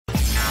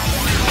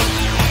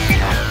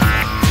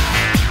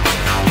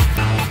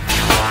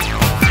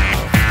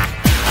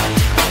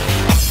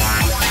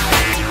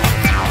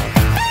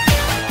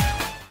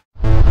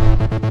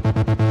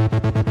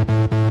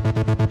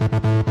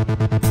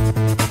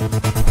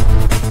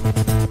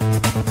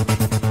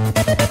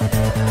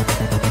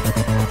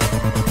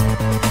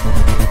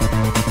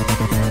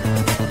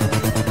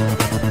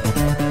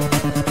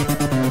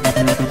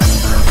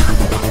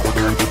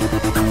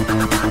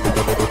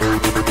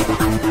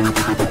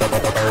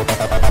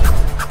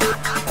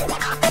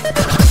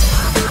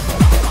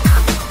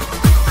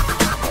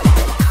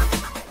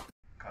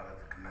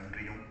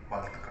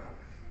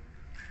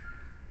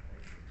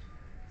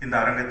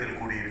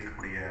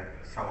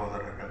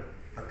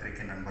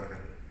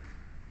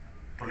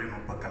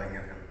தொழில்நுட்ப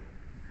கலைஞர்கள்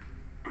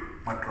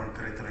மற்றும்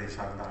திரைத்துறை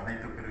சார்ந்த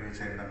அனைத்து பிரிவை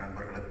சேர்ந்த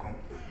நண்பர்களுக்கும்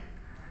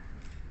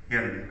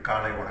என்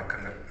காலை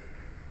வணக்கங்கள்.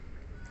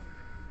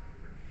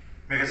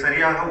 மிக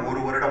சரியாக ஒரு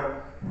வருடம்,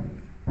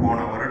 போன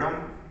வருடம்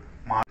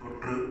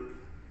தொற்று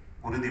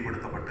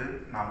உறுதிப்படுத்தப்பட்டு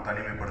நாம்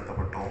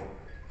தனிமைப்படுத்தப்பட்டோம்.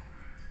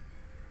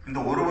 இந்த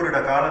ஒரு வருட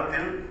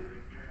காலத்தில்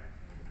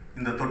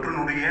இந்த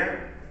தொற்றினுடைய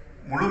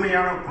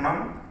முழுமையான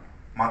குணம்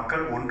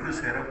மக்கள் ஒன்று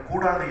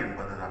சேரக்கூடாது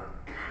என்பதுதான்,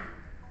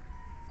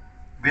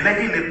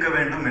 விலகி நிற்க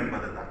வேண்டும்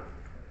என்பதுதான்.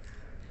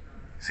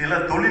 சில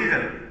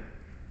தொழில்கள்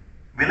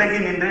விலகி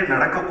நின்றே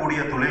நடக்கக்கூடிய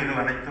தொழில்கள்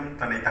அனைத்தும்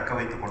தன்னை தக்க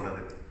வைத்துக்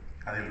கொண்டது.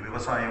 அதில்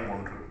விவசாயம்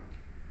ஒன்று.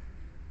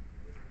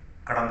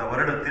 கடந்த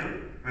வருடத்தில்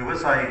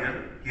விவசாயிகள்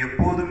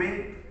எப்போதுமே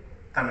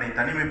தன்னை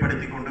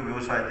தனிமைப்படுத்திக் கொண்டு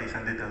விவசாயத்தை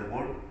சந்தித்தது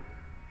போல்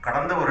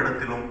கடந்த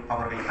வருடத்திலும்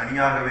அவர்கள்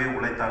தனியாகவே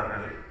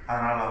உழைத்தார்கள்.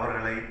 அதனால்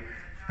அவர்களை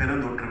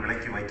பெருந்தொற்று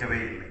விலக்கி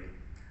வைக்கவே இல்லை.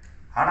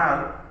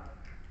 ஆனால்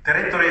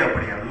திரைத்துறை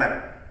அப்படி அல்ல.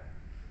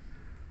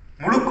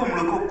 முழுக்க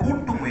முழுக்க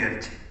கூட்டு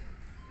முயற்சி.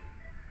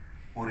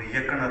 ஒரு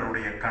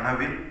இயக்குனருடைய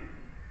கனவில்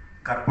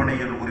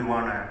கற்பனையில்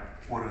உருவான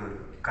ஒரு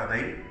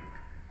கதை,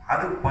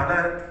 அது பல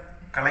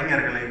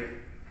கலைஞர்களை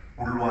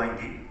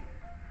உள்வாங்கி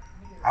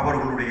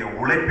அவர்களுடைய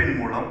உழைப்பின்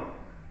மூலம்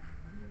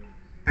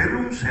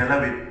பெரும்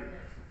செலவில்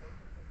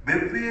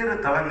வெவ்வேறு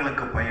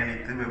தளங்களுக்கு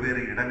பயணித்து,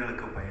 வெவ்வேறு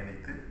இடங்களுக்கு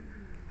பயணித்து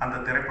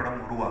அந்த திரைப்படம்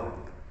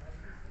உருவாகுது.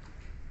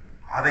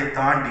 அதை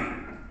தாண்டி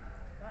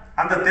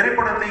அந்த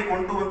திரைப்படத்தை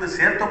கொண்டு வந்து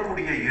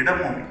சேர்த்தக்கூடிய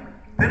இடமும்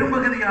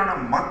பெரும்பகுதியான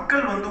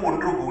மக்கள்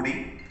ஒன்று கூடி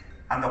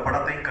அந்த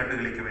படத்தை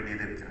கண்டுகளிக்க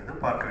வேண்டியது இருக்கிறது,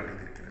 பார்க்க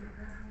வேண்டியது இருக்கிறது.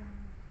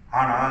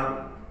 ஆனால்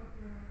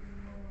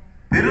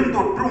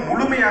பெருந்தொற்று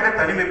முழுமையாக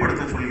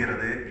தனிமைப்படுத்த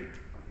சொல்கிறது,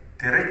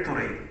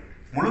 திரைத்துறை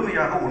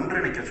முழுமையாக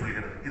ஒன்றிணைக்க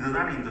சொல்கிறது.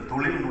 இதுதான் இந்த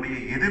தொழிலினுடைய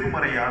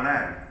எதிர்மறையான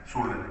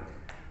சூழ்நிலை.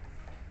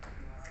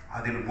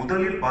 அதில்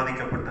முதலில்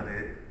பாதிக்கப்பட்டது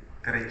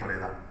திரைத்துறை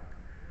தான்.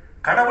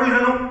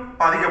 கடவுள்களும்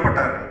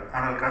பாதிக்கப்பட்டார்கள்.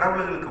 ஆனால்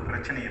கடவுள்களுக்கு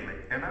பிரச்சனை இல்லை.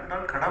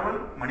 ஏனென்றால் கடவுள்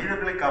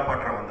மனிதர்களை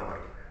காப்பாற்ற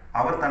வந்தவர்,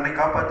 அவர் தன்னை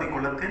காப்பாற்றிக்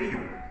கொள்ள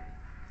தெரியும்.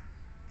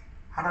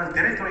 ஆனால்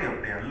திரைத்துறை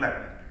அப்படி அல்ல.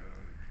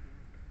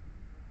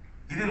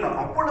 இதில்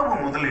அவ்வளவு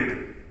முதலீடு.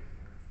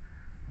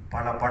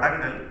 பல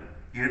படங்கள்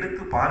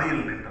எடுத்து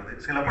பாதியில் நின்றது.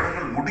 சில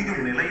படங்கள்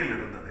முடியும் நிலையில்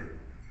இருந்தது.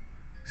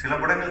 சில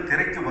படங்கள்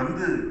திரைக்கு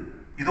வந்து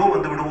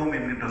விடுவோம்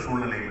என்கின்ற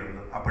சூழ்நிலையில்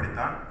இருந்தது.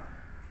 அப்படித்தான்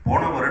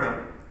போன வருடம்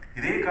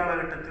இதே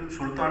காலகட்டத்தில்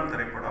சுல்தான்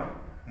திரைப்படம்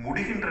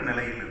முடிகின்ற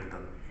நிலையில்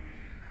இருந்தது.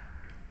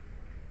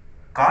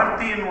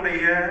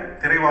 கார்த்தியினுடைய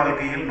திரை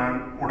வாழ்க்கையில் நான்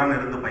உடன்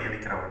இருந்து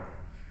பயணிக்கிறவன்.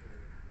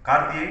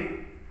 கார்த்தியை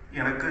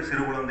எனக்கு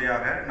சிறு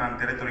குழந்தையாக நான்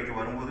திரைத்துறைக்கு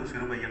வரும்போது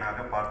சிறு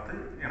பையனாக பார்த்து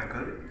எனக்கு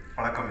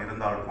பழக்கம்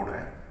இருந்தால் கூட,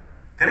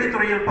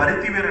 திரைத்துறையில்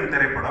பருத்தி வீரன்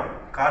திரைப்படம்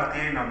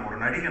கார்த்தியை நான் ஒரு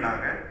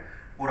நடிகனாக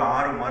ஒரு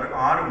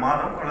 6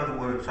 மாதம் அல்லது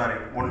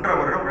 1.5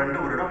 வருடம்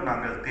 2 வருடம்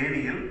நாங்கள்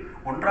தேனியில்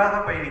ஒன்றாக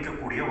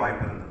பயணிக்கக்கூடிய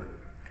வாய்ப்பு இருந்தது.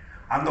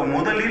 அந்த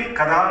முதலில்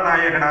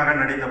கதாநாயகனாக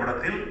நடித்த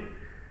படத்தில்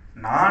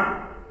நான்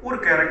ஒரு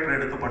கேரக்டர்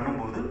எடுத்து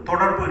பண்ணும்போது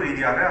தொடர்பு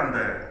ரீதியாக அந்த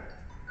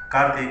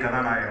கார்த்திகை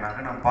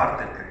கதாநாயகனாக நான்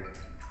பார்த்திருக்கிறேன்.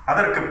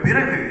 அதற்கு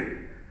பிறகு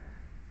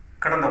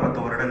கடந்த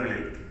 10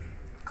 வருடங்களில்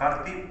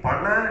கார்த்தி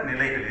பல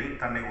நிலைகளில்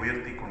தன்னை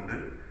உயர்த்தி கொண்டு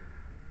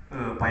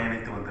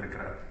பயணித்து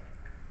வந்திருக்கிறார்.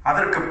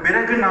 அதற்கு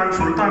பிறகு நான்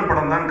சுல்தான்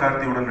படம் தான்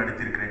கார்த்தியுடன்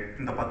நடித்திருக்கிறேன்.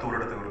 இந்த 10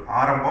 வருடத்துக்கு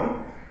ஆரம்பம்.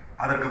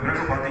 அதற்கு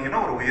பிறகு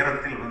பார்த்தீங்கன்னா ஒரு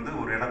உயரத்தில்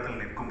ஒரு இடத்தில்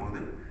நிற்கும் போது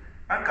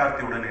நான்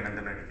கார்த்தியுடன்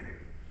இணைந்து நடிக்கிறேன்.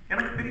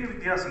 எனக்கு பெரிய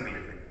வித்தியாசங்கள்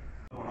இல்லை.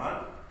 ஆனால்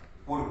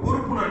ஒரு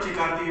பொறுப்புணர்ச்சி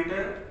கார்த்திகிட்ட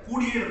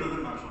கூடியே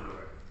இருந்ததுன்னு நான்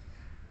சொல்லுவேன்.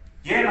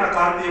 ஏன் நான்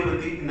கார்த்தியை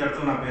பற்றி இந்த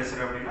இடத்துல நான்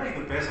பேசுகிறேன் அப்படின்னா,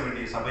 இது பேச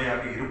வேண்டிய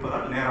சபையாக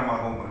இருப்பதால்,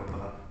 நேரமாகவும்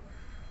இருப்பதால்.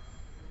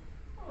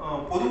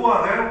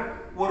 பொதுவாக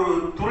ஒரு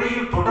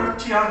துறையில்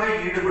தொடர்ச்சியாக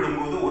ஈடுபடும்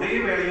போது, ஒரே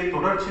வேலையை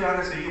தொடர்ச்சியாக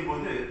செய்யும்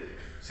போது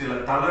சில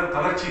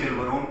தளர்ச்சிகள்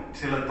வரும்,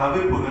 சில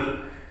தவிர்ப்புகள்,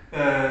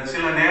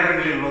 சில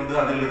நேரங்களில்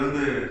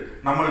அதிலிருந்து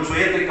நம்ம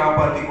சுயத்தை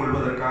காப்பாற்றிக்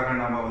கொள்வதற்காக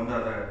நம்ம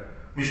அதை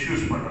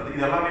மிஸ்யூஸ் பண்ணுறது,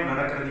 இதெல்லாமே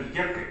நடக்கிறது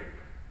இயற்கை.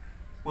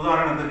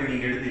 உதாரணத்துக்கு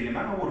நீங்கள்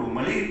எடுத்தீங்கன்னா, ஒரு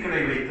மளிகை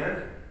கடை வைத்த,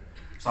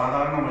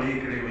 சாதாரண மளிகை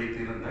கடை வைத்து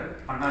இருந்த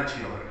அண்ணாச்சி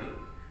அவர்கள்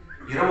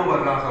இரவு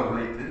பகலாக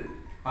உழைத்து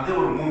அது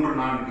ஒரு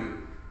 3-4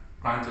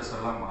 பிரான்ச்சஸ்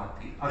எல்லாம்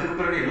மாற்றி, அதுக்கு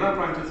பிறகு எல்லா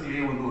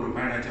பிரான்ச்சஸ்லேயும் ஒரு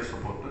மேனேஜர்ஸை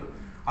போட்டு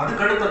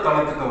அதுக்கடுத்த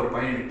தளத்துக்கு அவர்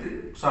பயணித்து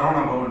சரவண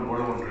பவன்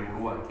போல ஒன்றை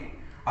உருவாக்கி,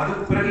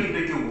 அதுக்கு பிறகு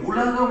இன்றைக்கு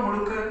உலகம்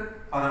முழுக்க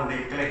அதனுடைய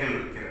கிளைகள்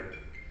இருக்கிறது.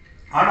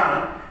 ஆனால்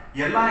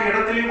எல்லா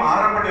இடத்திலையும்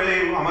ஆரம்ப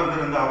நிலையில்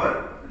அமர்ந்திருந்த அவர்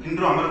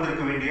இன்று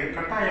அமர்ந்திருக்க வேண்டிய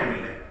கட்டாயம்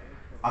இல்லை.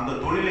 அந்த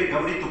தொழிலை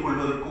கவனித்துக்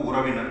கொள்வதற்கு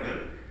உறவினர்கள்,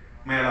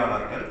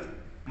 மேலாளர்கள்,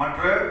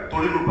 மற்ற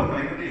தொழில்நுட்ப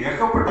கலைஞர்கள்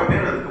ஏகப்பட்ட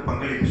பேர் அதுக்கு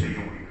பங்களிப்பு செய்ய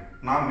முடியும்.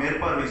 நாம்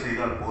மேற்பார்வை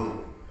செய்தால் போதும்.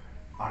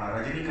 ஆனால்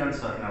ரஜினிகாந்த்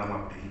சார் நிலைமை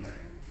அப்படி இல்லை.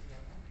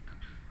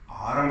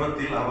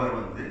 ஆரம்பத்தில் அவர்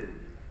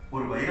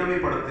ஒரு வைரவி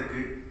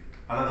படத்துக்கு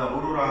அல்லது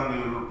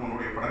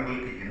அபூர்வராகங்களுடைய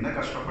படங்களுக்கு என்ன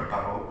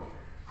கஷ்டப்பட்டாரோ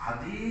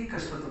அதே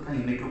கஷ்டத்தை தான்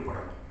இன்னைக்கும்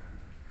படம்.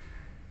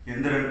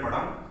 எந்திரன்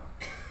படம்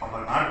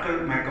பல நாட்கள்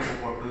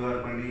மேக்கப் போட்டு அது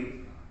பண்ணி,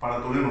 பல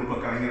தொழில்நுட்ப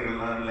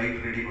கலைஞர்கள்லாம்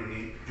லைட் ரெடி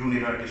பண்ணி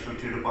ஜூனியர் ஆர்டிஸ்ட்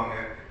வச்சு எடுப்பாங்க.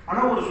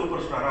 ஆனால் ஒரு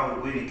சூப்பர் ஸ்டாராக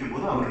அவர் போய் நிற்கும்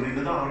போது அவர்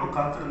நின்று தான் அவரும்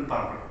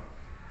காத்திருந்தாங்க.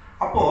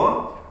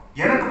 அப்போது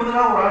எனக்கு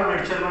பதிலாக ஒரு ஆள்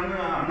நடிச்சிடலான்னு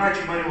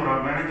அண்ணாச்சி மாதிரி ஒரு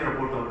மேனேஜரை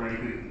போட்டு அவர்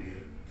நடிப்பு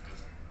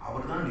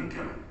அவர் தான்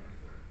நிற்கணும்.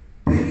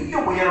 பெரிய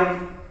உயரம்,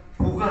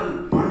 புகழ்,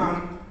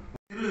 பணம்,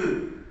 சிறு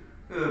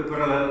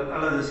பிறழல்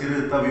அல்லது சிறு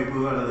தவிப்பு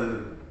அல்லது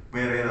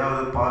வேற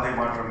ஏதாவது பாதை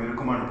மாற்றம்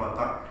இருக்குமான்னு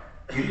பார்த்தா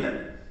இல்லை.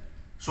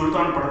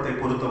 சுல்தான் படத்தை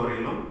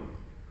பொறுத்தவரையிலும்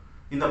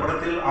இந்த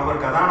படத்தில்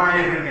அவர்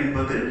கதாநாயகன்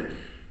என்பது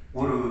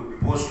ஒரு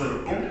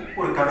போஸ்டருக்கும்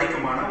ஒரு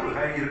கதைக்குமான ஒரு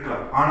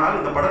இருக்கலாம். ஆனால்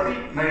இந்த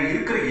படத்தில்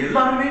இருக்கிற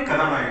எல்லாருமே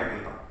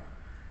கதாநாயகர்கள் தான்.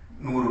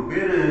 100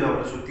 பேர்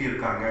அவரை சுற்றி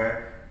இருக்காங்க.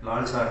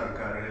 லால் சார்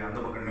இருக்காரு, அந்த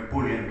பக்கம்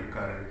நெப்போலியன்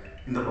இருக்காரு,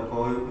 இந்த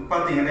பக்கம்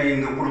பார்த்தீங்கன்னா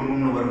எங்கள்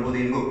குடும்பம்னு வரும்போது,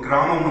 எங்கள்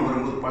கிராமம்னு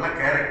வரும்போது பல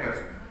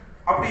கேரக்டர்ஸ்.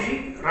 அப்படி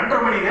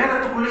 2.5 மணி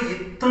நேரத்துக்குள்ள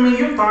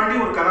இத்தனையும் தாண்டி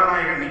ஒரு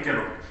கதாநாயகன்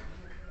நிற்கணும்.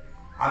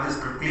 அது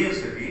ஸ்கிரிப்ட்லேயும்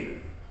சரி,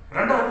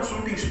 ரெண்டாவது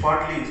ஷூட்டிங்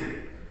ஸ்பாட்லேயும் சரி,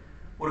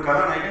 ஒரு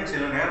கதாநாயகன்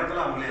சில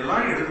நேரத்தில் அவங்களை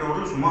எல்லாம்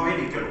எடுக்கிறவர்கள் சும்மாவே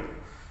நிற்கணும்.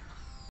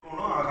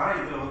 ஆகா,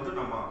 இதில் வந்து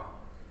நம்ம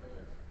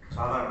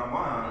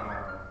சாதாரணமாக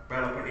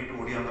வேலை பண்ணிட்டு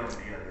ஓடியாந்துட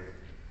முடியாது,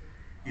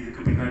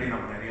 இதுக்கு பின்னாடி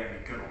நம்ம நிறையா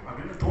நிற்கணும்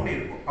அப்படின்னு தோணி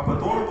இருக்கும். அப்போ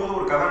தோணும் போது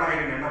ஒரு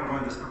கதாநாயகன் என்ன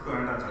பண்ணுவோம், இந்த ஸ்கிரிப்ட்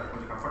வேண்டாம் சார்,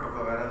 கொஞ்சம்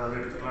கம்ஃபர்டபுளாக வேறு ஏதாவது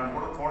எடுத்துக்கலான்னு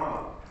கூட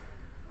தோணலாம்.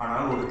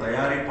 ஆனால் ஒரு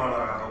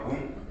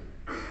தயாரிப்பாளராகவும்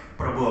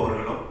பிரபு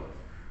அவர்களும்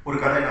ஒரு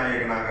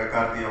கதாநாயகனாக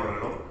கார்த்தி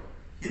அவர்களும்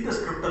இந்த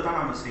ஸ்கிரிப்டை தான்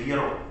நம்ம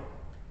செய்கிறோம்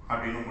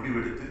அப்படின்னு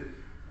முடிவெடுத்து,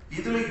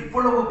 இதில்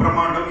இவ்வளவு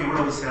பிரம்மாண்டம்,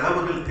 இவ்வளவு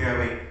செலவுகள்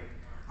தேவை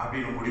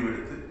அப்படின்னு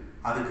முடிவெடுத்து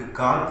அதுக்கு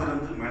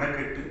காத்திருந்து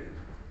மெனக்கெட்டு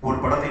ஒரு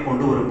படத்தை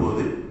கொண்டு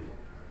வரும்போது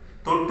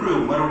தொற்று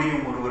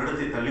மறுபடியும் ஒரு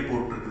வருடத்தை தள்ளி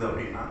போட்டிருக்குது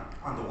அப்படின்னா,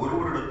 அந்த ஒரு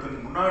வருடத்துக்கு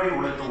முன்னாடி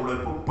உழைத்த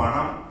உழைப்பு,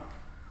 பணம்,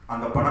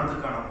 அந்த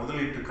பணத்துக்கான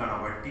முதலீட்டுக்கான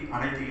வட்டி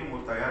அனைத்தையும்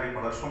ஒரு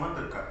தயாரிப்பாளர்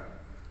சுமந்திருக்கார்.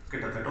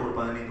 கிட்டத்தட்ட ஒரு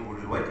 15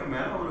 கோடி ரூபாய்க்கு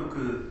மேலே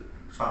அவருக்கு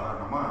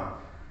சாதாரணமாக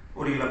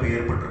ஒரு இழப்பு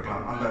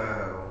ஏற்பட்டிருக்கலாம் அந்த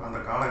அந்த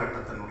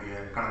காலகட்டத்தினுடைய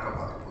கணக்கை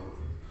பார்க்கும்போது.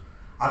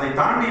 அதை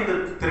தாண்டி இந்த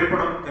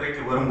திரைப்படம்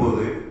திரைக்கு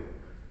வரும்போது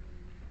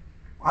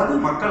அது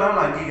மக்களால்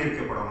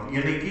அங்கீகரிக்கப்படணும்.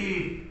 இன்னைக்கு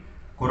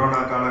கொரோனா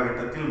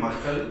காலகட்டத்தில்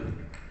மக்கள்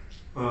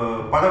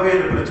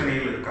பலவேறு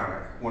பிரச்சனைகள் இருக்காங்க.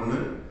 ஒன்று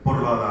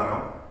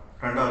பொருளாதாரம்,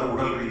 ரெண்டாவது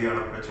உடல் ரீதியான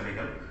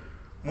பிரச்சனைகள்,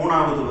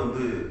 மூணாவது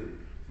வந்து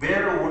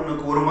வேற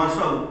ஒன்றுக்கு ஒரு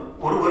மாதம்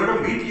ஒரு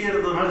வருடம் வீட்டிலே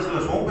இருந்ததுனால சில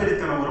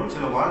சோம்பேறித்தனம் வரும்,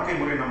 சில வாழ்க்கை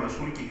முறை நம்மளை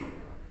சுருக்கிக்கும்,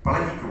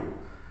 பழகிக்கும்.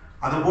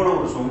 அதுபோல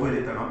ஒரு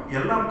சோம்பேறித்தனம்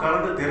எல்லாம்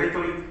கலந்து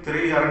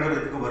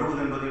திரையரங்கத்துக்கு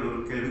வருவது என்பது ஒரு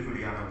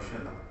கேள்விக்குறியான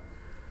விஷயம்தான்.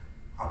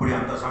 அப்படி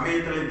அந்த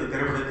சமயத்தில் இந்த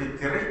திரைப்படத்தை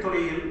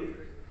திரைத்துறையில்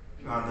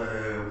அந்த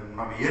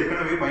நம்ம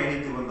ஏற்கனவே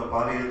பயணித்து வந்த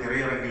பாதையில்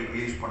திரையரங்கில்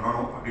ரிலீஸ்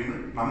பண்ணணும் அப்படின்னு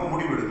நம்ம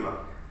முடிவு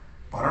எடுக்கலாம்.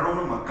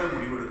 வரணும்னு மக்கள்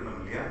முடிவு எடுக்கணும்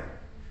இல்லையா?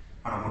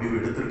 ஆனால் முடிவு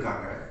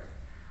எடுத்திருக்காங்க.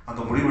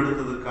 அந்த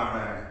முடிவெடுத்ததுக்கான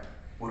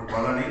ஒரு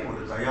பலனை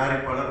ஒரு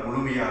தயாரிப்பாளர்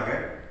முழுமையாக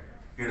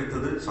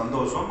எடுத்தது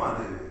சந்தோஷம்.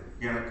 அது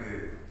எனக்கு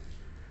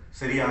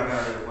சரியாக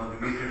அது வந்து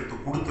மீட்டெடுத்து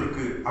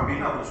கொடுத்துருக்கு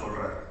அப்படின்னு அவர்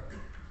சொல்கிறார்.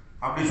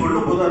 அப்படி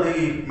சொல்லும்போது அதை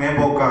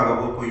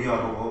மேம்போக்காகவோ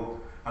பொய்யாகவோ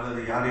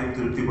அல்லது யாரையும்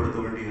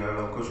திருப்திப்படுத்த வேண்டிய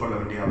அளவுக்கு சொல்ல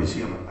வேண்டிய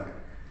அவசியம் இல்லை.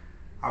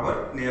 அவர்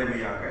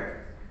நேர்மையாக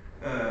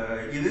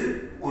இது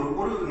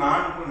ஒரு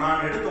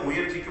நான் எடுத்த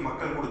முயற்சிக்கு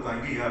மக்கள் கொடுத்த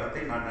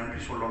அங்கீகாரத்தை நான் நன்றி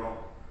சொல்லணும்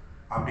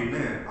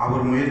அப்படின்னு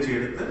அவர் முயற்சி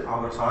எடுத்து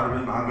அவர்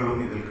சார்பில்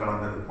நாங்களும் இதில்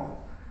கலந்திருக்கோம்.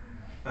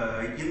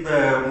 இந்த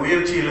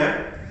முயற்சியில்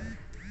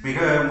மிக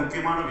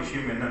முக்கியமான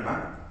விஷயம் என்னன்னா,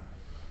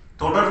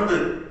 தொடர்ந்து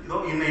இதோ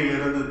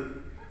இன்னையிலிருந்து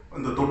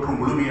இந்த தொற்று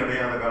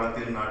முழுமையடையாத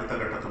காலத்தில் அடுத்த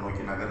கட்டத்தை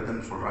நோக்கி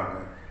நகருதுன்னு சொல்கிறாங்க.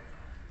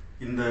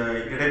 இந்த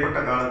இடைப்பட்ட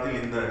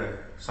காலத்தில் இந்த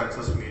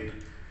சக்ஸஸ் மீட்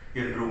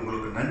என்று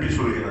உங்களுக்கு நன்றி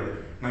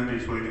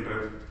சொல்கின்ற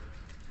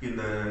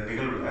இந்த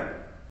நிகழ்வில்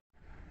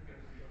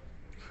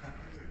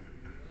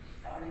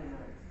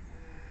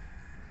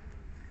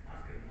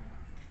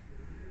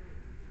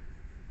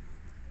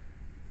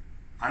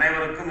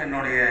அனைவருக்கும்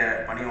என்னுடைய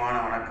பணிவான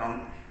வணக்கம்.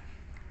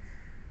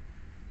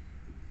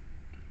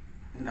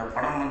 இந்த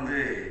படம் வந்து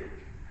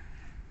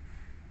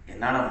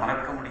என்னால்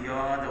மறக்க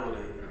முடியாத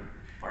ஒரு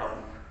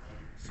படம்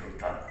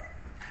சுல்தான்.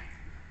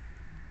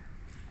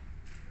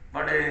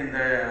 பட் இந்த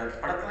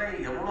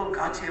படத்தில் எவ்வளோ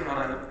காட்சிகள்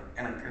வராது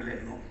எனக்கு தெரியல.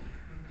 இன்னும்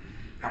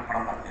நான்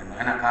படம்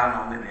பார்த்துருந்தேன். ஏன்னா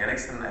காரணம் வந்து இந்த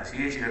எலெக்ஷனில்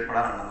சுயேட்சை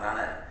வேட்பாளர் இருந்ததுனால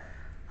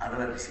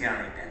அதில் பிஸி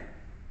ஆகிட்டேன்.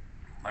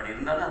 பட்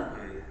இருந்தாலும்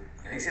அதுக்கு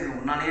எலெக்ஷனுக்கு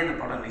முன்னாலேயே இந்த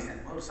படம் ரிலீஸ்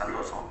ஆகும் ஒரு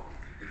சந்தோஷம்.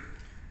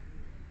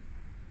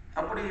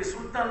 அப்படி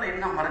சுல்தானில்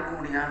என்ன மறக்க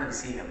முடியாத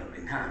விஷயங்கள்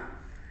அப்படின்னா,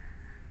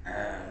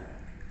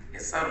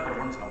 எஸ்ஆர்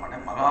பிரபுன்னு சொல்ல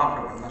மாட்டேன்,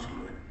 மகாபிரபுன்னு தான்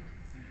சொல்லுவேன்.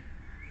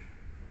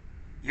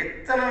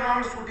 எத்தனை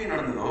நாள் ஷூட்டிங்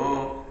நடந்ததோ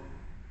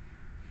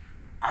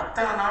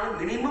அத்தனை நாள்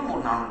மினிமம்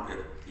ஒரு 400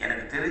 பேர்.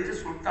 எனக்கு தெரிஞ்சு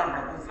சுல்தான்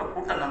படத்தில்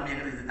கூட்டம்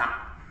கம்மியாகிறது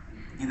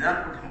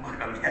இதுதான் கூட்டம் ரொம்ப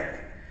கம்மியாக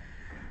இருக்குது.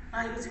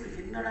 நான் யோசிப்பேன்,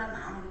 என்னடா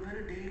 400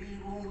 பேர் டெய்லி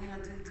ரூம்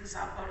அது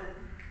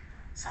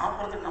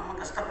சாப்பிட்றதுக்கு நம்ம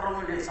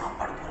கஷ்டப்படுறோமோ இல்லையா,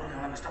 சாப்பாடு போகிறவங்க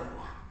எவ்வளோ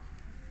கஷ்டப்படுவான்,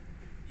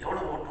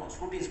 எவ்வளோ ஓட்டம்.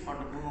 ஷூட்டிங்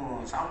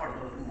ஸ்பாட்டுக்கும் சாப்பாடு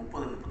போகிறதுக்கு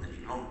 30-35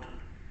 கிலோமீட்டர்.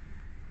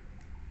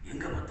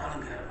 எங்கே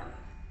பார்த்தாலும் கேட்குறாங்க.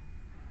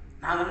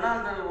 நாங்கள்லாம்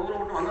அந்த ஊரை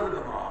விட்டு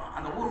வந்ததுக்கப்புறம்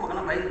அந்த ஊர்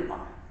மக்கள்லாம்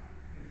பயந்துருப்பாங்க.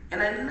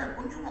 ஏன்னா என்ன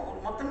கொஞ்சம் ஒரு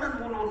மொத்தமே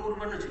அந்த ஊரில் ஒரு 100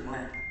 பேர்னு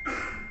வச்சுக்கோங்களேன்.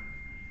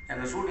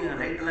 எங்கள்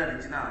ஷூட்டிங் லைட்டெல்லாம்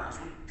இருந்துச்சுன்னா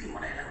சுற்றி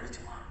மலையெல்லாம்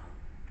வெளிச்சமாக இருக்கும்.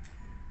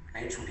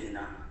 நைட் ஷூட்டிங்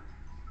தான்.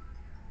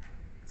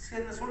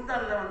 சரி, இந்த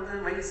சுல்தானில் வந்து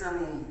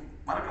மயில்சாமி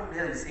மறக்க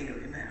முடியாத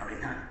விஷயங்கள் என்ன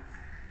அப்படின்னா,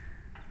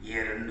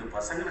 என் 2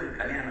 பசங்களுக்கு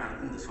கல்யாணம்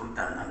ஆனது இந்த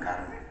சுல்தான் தான்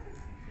காரணம்.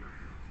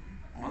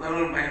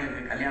 முதல்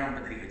பையனுக்கு கல்யாணம்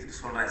பத்திரிக்கை வச்சுட்டு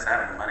சொல்கிறேன்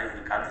சார், இந்த மாதிரி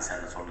எனக்கு கார்த்தி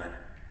சார்னு சொல்கிறேன்,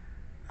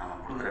 நம்ம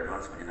கொடுக்குற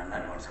அட்வான்ஸ் கொஞ்சம் நல்லா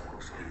அட்வான்ஸாக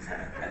கொடுக்க சொல்லுங்க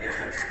சார்.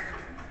 கல்யாணம்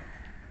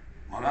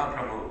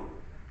மகாபிரபு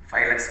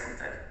 5 lakhs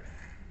கொடுத்தாரு.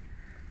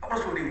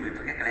 அப்புறம் ஷூட்டிங்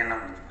போயிட்டுருக்கேன்.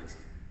 கல்யாணம் முடிஞ்சு போச்சு.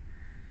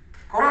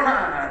 கொரோனா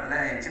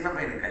காலத்தில் என் சின்ன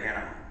பையனுக்கு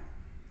கல்யாணம்,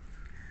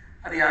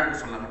 அது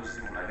யாருக்கும் சொல்லாமல்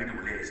விஷயம்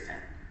வீட்டுக்குள்ளே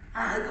வச்சிட்டேன்.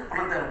 அதுக்கு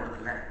பணம்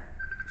தேவைப்படுதில்ல.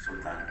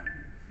 சுல்தான்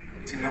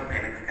சின்ன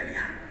பையனுக்கு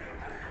கல்யாணம்,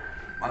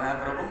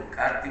 மகாபிரபு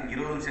கார்த்திக்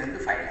 20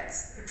 சேர்ந்து 5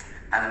 lakhs.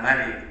 அந்த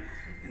மாதிரி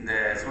இந்த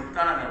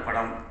சுல்தான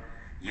படம்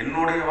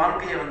என்னுடைய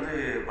வாழ்க்கையை வந்து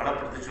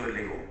பலப்படுத்துச்சோ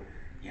இல்லையோ,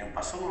 என்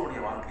பசங்களுடைய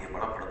வாழ்க்கையை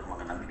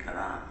பலப்படுத்துவாங்க நம்பிக்கையில்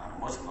தான் நான்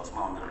ரொம்ப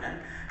சந்தோஷமாக வந்திருக்கேன்.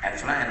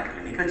 ஆக்சுவலாக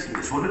எனக்கு நிகழ்ச்சி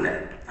இங்கே சொல்லலை,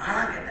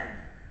 நானாக கேட்டேன்.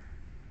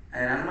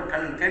 நண்பர்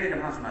தேடி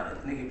தான் சொன்னார்,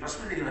 இன்றைக்கி ப்ரெஸ்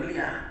மீட்டிங்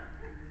வரலையா?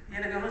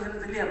 எனக்கு எவ்வளோ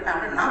சின்ன தெரியல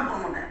அப்படியே நான் போக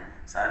மாட்டேன்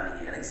சார்.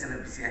 நீங்கள்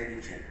எலெக்ஷனில் பிஸியாக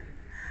இருக்கீங்க,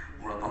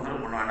 உங்களை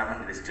தொந்தரவு பண்ண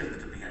வேண்டாமல் ரெஸ்ட்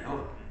எடுத்துகிட்டு இருப்பீங்க.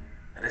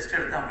 ரெஸ்ட்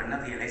எடுத்து அப்போ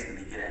என்னத்தையும் எலெக்ஷன்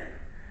நிற்கிறேன்,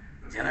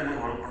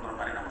 ஜனங்களுக்கு ஒர்க் பண்ணுற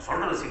மாதிரி நம்ம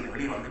சொல்கிற விஷயங்கள்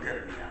வெளியே வந்துகிட்டே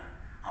இருப்பீங்க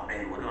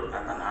அப்படிங்கிற ஒரு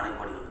தான் நானே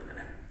ஓடி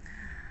வந்திருக்கிறேன்.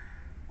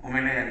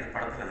 உண்மையிலே இந்த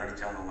படத்தில்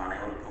நடித்தவங்க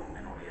அனைவருக்கும்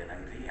என்னுடைய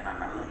நன்றி. ஏன்னா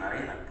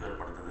நிறைய நட்பு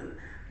ஏற்படுத்துது.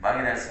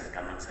 பாக்யராஜ்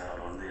கண்ணன் சார்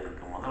அவர் வந்து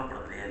எனக்கு முதல்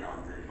படத்துலேயே நான்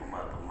வந்து ரொம்ப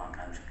அற்புதமாக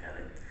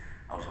காமிச்சிருக்காரு.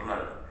 அவர்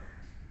சொல்லார்,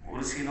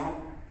 ஒரு சீனம்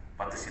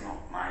 10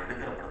 சீனம் நான்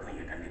எடுக்கிற படத்தை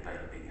நீங்கள் கண்டிப்பாக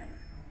இருப்பீங்க.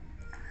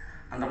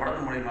 அந்த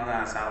படத்து மூலிமா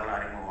தான் சாரெல்லாம்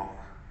அறிமுகம்.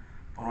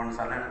 பொன்வன்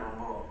சார்லாம் எனக்கு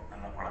ரொம்ப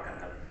நல்ல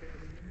பழக்கங்கள்.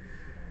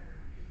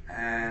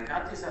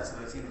 கார்த்தி சார்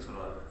சில சீனை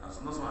சொல்லுவார், நான்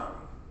சந்தோஷமாக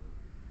இருக்கும்.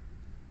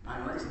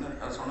 நான் மாதிரி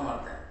சின்ன சொன்ன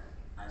வார்த்தை,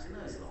 நான் சின்ன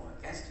வயசில் அவங்க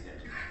கேஸ்ட்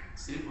கேட்டிருக்கேன்,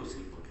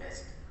 சிரிப்பு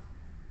கேஸ்ட்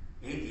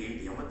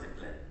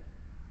 88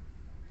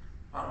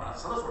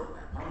 நான் சொல்ல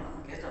சொல்கிறேன். ஆனால்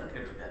நம்ம கேஸ்ட் அவர்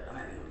கேட்டிருக்காரு,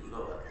 ஆனால் எனக்கு ஒரு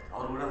ஈகோவாக இருக்காது,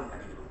 அவர் விட நம்ம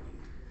நடிக்கிறோம்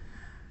அப்படின்னு.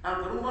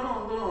 நான் பெரும்பாலும்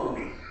வந்து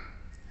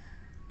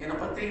என்னை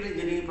பத்திரிகையும்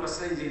சரி,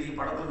 ப்ரெஸ்லையும் சரி,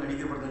 படத்தில்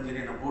நடிக்கிற படத்துலையும்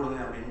சரி என்னை போடுங்க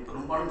அப்படின்னு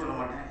பெரும்பாலும் சொல்ல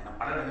மாட்டேன். நான்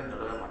பல இடங்கள்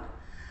சொல்லவே மாட்டேன்.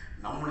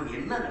 நம்மளுக்கு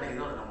என்ன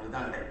கிடைக்குதோ அது நம்மளுக்கு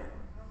தான் கிடைக்கும்.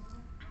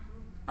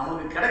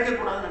 நம்மளுக்கு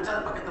கிடைக்கக்கூடாதுன்னு நினச்சா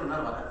அது பக்கத்தில்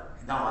இருந்தாலும் வராது.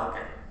 இதுதான்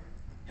வாழ்க்கை.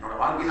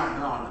 என்னோடய வாழ்க்கையை நான்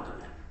அப்படி தான் வாழ்ந்துட்டு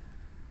இருக்கேன்.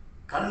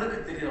 கண்ணுக்கு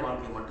தெரிகிற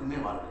வாழ்க்கையை மட்டுமே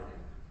வாழ்க்கை.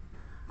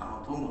 நம்ம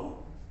தூங்குறோம்,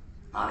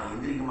 நாளை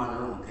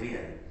எந்திரிக்குமாங்கிறது நமக்கு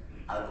தெரியாது.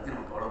 அதை பற்றி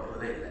நம்ம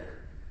கவலைப்படுறதே இல்லை.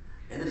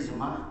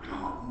 எந்திரிச்சோமா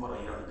நம்ம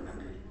கும்புறோம், இறைவனுக்கு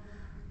நன்றி.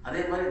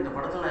 அதே மாதிரி இந்த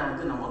படத்தில்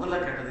வந்து நான் முதல்ல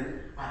கேட்டது,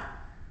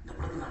 இந்த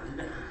படத்தில் நான்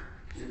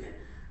இருக்கேன்,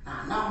 நான்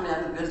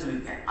அண்ணாமலையாருன்னு பேர்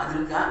சொல்லியிருக்கேன், அது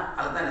இருக்கா?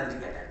 அதை தான் நினச்சி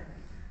கேட்டேன்.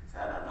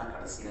 சார் அதான்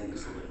கடைசியில்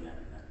நீங்கள் சொல்கிறீங்க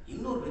அப்படின்னா.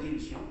 இன்னொரு பெரிய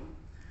விஷயம்,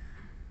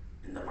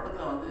 இந்த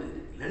படத்தில் வந்து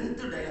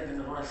லென்த்து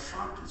டைலாக்ங்கிறதோட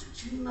ஷார்ட்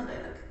சின்ன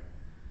டைலாக்,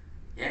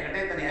 என்கிட்ட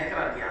இத்தனை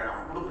ஏக்கரா இருக்கியா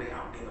அவன் கொடுக்குறேன்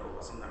அப்படிங்கிற ஒரு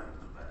வசம் தான்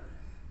கொடுத்துருப்பாரு.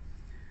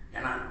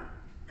 ஏன்னா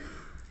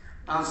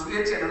நான்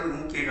சுயேட்சை என்னது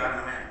முக்கிய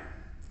காரணமே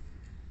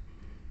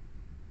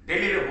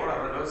டெல்லியில் போகிற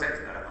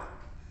விவசாயத்துக்காக தான்.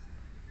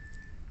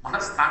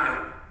 மனசு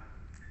தாங்கலை.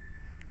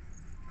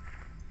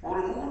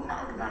 ஒரு 100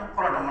 நாளுக்கு மேலே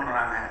போராட்டம்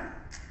பண்ணுறாங்க,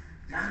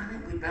 யாருமே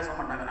போய் பேச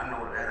மாட்டாங்க.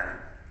 நாங்கள் ஒரு வேதனை.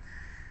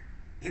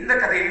 இந்த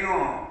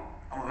கதையிலையும்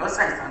அவங்க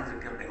விவசாயம்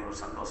சார்ந்திருக்கு அப்படிங்கிற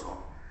ஒரு சந்தோஷம்.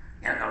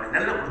 எனக்கு அப்படி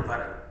நெல்லை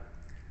கொடுப்பாரு,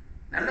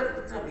 நெல்லை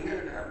கொடுத்து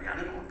அப்படியே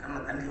அணைக்கும்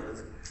கண்ணில் தண்ணி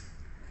வருது.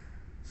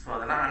 ஸோ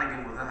அதெல்லாம்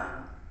நினைக்கும் போது தான்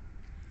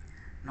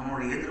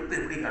நம்மளுடைய எதிர்ப்பு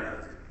எப்படி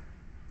காட்டுறது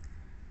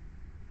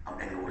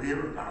அப்படிங்கிற ஒரே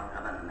ஒரு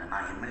காரணத்துக்காக தான்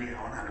நான் எம்எல்ஏ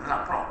ஆகணுங்கிறது.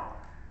 அப்புறம்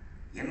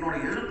என்னோட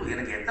எதிர்ப்பு,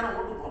 எனக்கு எத்தனை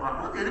ஓட்டு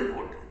போடுறாங்களோ அது எதிர்ப்பு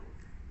ஓட்டு.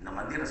 இந்த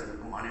மத்திய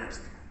அரசுக்கும் மாநில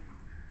அரசுக்கும்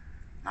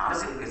நான்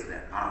அரசியல்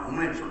பேசுகிறேன், நான்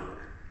உண்மையை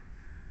சொல்லுவேன்.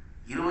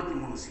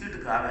 23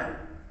 சீட்டுக்காக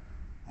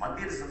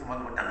மத்திய அரசு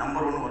சம்பந்தப்பட்ட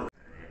நம்பர் 1 வருது.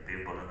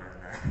 எப்பயும் போல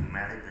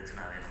மேடை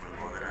பேச்சுனாவே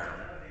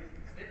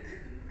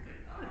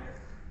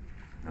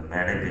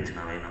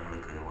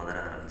நம்மளுக்கு உதற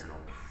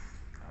ஆரம்பிச்சிடும்.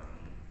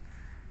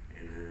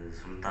 இது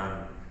சுல்தான்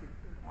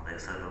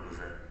சார் பிரபு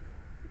சார்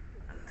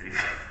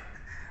திருப்பி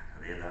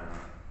அதே தான்.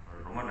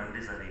 ரொம்ப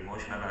நன்றி சார்.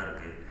 இமோஷ்னலாக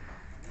இருக்குது.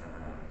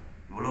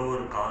 இவ்வளோ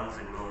ஒரு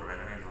கால்ஸ், இவ்வளோ ஒரு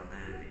ரெகனைஸ் வந்து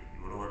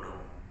இவ்வளோ ஒரு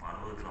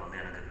அனுபவத்தில் வந்து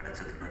எனக்கு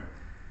கிடைச்சதில்ல.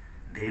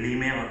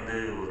 டெய்லியுமே வந்து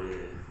ஒரு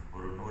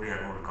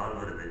 100-200 கால்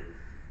வருது.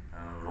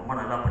 ரொம்ப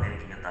நல்லா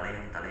பண்ணியிருக்கீங்க,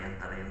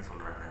 தலையன்னு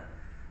சொல்கிறாங்க.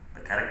 இந்த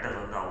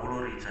கேரக்டர் வந்து அவ்வளோ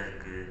ரீச்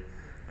ஆகிருக்கு.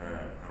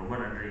 ரொம்ப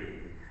நன்றி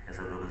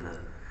சார் பிரபு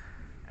சார்.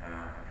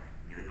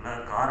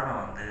 இதுக்கெல்லாம்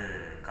காரணம் வந்து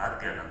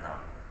கார்த்தி அண்ணன்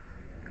தான்.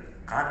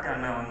 கார்த்தி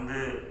அண்ணன் வந்து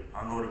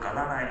அங்கே ஒரு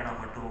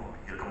கதாநாயகனாக மட்டும்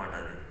இருக்க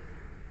மாட்டார்,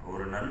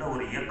 ஒரு நல்ல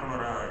ஒரு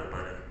இயக்குனராக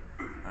இருப்பார்.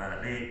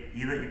 டே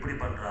இதை இப்படி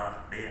பண்ணுறா,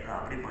 டே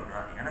அப்படி பண்ணுறா,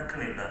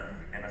 எனக்குன்னு இல்லை,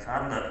 என்னை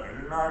சார்ந்த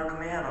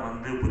எல்லாருக்குமே அதை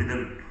வந்து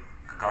புரிதல்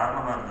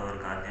காரணமாக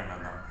இருந்தவர் கார்த்தி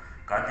அண்ணன் தான்.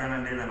 கார்த்தி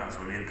அண்ணன்டே இதை நான்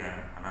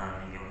சொல்லியிருக்கேன், ஆனால்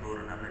நீங்கள் வந்து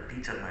ஒரு நல்ல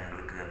டீச்சர் தான்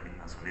எங்களுக்கு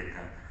அப்படின்னு நான்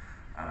சொல்லியிருக்கேன்.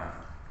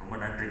 ரொம்ப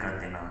நன்றி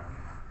கார்த்தி அண்ணா.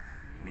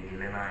 இன்னைக்கு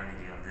இல்லைன்னா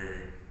இன்னைக்கு வந்து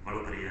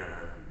இவ்வளோ பெரிய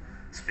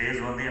ஸ்பேஸ்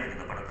வந்து எனக்கு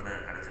இந்த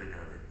படத்தில்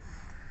கிடச்சிருக்காது.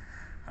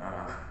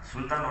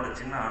 சுல்தானோட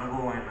சின்ன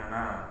அனுபவம்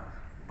என்னென்னா,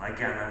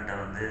 பாக்கிய அண்ணன்ட்ட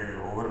வந்து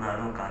ஒவ்வொரு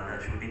நாளும் காலைல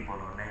ஷூட்டிங்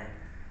போனோடனே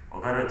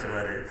உட்கார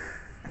வச்சுருவார்.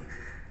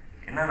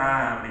 என்னண்ணா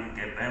அப்படின்னு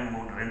கேட்பேன்.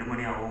 2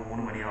 மணி ஆகும்,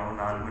 3 மணி ஆகும்,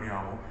 4 மணி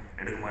ஆகும்,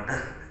 எடுக்க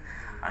மாட்டேன்.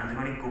 5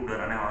 மணிக்கு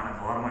கூப்பிடுறானே,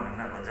 வாங்க ஓரமாக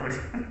நின்னா கொஞ்சம் அப்படி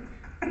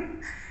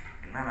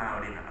என்னண்ணா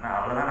அப்படின்னா, ஆனால்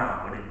அவ்வளோதான் நான்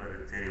அப்படின்பாரு.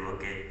 சரி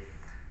ஓகே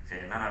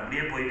சரி, நான்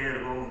அப்படியே போயிட்டே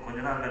இருக்கோம். கொஞ்ச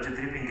நாள் கழிச்சு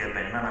திருப்பியும்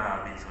கேட்பேன், என்னண்ணா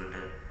அப்படின்னு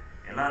சொல்லிட்டு.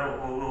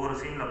 எல்லாரும் ஒரு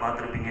சீனில்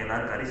பார்த்துருப்பீங்க,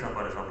 எல்லாரும் கறி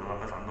சாப்பாடு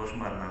சாப்பிடுவாங்க,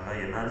 சந்தோஷமாக இருந்தாங்க,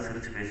 எல்லாரும்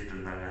சிரித்து பேசிட்டு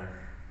இருந்தாங்க.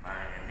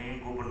 நான்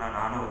என்னையும் கூப்பிட்னா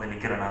நானும் வந்து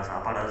நிற்கிறேன், நான்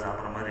சாப்பாடாக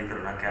சாப்பிட்ற மாதிரி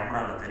இருக்கிறேன், நான்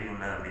கேமராவில்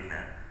தெரியும்ல அப்படின்னு.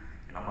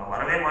 நம்ம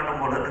வரவே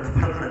மாட்டோம் போல இருக்குது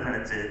படத்தில்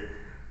நினச்சி.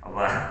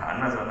 அப்போ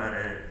அண்ணன்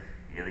சொன்னார்,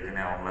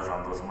 எதுக்குன்னே அவங்கள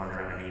சந்தோஷமாக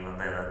இருக்கிறாங்க, நீ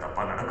வந்து ஏதாவது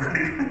தப்பாக நடக்கும்.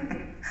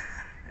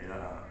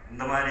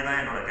 இந்த மாதிரி தான்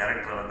என்னோடய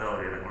கேரக்டரை வந்து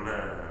அவர் எனக்குள்ளே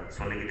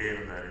சொல்லிக்கிட்டே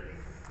இருந்தார்.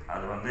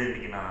 அது வந்து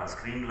இன்றைக்கி நான்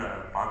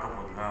ஸ்க்ரீனில்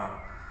பார்க்கும்போது தான்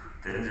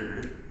தெரிஞ்சது.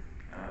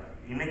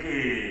 இன்றைக்கி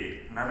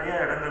நிறைய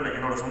இடங்கள்ல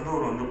என்னோடய சொந்த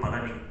ஊர் வந்து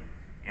பழனி.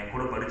 என்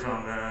கூட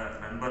படித்தவங்க,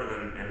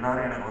 நண்பர்கள்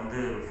எல்லாரும் எனக்கு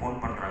வந்து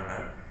ஃபோன் பண்ணுறாங்க.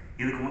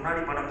 இதுக்கு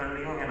முன்னாடி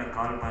படங்கள்லேயும் எனக்கு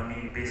கால் பண்ணி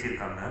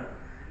பேசியிருக்காங்க.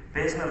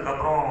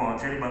 பேசினதுக்கப்புறம்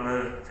சரி பங்கு,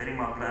 சரி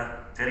மாப்பிள்ள,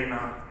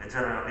 சரிண்ணா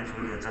வச்சிட்றேன் அப்படின்னு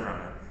சொல்லி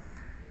வச்சிட்றாங்க.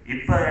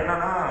 இப்போ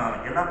என்னன்னா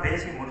எல்லாம்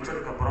பேசி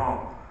முடிச்சதுக்கப்புறம்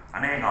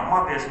அண்ணே எங்கள் அம்மா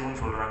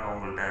பேசணும்னு சொல்கிறாங்க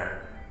உங்கள்கிட்ட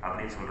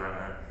அப்படின்னு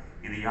சொல்கிறாங்க.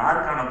 இது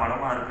யாருக்கான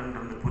படமாக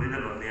இருக்குன்றது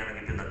புரிதல் வந்து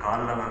எனக்கு இப்போ இந்த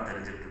காலில் தான்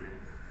தெரிஞ்சிருக்குது.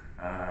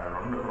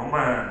 ரொம்ப ரொம்ப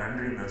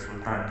நன்றி இந்த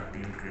சுல்தான்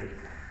டீமுக்கு.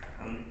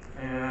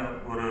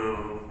 ஒரு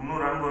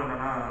இன்னொரு அனுபவம்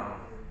என்னென்னா,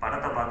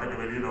 படத்தை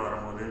பார்த்துட்டு வெளியில்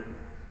வரும்போது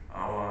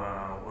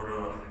ஒரு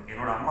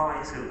என்னோடய அம்மா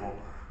வயசு இருக்கும்,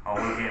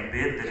 அவங்களுக்கு என்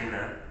பேர் தெரியல.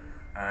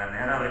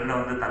 நேராக வெளில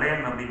வந்து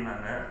தலையன்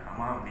அப்படின்னாங்க.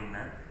 அம்மா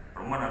அப்படின்னேன்,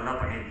 ரொம்ப நல்லா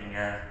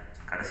பண்ணியிருக்கீங்க,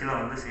 கடைசியில்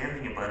வந்து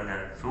சேர்ந்தீங்க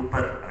பாருங்கள்,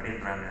 சூப்பர்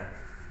அப்படின்றாங்க.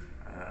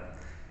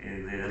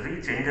 இது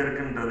ரீச் எங்கே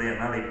இருக்குன்றது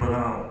என்னால் இப்போ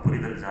தான்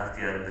புரிதல்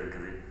ஜாஸ்தியாக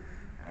இருந்திருக்குது.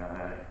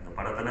 இந்த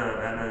படத்தில்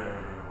வேலை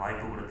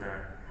வாய்ப்பு கொடுத்த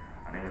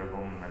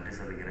அனைவருக்கும் நன்றி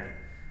சொல்லிக்கிறேன்.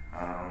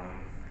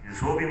 இது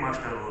சோபி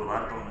மாஸ்டர் ஒரு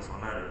வார்த்தை ஒன்று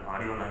சொன்னார்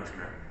ஆடியோ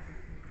லான்ச்சில்,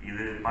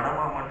 இது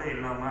படமாக மட்டும்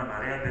இல்லாமல்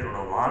நிறையா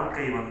பேரோட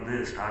வாழ்க்கை வந்து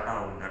ஸ்டார்ட்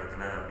ஆகும் இந்த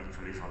இடத்துல அப்படின்னு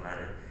சொல்லி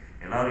சொன்னார்.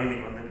 எல்லோரும்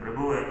இன்றைக்கி வந்து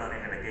பிரபுவை எல்லோரும்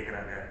என்கிட்ட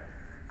கேட்குறாங்க,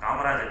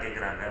 காமராஜர்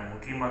கேட்குறாங்க,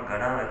 முக்கியமாக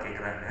கடாவை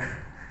கேட்குறாங்க.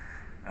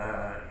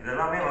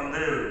 இதெல்லாமே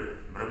வந்து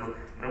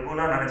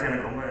பிரபுலாம் நினச்சி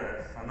எனக்கு ரொம்ப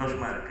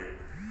சந்தோஷமாக இருக்குது.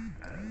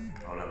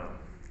 அவ்வளோதான்.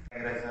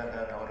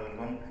 சார்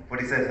அவர்களுக்கும்,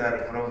 ப்ரொடியூசர் சார்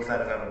பிரபு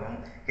சார் அவர்களுக்கும்,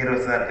 ஹீரோ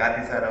சார்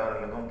கார்த்தி சார்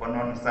அவர்களுக்கும்,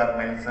 பொன்வன் சார்,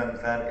 மயில்சன்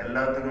சார்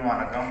எல்லாத்துக்கும்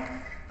வணக்கம்.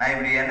 நான்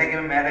இப்படி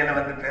என்றைக்குமே மேடையில்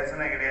வந்து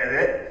பேசினே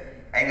கிடையாது.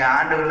 எங்கள்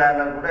ஆண்டு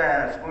விழாவில் கூட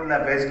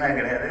ஸ்கூலில் பேசினா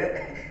கிடையாது.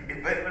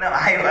 இப்போ கூட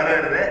வாய்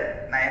வருது,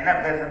 நான் என்ன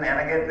பேசுறேன்னு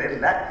எனக்கே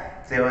தெரியல.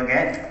 சரி ஓகே.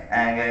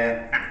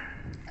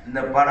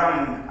 இந்த படம்,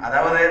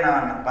 அதாவது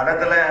நான்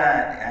படத்தில்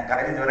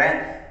காலேஜ் வரேன்,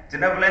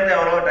 சின்ன பிள்ளைலேருந்து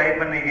எவ்வளோ ட்ரை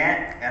பண்ணிங்க,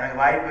 எனக்கு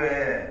வாய்ப்பு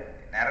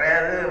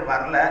நிறையாது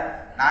வரல.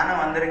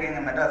 நானும் வந்திருக்கேங்க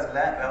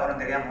மெட்ராஸில்,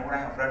 விவரம் தெரியாமல் கூட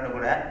எங்கள் ஃப்ரெண்டு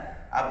கூட.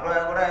 அப்போ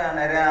கூட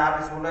நிறையா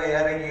ஆஃபீஸ் கூட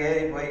ஏறி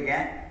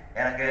போயிருக்கேன்.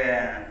 எனக்கு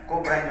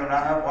கூப்பிட்றேன்னு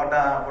சொன்னாங்க, போட்டோ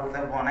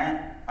கொடுத்து போனேன்.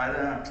 அது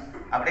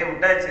அப்படியே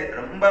விட்டாச்சு,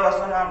 ரொம்ப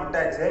வருஷமாக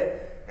விட்டாச்சு.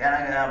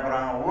 எனக்கு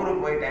அப்புறம்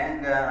ஊருக்கு போயிட்டேன்.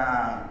 இங்கே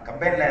நான்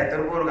கம்பெனியில்,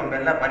 திருப்பூர்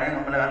கம்பெனியில் பனியன்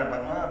கம்பெனியில் வேலை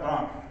பார்க்கும்போது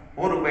அப்புறம்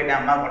ஊருக்கு போயிட்டேன்,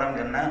 அம்மா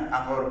உடம்பு சொன்னேன்.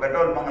 அங்கே ஒரு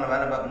பெட்ரோல் பங்கில்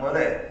வேலை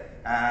பார்க்கும்போது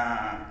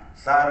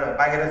சார்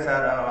பாக்கியராஜ்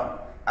சார்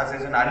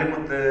அசிஸ்டன்ட்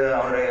அலிமுத்து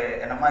அவர்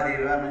என்ன மாதிரி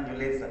வேணும்னு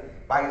சொல்லி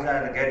பாக்கிய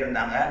சார்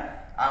கேட்டிருந்தாங்க.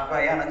 அப்போ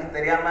எனக்கு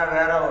தெரியாமல்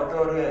வேற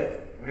ஒருத்தர்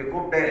இப்படி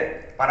கூப்பிட்டு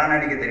படம்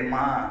நடிக்க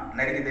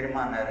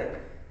தெரியுமான்னாரு.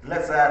 இல்லை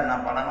சார்,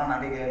 நான் படம்லாம்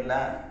நடிக்க இல்லை,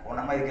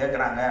 உன்ன மாதிரி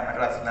கேட்குறாங்க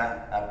மெட்ராஸில்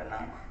அப்படின்னா.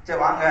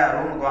 சரி வாங்க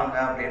ரூமுக்கு வாங்க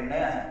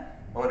அப்படின்னு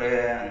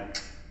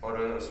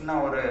ஒரு சின்ன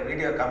ஒரு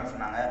வீடியோ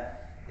காமிச்சினாங்க.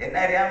 என்ன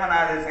அறியாமல்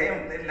நான் அதை செய்ய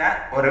தெரியல,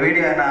 ஒரு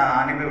வீடியோ நான்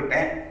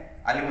அனுப்பிவிட்டேன்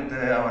அலிமுத்து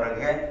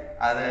அவருக்கு.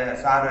 அது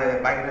சார்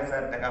பாக்கியராஜ்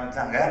சார்கிட்ட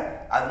காமிச்சாங்க.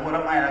 அது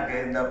மூலமாக எனக்கு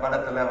இந்த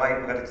படத்தில்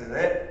வாய்ப்பு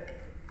கிடைச்சிது.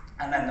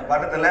 ஆனால் இந்த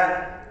படத்தில்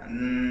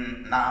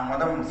நான்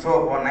முதல் ஷோ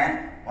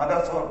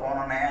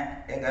போனோன்னே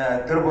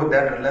எங்கள் திருப்பூர்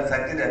தேட்டரில்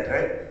சக்தி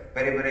தேட்டரு,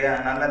 பெரிய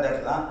நல்ல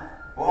தேட்டர் தான்.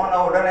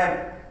 போன உடனே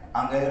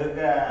அங்கே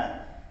இருக்க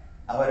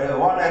அவர்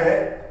ஓனரு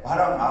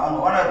அவங்க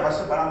ஓனர்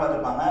ஃபஸ்ட்டு படம்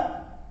பார்த்துருப்பாங்க.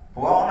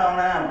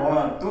 போனோடனே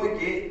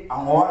தூக்கி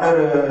அவங்க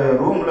ஓனர்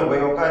ரூமில்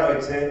போய் உட்கார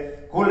வச்சு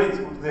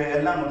கூல்ட்ரிங்க்ஸ் கொடுத்து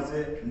எல்லாம் முடிச்சு,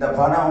 இந்த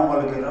படம்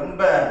உங்களுக்கு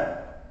ரொம்ப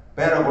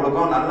பேரை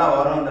கொடுக்கும், நல்லா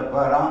வரும் இந்த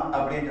படம்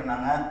அப்படின்னு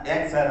சொன்னாங்க.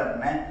 ஏங்க சார்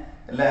அப்படின்னு.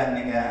 இல்லை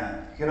நீங்கள்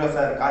ஹீரோ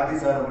சார் கார்த்தி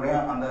சார்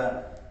கூடயும் அந்த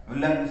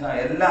வில்லன்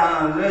சார் எல்லாம்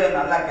வந்து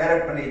நல்லா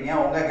கேரக்ட் பண்ணிக்கிங்க,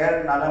 உங்கள்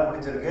கேரக்டர் நல்லா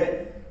பிடிச்சிருக்கு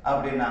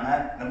அப்படின்னாங்க.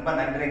 ரொம்ப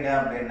நன்றிங்க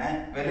அப்படின்னு.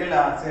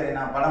 வெளியில் சரி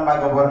நான் படம்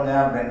பார்க்க போகிறேங்க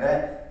அப்படின்ட்டு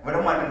விட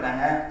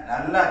மாட்டேங்கிறாங்க,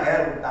 நல்லா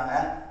கேர் கொடுத்தாங்க.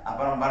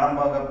 அப்புறம் படம்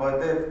பார்க்க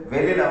போட்டு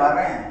வெளியில்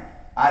வரேன்,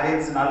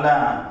 ஆடியன்ஸ் நல்லா.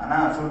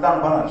 ஆனால்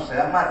சுல்தான் படம்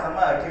செம்ம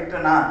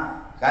கிட்டுண்ணா,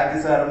 கார்த்தி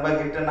சார் ரொம்ப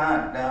கிட்டுண்ணா,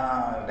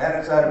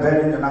 டைரக்டர் சார்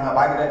பேருன்னு சொன்னாங்க,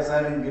 பாக்கியராஜ்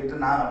சார்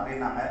கிட்டுண்ணா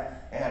அப்படின்னாங்க.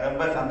 எனக்கு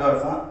ரொம்ப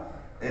சந்தோஷம்.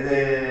 இது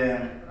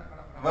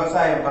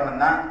விவசாய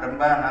படம் தான்,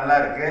 ரொம்ப நல்லா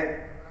இருக்கு.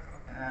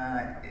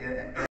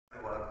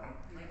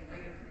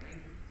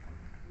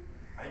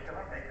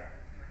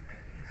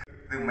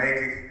 இது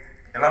மைக்கு.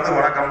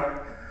 எல்லாத்துக்கும் வணக்கம்.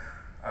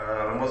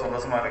 ரொம்ப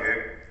சந்தோஷமாக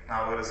இருக்குது.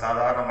 நான் ஒரு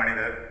சாதாரண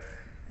மனிதர்.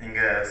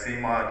 இங்கே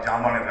சீமா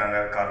ஜாமான் இருக்காங்க,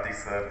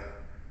 கார்த்திக் சார்,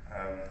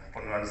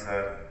 பொன்வன்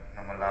சார்,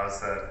 நம்ம லால்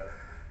சார்,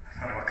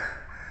 நமக்கு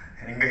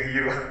எங்கள்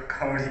ஹீரோ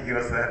காமெடி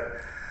ஹீரோ சார்,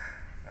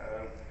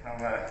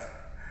 நம்ம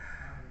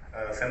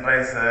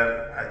சென்ராய் சார்,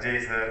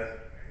 அஜய் சார்,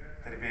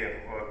 திருப்பி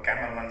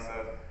கேமராமேன்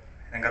சார்,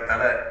 எங்கள்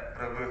தலை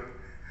பிரபு,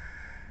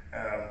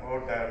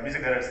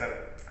 மியூசிக் டைரக்டர் சார்.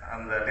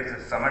 அந்த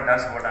லிரிக்ஸ் செம்ம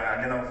டான்ஸ் போட்டாங்க,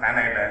 அங்கே நம்ம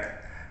ஃபேன் ஆகிட்டேன்.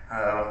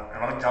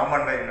 எனக்கு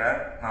ஜாமான் கைங்க.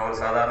 நான் ஒரு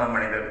சாதாரண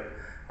மனிதர்,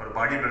 ஒரு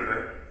பாடி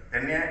பில்டர்.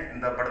 என்னையே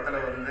இந்த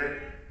படத்தில் வந்து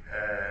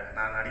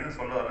நான் நடிகன்னு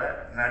சொல்ல வரல,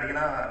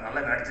 நடிகனா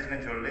நல்லா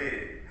நடிச்சிருக்கேன்னு சொல்லி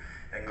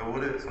எங்கள்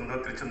ஊர் சொந்த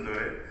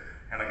திருச்செந்தூர்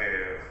எனக்கு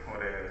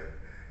ஒரு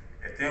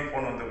எத்தனையோ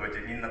ஃபோன் வந்து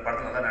போச்சு. நீ இந்த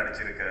படத்தில் நல்லா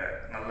நடிச்சிருக்க,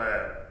 நல்லா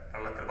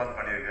திருப்பான்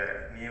பண்ணியிருக்க,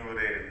 நீ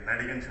ஒரு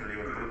நடிகன்னு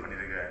சொல்லி ஒரு ப்ரூவ்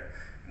பண்ணியிருக்க,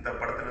 இந்த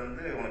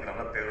படத்துலேருந்து உனக்கு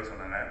நல்லா பேர்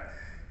சொன்னாங்க.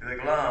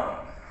 இதுக்கெல்லாம்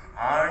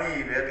ஆணி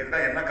வேறு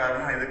இதுதான் என்ன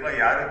காரணம்,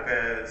 இதுக்கெல்லாம் யாருக்கு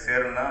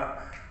சேருன்னா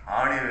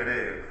ஆணி வேறு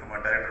நம்ம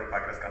டைரக்டர்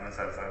பாக்கியராஜ் கண்ணன்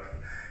சார்.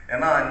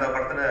 ஏன்னா இந்த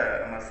படத்தில்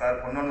நம்ம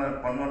சார்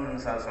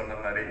பொன்னொன்னு சார் சொன்ன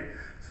மாதிரி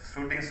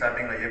ஷூட்டிங்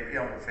ஸ்டார்டிங்கில் எப்படி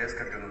அவங்க ஃபேஸ்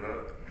கட் இருந்ததோ,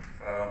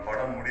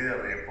 படம் முடியுது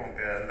அது எப்போ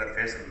அந்த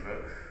ஃபேஸ் இருந்ததோ,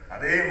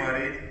 அதே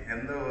மாதிரி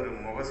எந்த ஒரு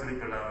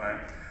முகசுளிப்பு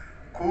இல்லாமல்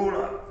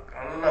கூலாக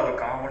நல்லா ஒரு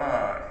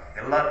காமனாக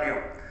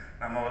எல்லாத்தையும்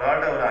நம்ம ஒரு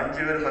ஆள்கிட்ட ஒரு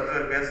 5 பேர் 10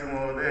 பேர்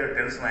பேசும்போது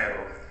டென்ஷன்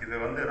ஆகிடும். இது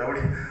வந்து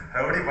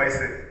ரவுடி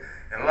பாய்ஸு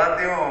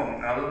எல்லாத்தையும்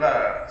நல்லா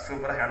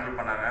சூப்பராக ஹேண்டில்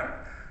பண்ணாங்க.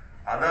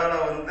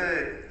 அதால் வந்து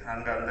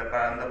அங்கே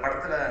அந்த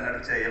படத்தில்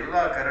நடித்த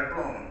எல்லா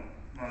கேரக்டரும்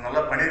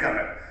நல்லா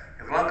பண்ணியிருக்காங்க.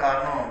 இதுக்கெல்லாம்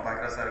காரணம்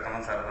பாக்கியராஜ் சார்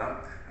கண்ணன் சார் தான்.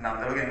 நான்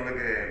அந்தளவுக்கு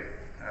எங்களுக்கு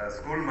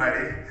ஸ்கூல்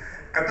மாதிரி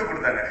கற்றுக்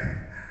கொடுத்தாங்க.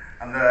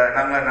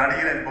 நாங்கள்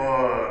நடிகர்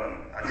இப்போது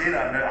அஜய்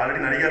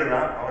ஆல்ரெடி நடிகர்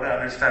தான், அவரை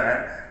நடிச்சிட்டாங்க.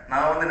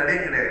 நான் வந்து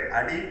நடிகர் கிடையாது,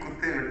 அடி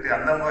குத்து விட்டு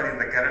அந்த மாதிரி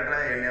இந்த கேரக்டரை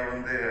என்னை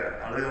வந்து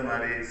அழுக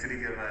மாதிரி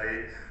சிரிக்கிற மாதிரி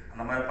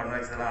அந்த மாதிரி பண்ண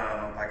வச்சதெல்லாம்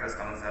நம்ம பாக்கியராஜ்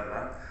கண்ணன் சார்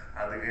தான்.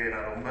 அதுக்கு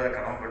நான் ரொம்ப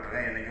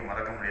கடமைப்பட்டிருக்கேன், என்றைக்கும்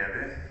மறக்க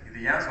முடியாது. இது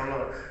ஏன்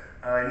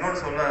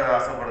இன்னொன்று சொல்ல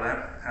ஆசைப்படுறேன்.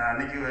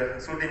 அன்றைக்கி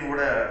ஷூட்டிங்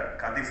கூட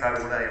கார்த்திக்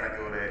சார் கூட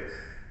எனக்கு ஒரு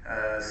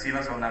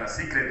சீனாக சொன்னாங்க,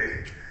 சீக்ரெட்டு.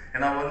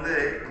 ஏன்னா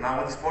நான்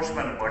வந்து ஸ்போர்ட்ஸ்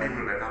மேன், பாடி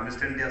பில்டர். நான்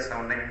மிஸ்டர் இந்தியா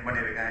 7 டைம் வின்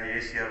பண்ணியிருக்கேன்,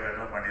 ஏஷியா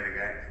வேர்ல்டெலாம்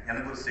பண்ணியிருக்கேன்.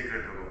 எனக்கு ஒரு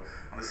சீக்ரெட் இருக்கும்.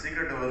 அந்த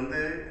சீக்ரெட்டு வந்து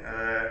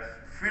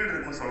ஃபீல்டு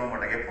இருக்குன்னு சொல்ல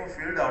மாட்டாங்க, எப்போ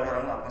ஃபீல்டு அவுட்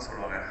வராங்களோ அப்போ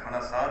சொல்லுவாங்க.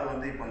 ஆனால் சார்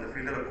வந்து இப்போ அந்த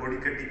ஃபீல்டில் கொடி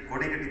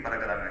கட்டி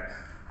பறக்கிறாங்க,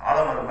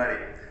 ஆலமரம் மாதிரி.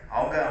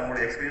 அவங்களோட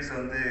எக்ஸ்பீரியன்ஸ்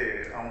வந்து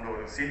அவங்க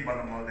ஒரு சீன்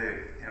பண்ணும்போது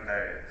என்கிட்ட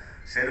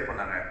ஷேர்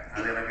பண்ணாங்க.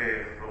 அது எனக்கு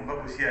ரொம்ப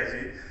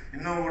குஷியாச்சு.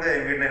 இன்னும் கூட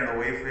எங்கள் வீட்டில் என்னோடய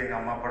ஒய்ஃபு, எங்கள்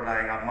அம்மாட்ட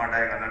எங்கள்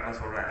அண்ணாட்டெலாம்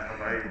சொல்கிறேன், அந்த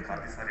மாதிரி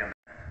கார்த்தி சார்.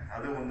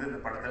 அது வந்து இந்த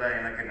படத்தில்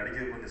எனக்கு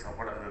நடிக்க கொஞ்சம்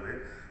சப்போர்ட் இருந்தது.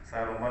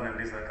 சார் ரொம்ப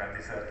நன்றி சார்,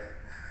 கார்த்தி சார்.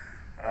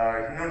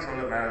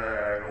 இன்னொன்று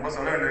ரொம்ப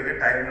சொல்ல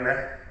வேண்டியிருக்கு, டைம் இல்லை.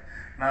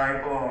 நான்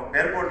இப்போது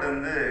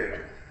ஏர்போர்ட்லேருந்து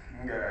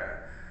இங்கே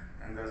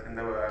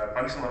இந்த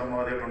ஃபங்க்ஷன்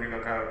வரும்போது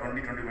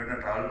 20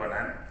 மினிட் ட்ராவல்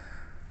பண்ணேன்.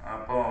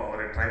 அப்போது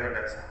ஒரு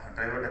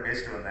டிரைவர்கிட்ட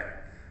பேசிட்டு வந்தேன்.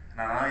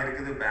 நான்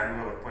இருக்குது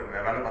பெங்களூர்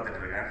வேலை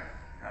பார்த்துட்டு இருக்கேன்.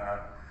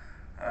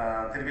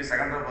 திருப்பி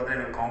செகண்ட் ரோ பார்த்தா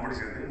எனக்கு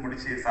காம்படிஷன் இருக்குது.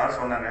 முடிச்சு சார்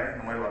சொன்னாங்க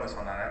இந்த மாதிரி வர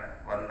சொன்னாங்க.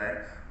 வந்தேன்.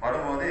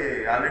 வரும்போது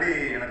ஆல்ரெடி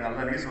எனக்கு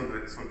நல்ல நியூஸ்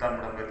வந்தது, சுல்தான்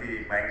படம் பற்றி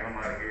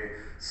பயங்கரமாக இருக்குது,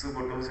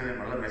 சூப்பர் 2 சொல்லி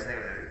நல்ல மெசேஜ்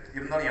கிடையாது.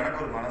 இருந்தாலும்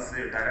எனக்கு ஒரு மனசு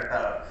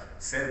டைரெக்டாக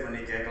ஷேர் பண்ணி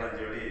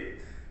கேட்கலான்னு சொல்லி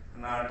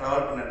நான்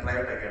ட்ராவல் பண்ண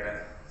டிரைவர்கிட்ட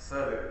கேட்டேன்,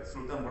 சார்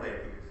சுல்தான் படம்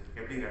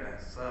எப்படின்னு கேட்டேன்.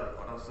 சார்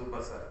படம்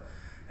சூப்பர் சார்,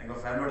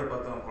 எங்கள் ஃபேமிலியோட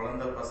பார்த்தோம்,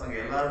 குழந்தை பசங்க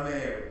எல்லாருமே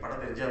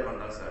படத்தை என்ஜாய்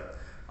பண்ணுறாங்க சார்.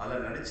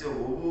 அதில் நடித்த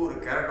ஒவ்வொரு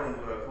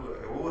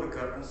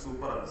கேரக்டரும்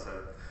சூப்பராக இருந்துச்சு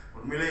சார்.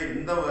 உண்மையிலே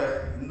இந்த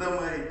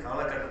மாதிரி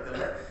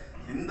காலகட்டத்தில்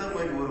இந்த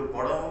மாதிரி ஒரு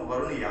படம்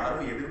வரும்னு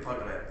யாரும்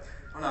எதிர்பார்க்கல.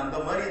 ஆனால் அந்த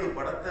மாதிரி இந்த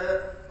படத்தை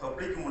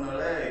பப்ளிக்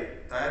முன்னால்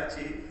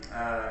தயாரித்து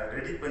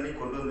ரெடி பண்ணி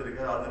கொண்டு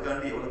வந்திருக்காரு.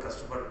 அதுக்காண்டி எவ்வளோ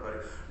கஷ்டப்பட்டிருப்பார்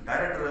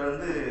டைரக்டர்.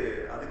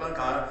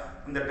 அதுக்கெல்லாம்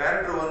இந்த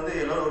டைரக்டர் வந்து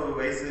எல்லாம் ஒரு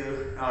வயசு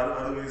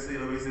 60 வயசு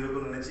 70 வயசு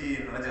இருக்குன்னு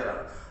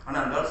நினச்சாராம்.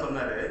 ஆனால் அந்த ஆள்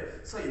சொன்னார்,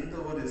 ஸோ இந்த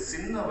ஒரு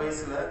சின்ன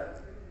வயசு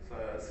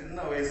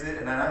நான் வயசு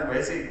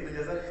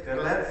 25 சார்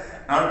தெரியல,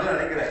 நான்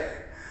நினைக்கிறேன்.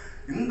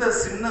 இந்த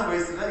சின்ன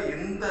வயசுல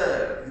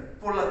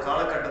இப்போ உள்ள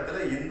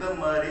காலகட்டத்தில் இந்த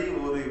மாதிரி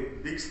ஒரு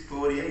பிக்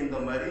ஸ்டோரியை இந்த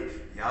மாதிரி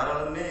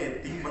யாராலுமே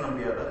திங்க் பண்ண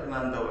முடியாது.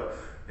 நான்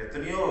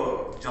எத்தனையோ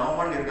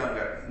ஜாமான் இருக்காங்க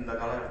இந்த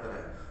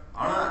காலகட்டத்தில்,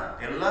 ஆனால்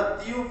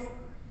எல்லாத்தையும்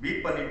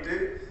பீட் பண்ணிட்டு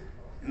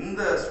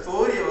இந்த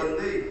ஸ்டோரியை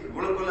வந்து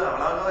இவ்வளோக்குள்ள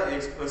அழகாக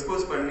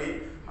எக்ஸ்போஸ் பண்ணி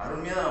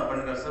அருமையாக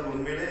பண்ணுங்க சார்.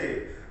 உண்மையிலே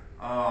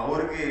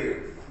அவருக்கு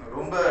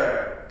ரொம்ப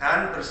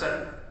 10%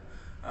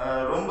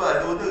 ரொம்ப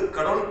அது வந்து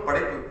கடவுள்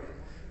படைப்பு.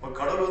 இப்போ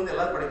கடவுள் வந்து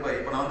எல்லாரும் படைப்பார்.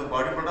 இப்போ நான் வந்து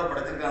பாடி பில்டராக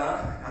படைச்சிருக்கானா,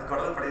 அது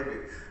கடவுள் படைப்பு.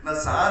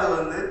 நான் சார்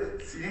வந்து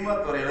சினிமா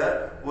துறையில்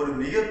ஒரு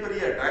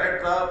மிகப்பெரிய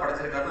டைரக்டராக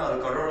படைச்சிருக்காருன்னா அது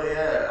கடவுளைய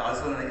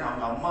ஆசீர்வாதம் நினைக்கிறேன்,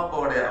 அவங்க அம்மா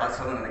அப்பாவோடைய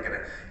ஆசீர்வாதம்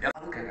நினைக்கிறேன்.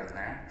 அது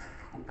கேட்குறேன்.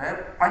 இப்போ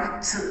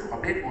பஞ்சு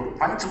அப்படியே ஒரு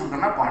பஞ்சு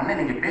கொடுக்கணும்னா, இப்போ அண்ணன்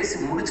நீங்கள் பேசி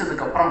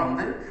முடிச்சதுக்கப்புறம்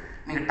வந்து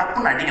நீங்கள்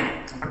டப்புன்னு அடிக்கணும்.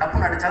 இப்போ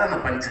டப்புன்னு அடித்தாதான் அந்த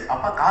பஞ்சு,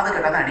 அப்போ காது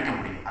கேட்டால் தான் அடிக்க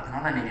முடியும்.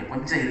 அதனால நீங்கள்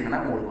கொஞ்சம்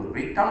இருக்குன்னா, உங்களுக்கு ஒரு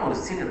வெயிட்டான ஒரு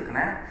சீன்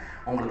இருக்குன்னா,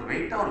 உங்களுக்கு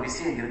வெயிட்டாக ஒரு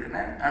விஷயம்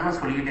இருக்குன்னு அண்ணன்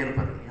சொல்லிக்கிட்டே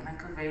இருப்பார்.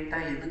 எனக்கு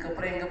வெயிட்டாக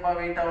இதுக்கப்புறம் எங்கப்பா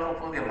வெயிட்டாக வர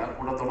போகுது, எல்லாம்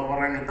கூட்டத்தோட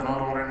வராங்க, இத்தனை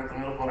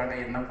பேர் போகிறாங்க,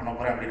 என்ன பண்ண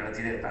போகிறேன் அப்படின்னு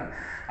நினச்சிட்டே இருப்பேன்.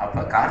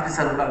 அப்போ கார்த்தி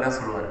சார் கூட அதான்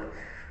சொல்லுவார்,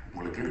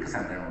 உங்களுக்கு இருக்குது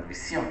சந்திரன், ஒரு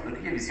விஷயம்,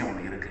 பெரிய விஷயம்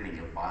ஒன்று இருக்குது,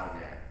 நீங்கள்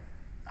பாருங்கள்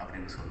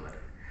அப்படின்னு சொல்லுவார்.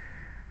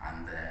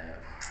 அந்த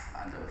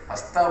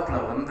ஃபஸ்ட்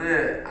ஸ்டாப்பில் வந்து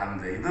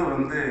அந்த இது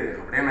வந்து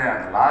அப்படியே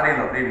அந்த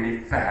லாரியில் அப்படியே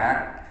நிற்பேன்.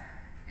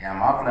 என்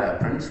மாப்பிள்ளை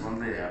ஃப்ரெண்ட்ஸ்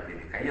வந்து அப்படி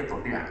கையை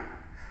தொட்டிவேன்.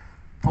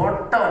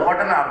 தொட்ட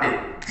உடனே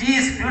அப்படியே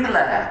ஸ்பீடில்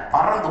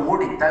பறந்து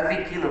ஓடி தவி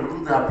கீழே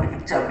விழுந்து அப்படி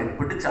பிடிச்சி அப்படி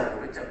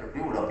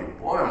அப்படி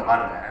போவேன்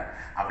பாருங்க.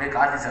 அப்படியே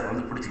கார்த்தி சார்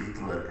வந்து பிடிச்சி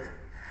இழுத்துருவாரு.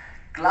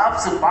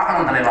 கிளாப்ஸு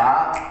பார்க்கணும் தலைவா,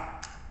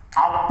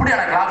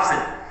 அப்படியான கிளாப்ஸு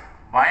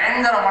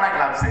பயங்கரமான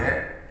கிளாப்ஸு.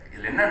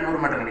 இதில் என்ன நூறு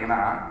மட்டும்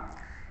கேட்டிங்கன்னா,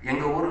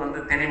 எங்கள் ஊர் வந்து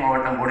தேனி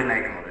மாவட்டம்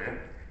போடிநாயக்கனூர்.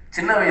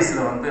 சின்ன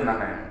வயசில் வந்து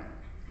நான்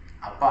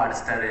அப்பா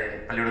அடிச்சிட்டாரு,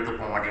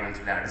 பள்ளிக்கூடத்துக்கு போக மாட்டேங்கன்னு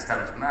சொல்லி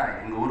அடிச்சிட்டாருன்னு சொன்னால்,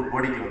 எங்கள் ஊர்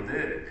போடிக்கு வந்து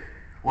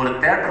ஒரு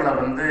தேட்டரில்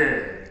வந்து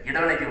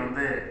இடைவெளிக்கு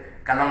வந்து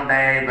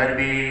கல்லமிட்டாய்,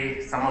 பர்பி,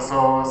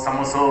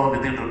 சமோசோ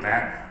வித்துக்கிட்டு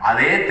இருப்பேன்.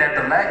 அதே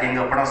தேட்டரில்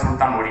எங்கள் படம்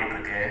சுல்தான் ஓடிக்கிட்டு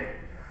இருக்கு.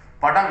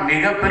 படம்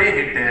மிகப்பெரிய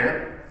ஹிட்டு.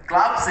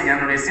 கிளாப்ஸ்,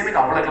 என்னுடைய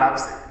சீனுக்கு அவ்வளோ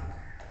கிளாப்ஸ்.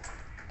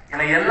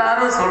 எனக்கு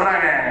எல்லாரும்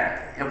சொல்கிறாங்க,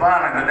 எப்பா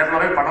நான் இந்த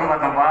தேட்டரில் போய் படம்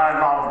பார்த்தேன்ப்பா,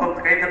 அவ்வளோ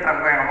கை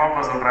தட்டுறாங்கப்பா எங்கள் அம்மா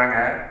அப்பா சொல்கிறாங்க.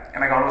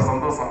 எனக்கு அவ்வளோ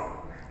சந்தோஷம்.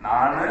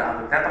 நான்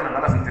அந்த தேட்டரில்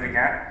வேலை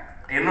செஞ்சுருக்கேன்.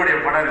 என்னுடைய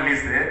படம்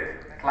ரிலீஸு,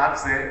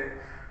 கிளாப்ஸு,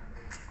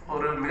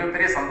 ஒரு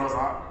மிகப்பெரிய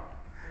சந்தோஷம்.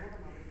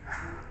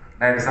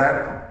 நன்றி சார்,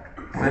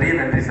 பெரிய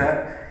நன்றி சார்.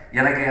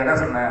 எனக்கு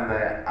எதாவது சொன்னேன், அந்த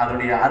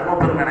அதோடைய அருமை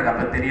பெருமை எனக்கு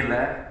அப்போ தெரியல.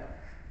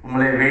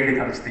 உங்களே வெயிட்டு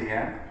காமிச்சிட்டீங்க,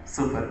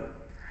 சூப்பர்.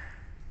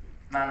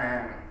 நான்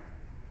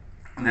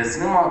இந்த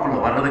சினிமாவுக்குள்ளே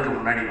வர்றதுக்கு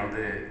முன்னாடி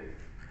வந்து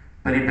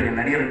பெரிய பெரிய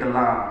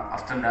நடிகர்கள்லாம்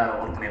அசிஸ்டண்ட்டாக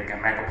ஒர்க்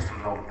பண்ணியிருக்கேன், மேக்கப்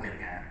அசிஸ்டண்ட்லாம் ஒர்க்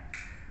பண்ணியிருக்கேன்.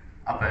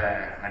 அப்போ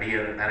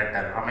நடிகர்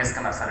டைரக்டர் ரமேஷ்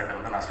கண்ணா சார்கிட்ட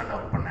வந்து நான் அசிஸ்டண்ட்டாக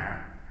ஒர்க் பண்ணேன்.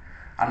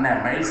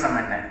 அண்ணன் மயில்சாமி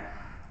அண்ணன்.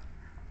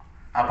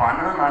 அப்போ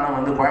அண்ணனும் நானும்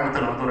வந்து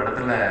கோயம்புத்தூர் வந்து ஒரு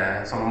இடத்துல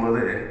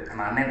சொல்லும்போது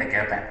நான் அண்ணன்கிட்ட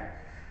கேட்பேன்,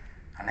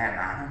 அண்ணே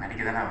நானும்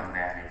நடிக்க தானே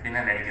வந்தேன்,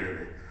 எப்படின்னா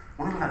நடிக்கிறது?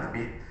 ஒன்றும்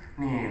தம்பி,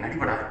 நீ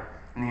நடிப்படா,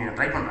 நீ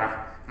ட்ரை பண்ணுறா,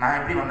 நான்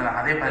எப்படி வந்தேன்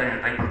அதே மாதிரி நீ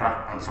ட்ரை பண்ணுறா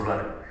அப்படின்னு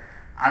சொல்லுவார்.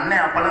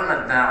 அண்ணன் அப்போல்லாம்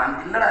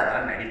இல்லைடா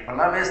இதெல்லாம்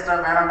நடிப்பெல்லாம்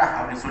வேஸ்ட்டாக வேணாண்டா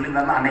அப்படின்னு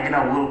சொல்லியிருந்தாருன்னா அன்றைக்கி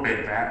நான் ஊருக்கு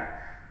போயிருப்பேன்.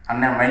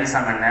 அண்ணன்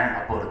மயில்சாமி அண்ணன்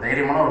அப்போ ஒரு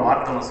தைரியமான ஒரு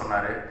வார்த்தை ஒன்று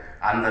சொன்னார்.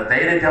 அந்த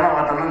தைரியத்தான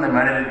வார்த்தை தான் இந்த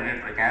மேடையில்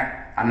நின்றுட்டு இருக்கேன்.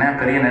 அண்ணன்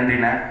பெரிய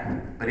நன்றிண்ணே,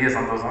 பெரிய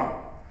சந்தோஷம்.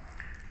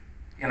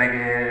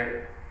 எனக்கு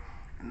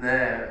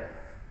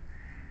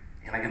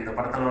இந்த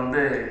படத்தில்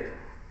வந்து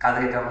காது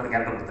கேட்காம ஒரு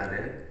கேரக்டர் கொடுத்தாரு.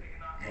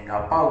 எங்கள்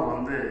அப்பாவுக்கு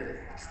வந்து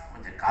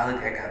கொஞ்சம் காது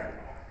கேட்காது.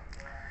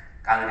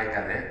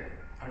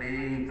 அப்படி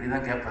இப்படி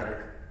தான் கேட்பாரு,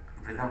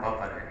 இப்படி தான்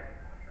பார்ப்பாரு.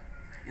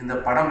 இந்த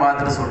படம்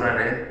பார்த்துட்டு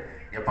சொல்கிறாரு,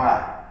 எப்பா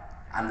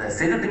அந்த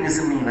செகுட்டு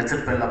மிஷின் நீங்கள்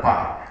வச்சிருப்ப இல்லைப்பா,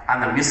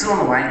 அந்த மிஷின்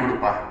ஒன்று வாங்கி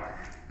கொடுப்பா,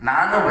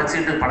 நானும்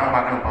வச்சுட்டு படம்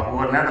பார்க்கணும்ப்பா,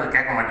 ஒவ்வொரு நேரத்தில்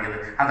கேட்க மாட்டேங்குது,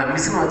 அந்த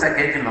மிஷின் வச்சா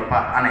கேட்கலப்பா.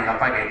 ஆனால் எங்கள்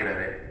அப்பா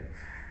கேட்குறாரு.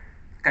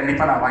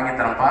 கண்டிப்பாக நான் வாங்கி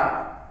தரேன்ப்பா,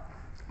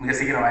 மிக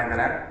சீக்கிரம் வாங்கி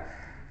தரேன்.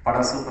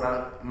 படம் சூப்பராக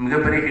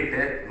மிகப்பெரிய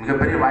ஹிட்டு,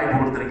 மிகப்பெரிய வாய்ப்பு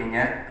கொடுத்துருக்கீங்க,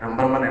 ரொம்ப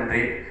ரொம்ப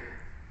நன்றி.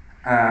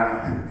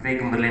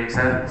 வேகம் பிரில்லியன்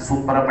சார்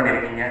சூப்பராக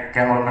பண்ணியிருக்கீங்க.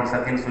 கேமராமேன்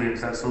சத்யன் சூரியன்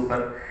சார்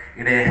சூப்பர்.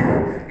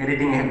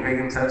 எடிட்டிங்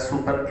வேகம் சார்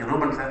சூப்பர்.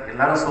 ரூபன் சார்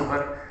எல்லாரும்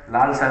சூப்பர்.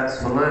 லால் சார்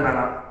சொல்லவே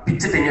வேணாம்,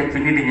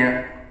 பின்னிட்டீங்க.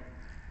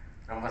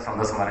 ரொம்ப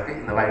சந்தோஷமாக இருக்குது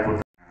இந்த வாய்ப்பு.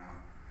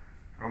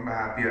 ரொம்ப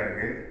ஹாப்பியாக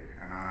இருக்குது.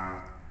 நான்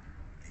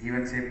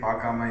ஈவெண்ட்ஸே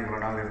பார்க்காம இவ்வளோ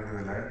நாள்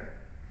இருந்ததில்லை.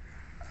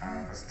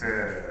 ஃபஸ்ட்டு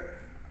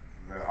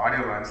இந்த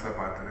ஆடியோ லான்ச்சில்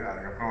பார்த்தது,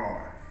 அதுக்கப்புறம்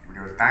இப்படி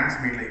ஒரு தேங்க்ஸ்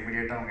மீட்டில்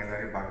இமீடியட்டாக அவங்க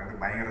எல்லோரையும்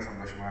பார்க்குறது பயங்கர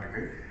சந்தோஷமாக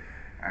இருக்குது.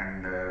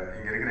 அண்ட்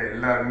இங்கே இருக்கிற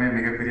எல்லாருமே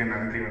மிகப்பெரிய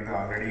நன்றி வந்து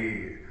ஆல்ரெடி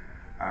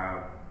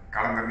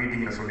கடந்த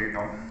மீட்டிங்கில்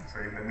சொல்லிட்டோம். ஸோ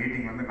இந்த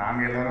மீட்டிங் வந்து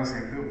நாங்கள் எல்லோரும்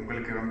சேர்ந்து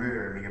உங்களுக்கு வந்து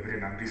மிகப்பெரிய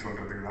நன்றி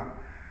சொல்கிறதுக்கு தான்.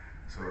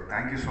 So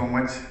thank you so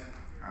much.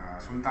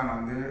 சுல்தான்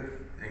வந்து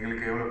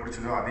எங்களுக்கு எவ்வளோ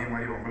பிடிச்சதோ அதே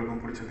மாதிரி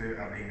உங்களுக்கும் பிடிச்சது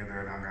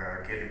அப்படிங்கிறத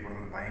நாங்கள்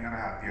கேள்விப்படுறது பயங்கர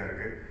ஹாப்பியாக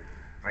இருக்குது.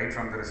 Right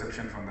from the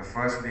reception, from the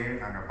first day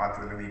நாங்கள்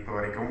பார்த்ததுலேருந்து இப்போ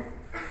வரைக்கும்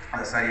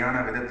அதை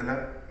சரியான விதத்தில்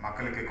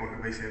மக்களுக்கு கொண்டு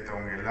போய்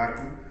சேர்த்தவங்க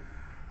எல்லாருக்கும்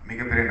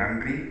மிகப்பெரிய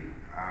நன்றி.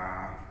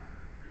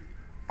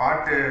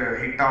 பாட்டு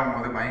ஹிட்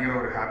ஆகும்போது பயங்கர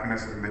ஒரு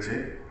ஹாப்பினஸ் இருந்துச்சு.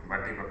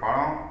 பட் இப்போ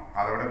படம்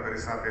அதை விட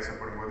பெருசாக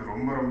பேசப்படும் போது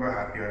ரொம்ப ரொம்ப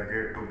ஹாப்பியாக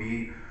இருக்குது to be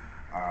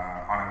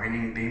on a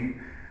winning team.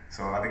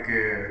 So அதுக்கு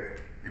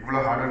இவ்வளோ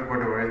ஹார்ட் ஒர்க்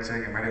போட்டு உழைச்ச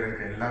எங்கள் மேலே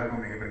இருக்க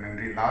எல்லாருக்கும் மிகப்பெரிய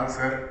நன்றி. லால்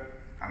சார்,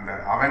 அந்த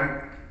அவன்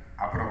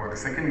அப்புறம் ஒரு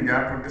செகண்ட்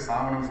கேப் விட்டு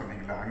சாவணும்னு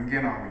சொன்னீங்களா,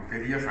 அங்கேயே நான் உங்களுக்கு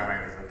பெரிய fan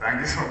ஆகிடுறேன் sir.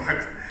 Thank you so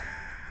much.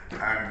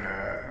 And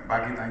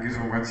பாக்கி thank you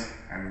so much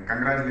and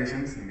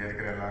congratulations இங்கே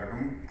இருக்கிற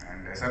எல்லாருக்கும்.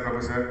 அண்ட் எஸ்ஆர்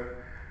பிரபு சார்,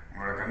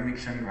 உங்களோட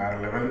கன்விக்ஷன் வேறு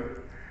லெவல்.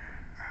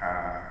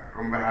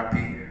 ரொம்ப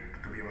happy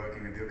to be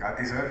working with you.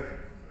 Karthi sir,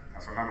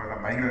 நான் சொன்ன மாதிரி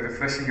தான் பயங்கர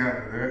ரிஃப்ரெஷிங்காக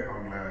இருந்தது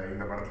அவங்கள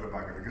இந்த படத்தில்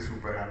பார்க்குறதுக்கு.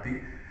 Super happy.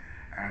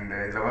 அண்ட்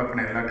இதில் ஒர்க்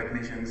பண்ண எல்லா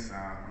டெக்னீஷியன்ஸ்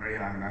முன்னாடியே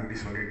நாங்கள் நன்றி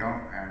சொல்லிட்டோம்.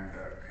 அண்ட்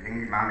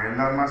நாங்கள்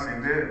எல்லாருமா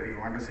சேர்ந்து we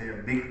want to say a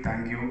big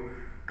thank you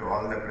to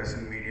all the press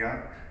and media.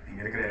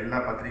 இங்கே இருக்கிற எல்லா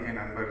பத்திரிகை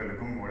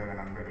நண்பர்களுக்கும் ஊடக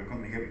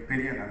நண்பர்களுக்கும்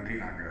மிகப்பெரிய நன்றி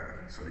நாங்கள்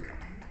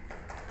சொல்லிக்கிறோம்.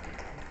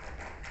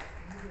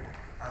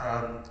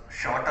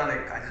 ஷார்ட்டாக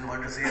like I just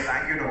want to say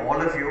thank you to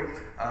all of you.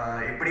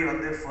 எப்படி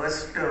வந்து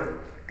ஃபர்ஸ்ட்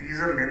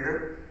டீசர்லேருந்து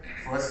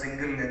ஃபர்ஸ்ட்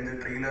சிங்கிள்லேருந்து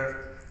ட்ரெய்லர்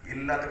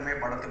எல்லாத்துக்குமே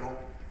படத்துக்கும்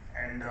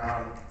and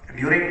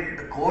during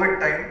the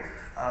Covid time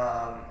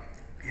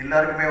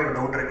எல்லாருக்குமே ஒரு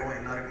டவுட் இருக்கும்,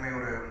 எல்லாருக்குமே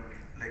ஒரு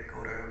லைக்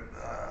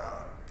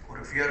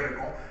ஒரு ஃபியர்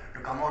இருக்கும் to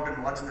come out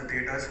and watch இந்த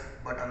தியேட்டர்ஸ்.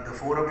 பட் அந்த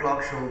 4 o'clock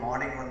ஷோ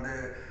மார்னிங் வந்து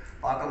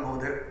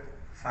பார்க்கும்போது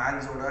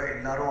ஃபேன்ஸோட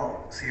எல்லாரும்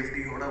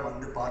சேஃப்டியோடு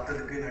வந்து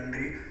பார்த்ததுக்கு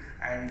நன்றி.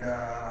 அண்ட்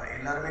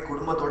எல்லாருமே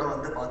குடும்பத்தோடு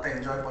வந்து பார்த்து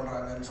என்ஜாய்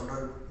பண்ணுறாங்கன்னு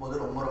சொல்கிறது போது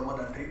ரொம்ப ரொம்ப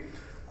நன்றி.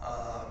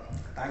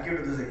 Thank you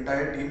to this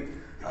entire team.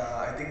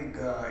 I think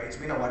it's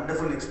been a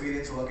wonderful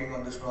experience working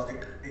on this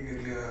project.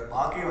 எங்களுக்கு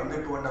பாக்கி வந்து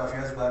 2.5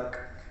 years பேக்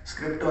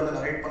ஸ்கிரிப்ட் வந்து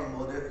நரேட்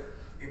பண்ணும்போது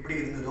எப்படி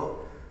இருந்ததோ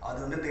அது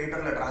வந்து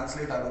தியேட்டரில்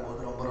டிரான்ஸ்லேட் ஆகும்போது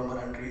ரொம்ப ரொம்ப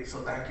நன்றி. So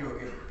thank you.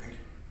 Okay,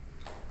 thank you.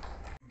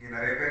 இங்கே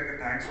நிறைய பேருக்கு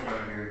தேங்க்ஸ் சொல்ல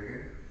வேண்டியிருக்கு.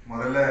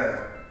 முதல்ல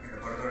இந்த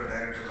படத்தோட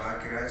டைரக்டர்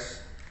பாக்கியராஜ்.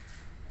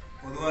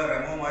 பொதுவாக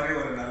ரெமோ மாதிரி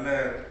ஒரு நல்ல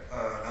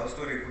லவ்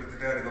ஸ்டோரி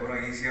கொடுத்துட்டு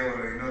அதுக்கப்புறம் ஈஸியாக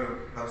ஒரு இன்னொரு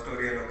லவ்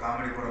ஸ்டோரி இல்லை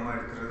காமெடி படமாக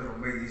எடுக்கிறது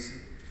ரொம்ப ஈஸி.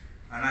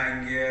 ஆனால்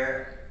இங்கே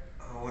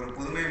ஒரு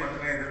புதுமை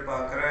மட்டுமே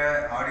எதிர்பார்க்குற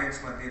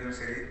ஆடியன்ஸ் மத்தியிலும்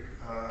சரி,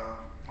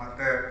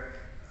 மற்ற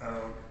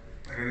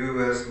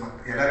ரிவ்யூவர்ஸ்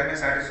எல்லாருமே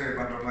சாட்டிஸ்ஃபை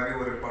பண்ணுற மாதிரி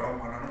ஒரு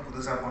படம் பண்ணணும்,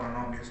 புதுசாக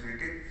பண்ணணும் அப்படின்னு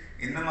சொல்லிட்டு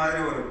இந்த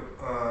மாதிரி ஒரு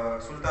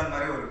சுல்தான்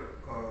மாதிரி ஒரு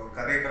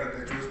கதை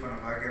களத்தை சூஸ் பண்ண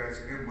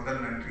பாக்கியராஜுக்கு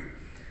முதல் நன்றி.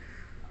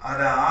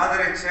 அதை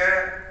ஆதரித்த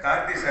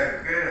கார்த்தி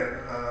சாருக்கு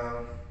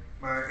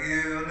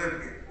இது வந்து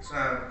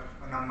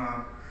நம்ம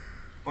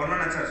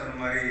பொன்வண்ணன் சார்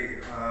சொன்ன மாதிரி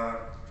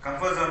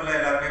கம்ஃபர்ட் ஜோனில்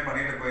எல்லாருமே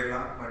பண்ணிட்டு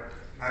போயிடலாம். பட்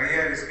நிறைய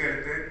ரிஸ்க்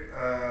எடுத்து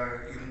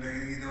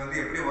இது வந்து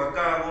எப்படி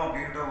ஒர்க் ஆகும்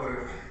அப்படின்ற ஒரு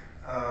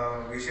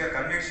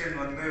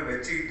கன்விக்ஷன் வந்து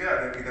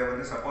வச்சுக்கிட்டு இதை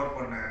வந்து சப்போர்ட்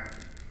பண்ண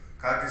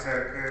கார்த்தி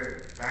சாருக்கு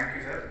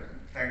தேங்க்யூ சார்,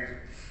 தேங்க்யூ.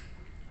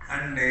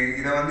 அண்டு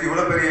இதை வந்து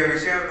இவ்வளோ பெரிய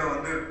விஷயத்தை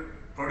வந்து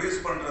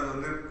ப்ரொடியூஸ் பண்ணுறது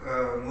வந்து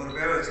 100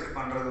 பேரை வச்சுட்டு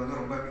பண்ணுறது வந்து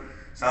ரொம்ப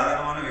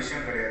சாதாரணமான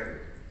விஷயம் கிடையாது.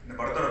 இந்த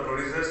படத்தோட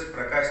ப்ரொடியூசர்ஸ்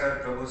பிரகாஷ் சார்,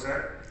 பிரபு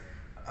சார்.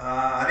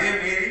 அதே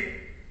மீறி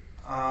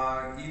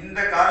இந்த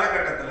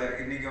காலகட்டத்தில்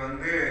இன்றைக்கி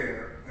வந்து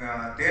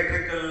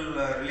தியேட்ரிக்கல்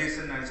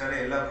ரிலீஸ்ன்னு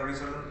நினச்சாலே எல்லா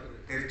ப்ரொடியூசரும்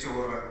தெரிச்சு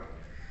ஓடுறாங்க.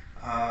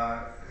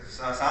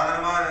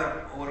 சாதாரணமாக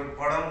ஒரு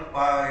படம்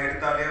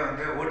எடுத்தாலே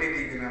வந்து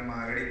ஓடிடிக்கு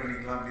நம்ம ரெடி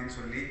பண்ணிக்கலாம் அப்படின்னு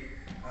சொல்லி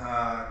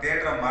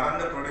தியேட்டரை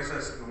மறந்த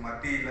ப்ரொடியூசர்ஸுக்கு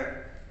மத்தியில்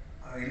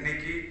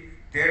இன்னைக்கு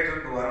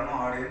தியேட்டருக்கு வரணும்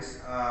ஆடியன்ஸ்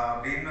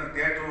அப்படின்னு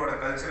தியேட்டரோட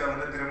கல்ச்சரை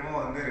வந்து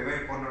திரும்பவும் வந்து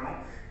ரிவைவ் பண்ணணும்.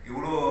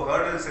 இவ்வளோ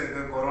ஹேர்டல்ஸ்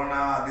இருக்குது, கொரோனா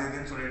அது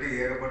இதுன்னு சொல்லிட்டு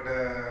ஏகப்பட்ட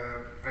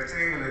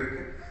பிரச்சனைகள்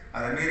இருக்குது.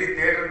 அதை மீறி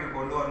தியேட்டருக்கு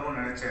கொண்டு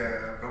வரணும்னு நினச்ச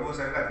பிரபு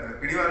சாருக்கு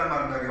அதுக்கு பிடிவாதமாக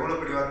இருந்தார். எவ்வளோ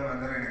பிடிவாதமாக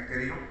இருந்தாலும் எனக்கு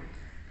தெரியும்.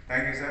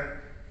 Thank you sir.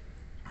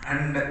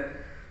 அண்ட்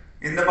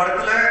இந்த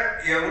படத்தில்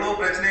எவ்வளோ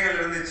பிரச்சனைகள்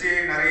இருந்துச்சு,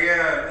 நிறைய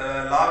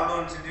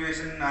லாக்டவுன்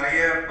சுச்சுவேஷன்,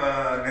 நிறைய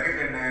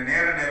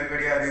நேர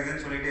நெருக்கடி அது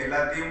இதுன்னு சொல்லிட்டு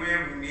எல்லாத்தையுமே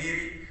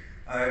மீறி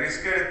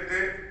ரிஸ்க் எடுத்து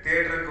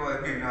தியேட்டருக்கு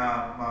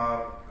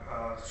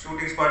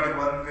ஷூட்டிங்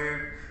ஸ்பாட்டுக்கு வந்து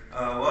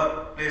ஒர்க்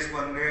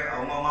பிளேஸ்க்கு வந்து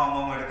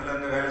அவங்கவுங்க இடத்துல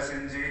இருந்து வேலை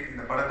செஞ்சு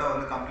இந்த படத்தை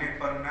வந்து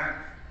கம்ப்ளீட் பண்ண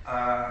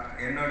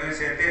என்னோடய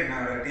சேர்த்து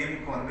என்னோட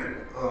டீமுக்கு வந்து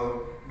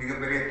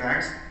மிகப்பெரிய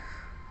தேங்க்ஸ்.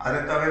 அது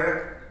தவிர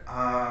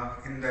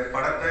இந்த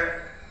படத்தை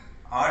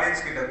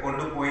ஆடியன்ஸ் கிட்ட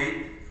கொண்டு போய்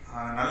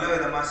நல்ல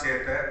விதமாக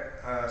சேர்த்த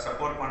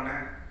சப்போர்ட் பண்ண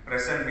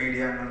ப்ரெஸ் அண்ட்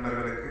மீடியா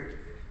நண்பர்களுக்கு,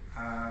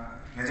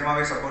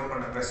 நிஜமாகவே சப்போர்ட்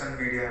பண்ண ப்ரெஸ் அண்ட்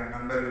மீடியா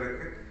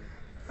நண்பர்களுக்கு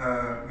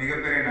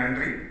மிகப்பெரிய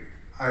நன்றி.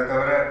 அது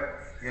தவிர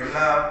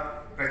எல்லா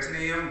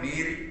பிரச்சனையும்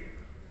மீறி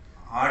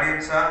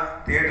ஆடியன்ஸாக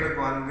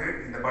தியேட்டருக்கு வந்து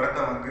இந்த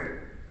படத்தை வந்து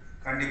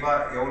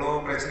கண்டிப்பாக எவ்வளோ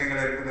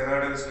பிரச்சனைகள் இருக்குது,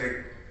 ஹேர்டல்ஸ் லைக்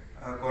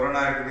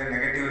கொரோனா இருக்குது,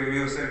 நெகட்டிவ்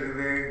ரிவ்யூஸ்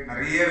இருக்குது,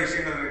 நிறைய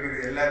விஷயங்கள் இருக்குது.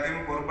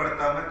 எல்லாத்தையும்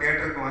பொருட்படுத்தாமல்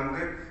தியேட்டருக்கு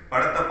வந்து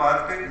படத்தை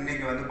பார்த்து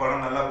இன்னைக்கு வந்து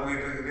படம் நல்லா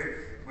போயிட்டு இருக்குது,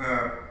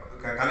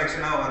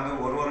 கலெக்ஷனாக வந்து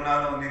ஒரு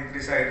நாளும் வந்து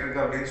இன்க்ரீஸ் ஆகிட்டு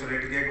இருக்கு அப்படின்னு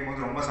சொல்லிட்டு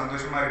கேட்கும்போது ரொம்ப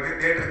சந்தோஷமாக இருக்குது.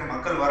 தியேட்டருக்கு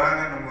மக்கள்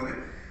வராங்கன்னும் போது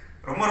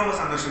ரொம்ப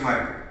சந்தோஷமாக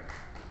இருக்குது.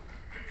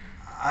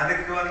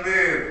 அதுக்கு வந்து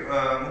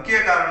முக்கிய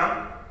காரணம்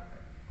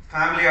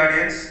ஃபேமிலி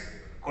ஆடியன்ஸ்,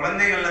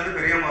 குழந்தைகள்லேருந்து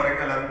பெரியவங்க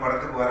வரைக்கும் எல்லாரும்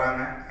படத்துக்கு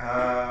வராங்க.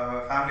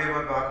 ஃபேமிலியை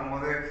போய்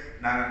பார்க்கும்போது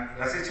நாங்கள்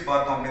ரசித்து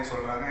பார்த்தோம் அப்படின்னு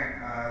சொல்கிறாங்க.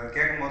 அது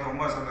கேட்கும்போது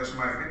ரொம்ப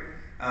சந்தோஷமாக இருக்குது.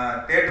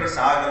 தியேட்டர்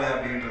சாகலை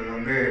அப்படின்றது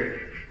வந்து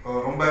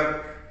ரொம்ப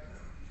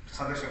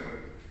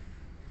சந்தோஷப்படுது.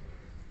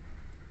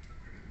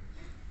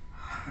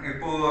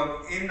 இப்போது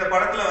இந்த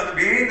படத்தில் வந்து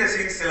பிஹைண்ட் த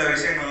சீன்ஸ் சில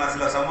விஷயங்கள்லாம்,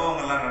 சில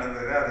சம்பவங்கள்லாம்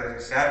நடந்தது. அதை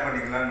ஷேர்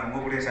பண்ணிக்கலாம்,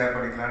 நம்ம கூட ஷேர்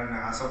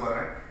பண்ணிக்கலான்னு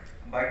ஆசைப்பட்றேன்.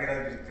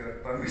 பாக்கியராஜ்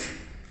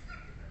பர்மிஷன்.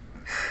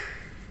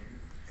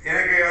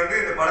 எனக்கு வந்து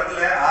இந்த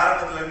படத்தில்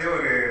ஆரம்பத்துலேருந்தே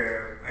ஒரு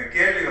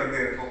கேள்வி வந்து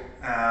இருக்கும்.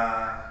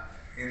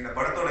 இந்த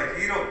படத்தோட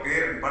ஹீரோ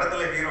பேர்,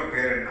 படத்தில் ஹீரோ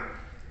பேர் என்ன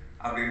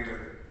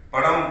அப்படின்றது.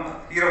 படம்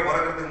ஹீரோ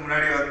பிறக்கிறதுக்கு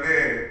முன்னாடி வந்து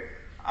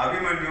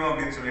அபிமன்யு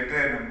அப்படின்னு சொல்லிட்டு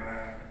நம்ம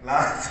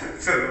லாஸ்ட்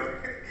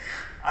சொல்லுவாங்க.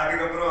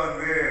 அதுக்கப்புறம்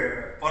வந்து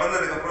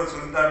பிறந்ததுக்கப்புறம்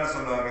சுல்தான்னு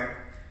சொல்லுவாங்க.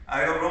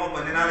 அதுக்கப்புறம்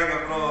கொஞ்ச நாளைக்கு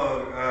அப்புறம்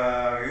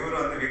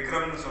இவர் வந்து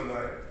விக்ரம்னு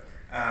சொல்லுவார்.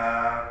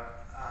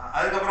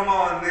 அதுக்கப்புறமா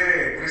வந்து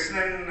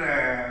கிருஷ்ணன்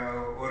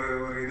ஒரு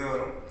இது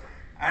வரும்.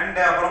 அண்ட்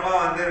அப்புறமா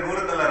வந்து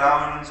நூறுத்தல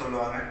ராவணன்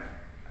சொல்லுவாங்க.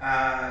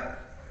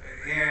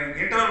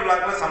 இன்டர்வல்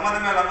பிளாக்ல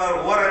சம்மந்தமே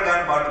இல்லாமல்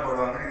ஓரங்கான்னு பாட்டு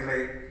போடுவாங்க.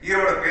 இதில்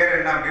ஹீரோட பேர்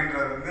என்ன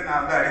அப்படின்றது வந்து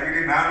நான் வந்து அடிக்கடி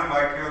நானும்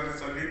பாக்கியும்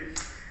வந்து சொல்லி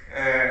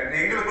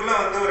எங்களுக்குள்ள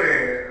வந்து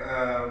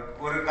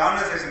ஒரு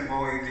கான்வர்சேஷன்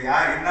போகும். இது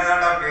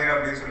என்னதான்டா பேர்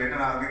அப்படின்னு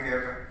சொல்லிட்டு நான் வந்து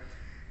கேட்பேன்.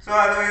 ஸோ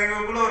அது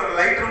எங்களுக்குள்ள ஒரு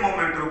லைட்டர்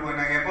மூமெண்ட் இருக்கும்.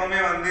 எனக்கு எப்போவுமே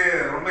வந்து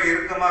ரொம்ப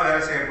இறுக்கமாக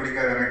வேலை செய்ய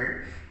பிடிக்காது எனக்கு.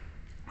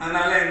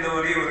 அதனால இந்த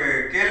ஒரு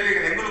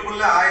கேள்விகள்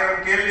எங்களுக்குள்ள 1000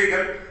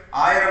 கேள்விகள்,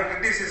 1000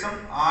 கிரிட்டிசிசம்,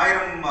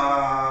 1000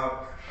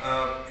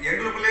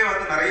 எங்களுக்குள்ளே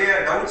வந்து நிறைய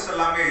டவுட்ஸ்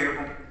எல்லாமே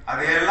இருக்கும்.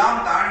 அதையெல்லாம்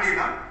தாண்டி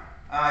தான்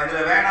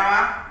இதில்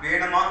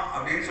வேணுமா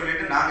அப்படின்னு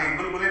சொல்லிட்டு நாங்கள்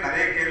எங்களுக்குள்ளே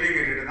நிறைய கேள்வி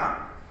கேட்டுட்டு தான்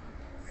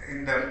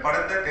இந்த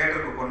படத்தை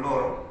தியேட்டருக்கு கொண்டு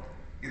வரோம்.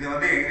 இது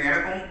வந்து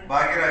எனக்கும்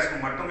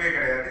பாக்யராஜுக்கும் மட்டுமே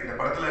கிடையாது, இந்த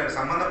படத்தில்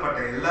சம்மந்தப்பட்ட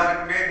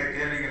எல்லாருக்குமே இந்த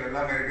கேள்விகள்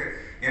எல்லாமே இருக்குது.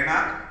 ஏன்னா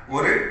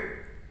ஒரு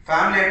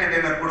ஃபேமிலி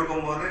என்டர்டெய்னர்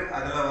கொடுக்கும்போது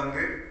அதில்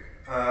வந்து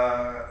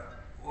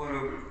ஒரு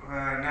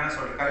என்ன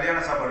சொல்கிறது, கல்யாண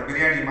சாப்பாடு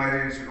பிரியாணி மாதிரி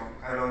வச்சுக்கோம்.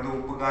 அதில் வந்து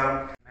உப்பு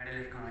காரம்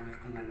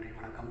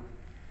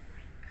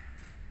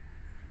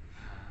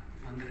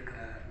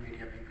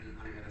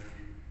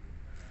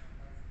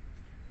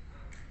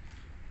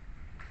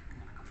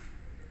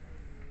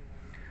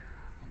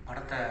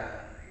படத்தை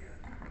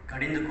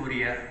கடிந்து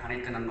கூறிய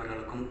அனைத்து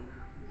நண்பர்களுக்கும்,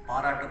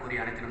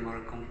 பாராட்டுக்குரிய அனைத்து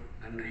நண்பர்களுக்கும்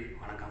நன்றி,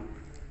 வணக்கம்.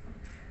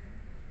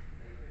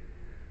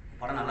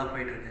 படம் நல்லா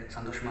போயிட்டுருக்கு,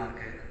 சந்தோஷமாக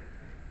இருக்குது.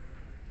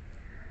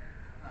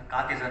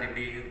 கார்த்தி சார்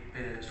எப்படி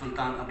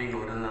சுல்தான் அப்படிங்கிற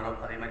ஒரு இருந்தாரோ,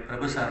 அதே மாதிரி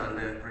பிரபு சார்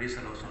வந்து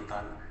ப்ரொடியூசர் ஒரு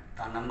சுல்தான்.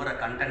 தான் நம்புகிற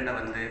கண்டென்ட்டை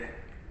வந்து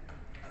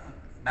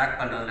பேக்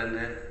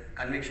பண்ணுறதுலேருந்து,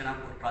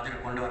 கன்விக்ஷனாக ஒரு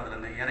ப்ராஜெக்ட் கொண்டு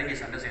வரதுலேருந்து, இறங்கி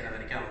சண்டை செய்கிற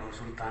வரைக்கும் அவர் ஒரு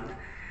சுல்தான்.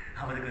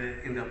 அவருக்கு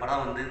இந்த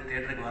படம் வந்து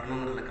தியேட்டருக்கு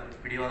வரணுங்கிறதுல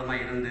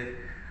பிடிவாதமாக இருந்து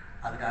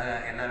அதுக்காக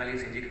எல்லா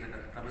வேலையும் செஞ்சுட்டு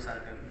இருக்கார். பிரபு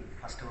சாருக்கு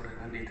ஃபஸ்ட்டு ஒரு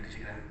நன்றியை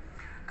தெரிவிச்சுக்கிறேன்.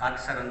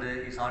 கார்த்தி சார் வந்து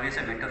is always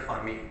a mentor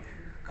for me.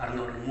 கடந்த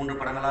ஒரு 3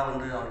 படங்களாக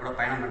வந்து அவர் கூட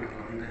பயணம்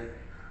பண்ணுறது வந்து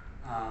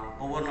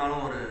ஒவ்வொரு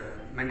நாளும் ஒரு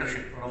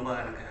மென்டர்ஷிப் ரொம்ப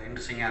எனக்கு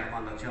இன்ட்ரெஸ்டிங்காக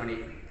இருக்கும் அந்த ஜேர்னி.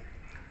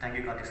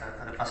 Thank you Karthi sir.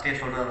 அதை ஃபஸ்ட்டே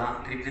சொல்கிறது தான்,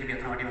 திருப்பி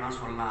எத்தனை வாட்டி வேணாலும்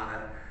சொல்லலாம். அதை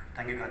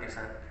thank you Karthi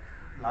sir.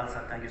 Lal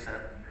sir thank you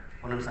sir.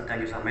 Ponnan sir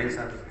thank you sir. மயில்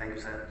சார்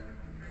தேங்க்யூ சார்.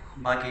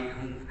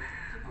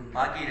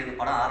 பாக்கி இந்த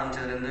படம்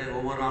ஆரம்பித்ததுலேருந்து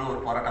ஒவ்வொரு நாளும்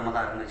ஒரு போராட்டமாக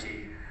தான் இருந்துச்சு.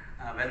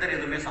 வெதர்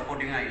எதுவுமே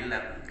சப்போர்ட்டிங்காக இல்லை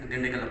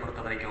திண்டுக்கல்லை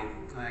பொறுத்த வரைக்கும்.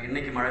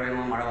 இன்றைக்கி மழை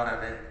வேணுமோ மழை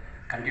வராது,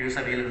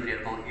 கண்டினியூஸாக வெயில் இருந்துகிட்டே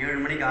இருக்கும். 7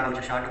 மணிக்கு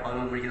ஆரம்பித்த ஷார்ட்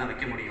 11 மணிக்கு தான்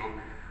வைக்க முடியும்.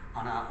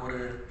 ஆனால் ஒரு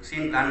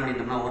சீன் பிளான்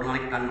பண்ணியிருந்தோம்னா ஒரு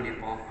நாளைக்கு பிளான்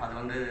பண்ணியிருப்போம். அது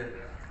வந்து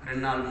 2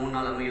 நாள் 3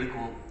 நாள் அது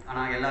இருக்கும்.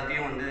 ஆனால்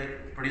எல்லாத்தையும் வந்து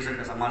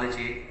ப்ரொடியூசர்கிட்ட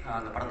சமாளித்து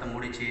அந்த படத்தை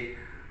முடித்து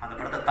அந்த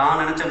படத்தை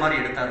தான் நினச்ச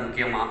மாதிரி எடுத்தார்.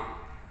 முக்கியமாக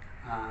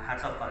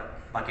ஹேட்ஸ் ஆஃப்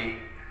பாக்கி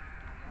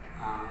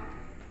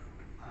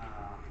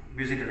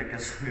music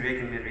directors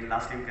Vivek நிர்வின்.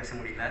 Last time பேச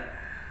முடியல.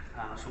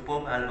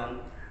 Super album.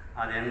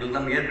 அது எங்களுக்கு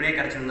தான் ஏற்கனவே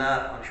கிடச்சிருந்தா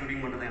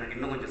ஷூட்டிங் பண்ணுறது எனக்கு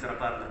இன்னும் கொஞ்சம்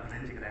சிறப்பாக இருந்தது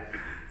நினச்சிக்கிறேன்.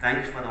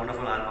 Thanks for the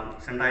wonderful album.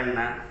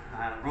 சென்டாயின்னா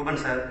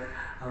Ruban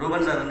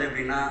sir வந்து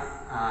எப்படின்னா,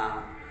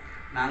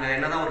 நாங்கள்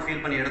என்ன தான் ஒரு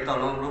ஃபீல் பண்ணி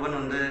எடுத்தாலும் ரூபன்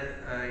வந்து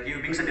he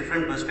pings a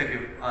different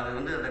perspective. அது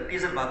வந்து அந்த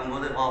டீசர்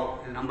பார்க்கும்போது வாவ்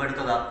இது நம்ம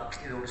எடுத்ததா,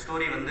 இது ஒரு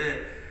ஸ்டோரி வந்து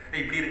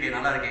இப்படி இருக்கே,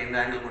 நல்லா இருக்கே, இந்த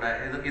ஆங்கிள் கூட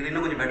இது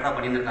இன்னும் கொஞ்சம் பெட்டராக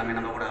பண்ணியிருந்திருக்காமே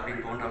நம்ம கூட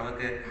அப்படின்னு தோன்ற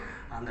அளவுக்கு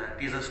அந்த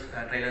டீசர்ஸ்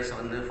ட்ரெய்லர்ஸை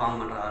வந்து ஃபார்ம்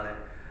பண்ணுற ஆள்.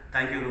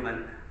 தேங்க்யூ ரூபன்.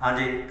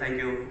 அஜய்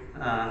தேங்க்யூ.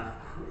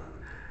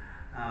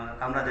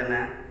 காமராஜ்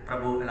அண்ணன்,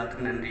 பிரபு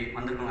எல்லாத்துக்கும் நன்றி.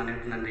 வந்திருக்கோங்க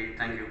அனைவருக்கும் நன்றி.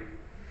 தேங்க்யூ.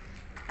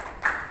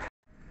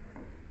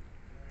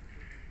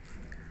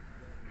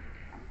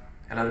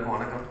 எல்லாருக்கும்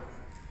வணக்கம்.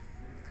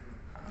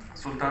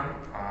 சுல்தான்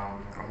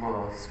ரொம்ப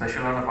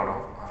ஸ்பெஷலான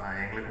படம்,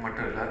 எங்களுக்கு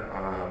மட்டும் இல்லை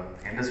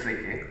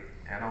இண்டஸ்ட்ரிக்கு.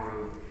 ஏன்னா ஒரு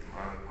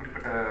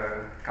குறிப்பிட்ட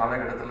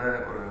காலகட்டத்தில்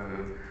ஒரு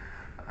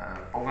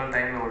பொங்கல்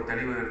டைமில் ஒரு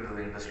தெளிவு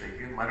இருந்தது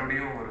இண்டஸ்ட்ரிக்கு.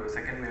 மறுபடியும் ஒரு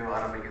செகண்ட் வேவ்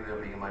ஆரம்பிக்குது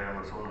அப்படிங்கிற மாதிரியான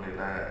ஒரு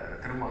சூழ்நிலையில்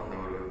திரும்ப அந்த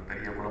ஒரு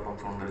பெரிய குழப்பம்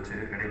சூழ்ந்துருச்சு.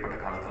 இடைப்பட்ட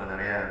காலத்தில்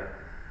நிறைய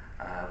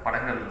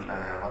படங்கள்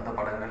வந்த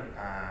படங்கள்,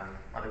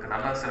 அதுக்கு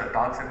நல்லா சில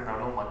டாக்ஸ்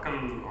இருந்தாலும் மக்கள்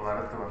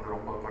வரத்து வந்து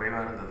ரொம்ப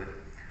குறைவாக இருந்தது.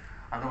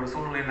 அந்த ஒரு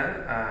சூழ்நிலையில்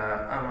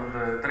அந்த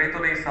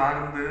திரைத்துறை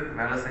சார்ந்து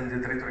வேலை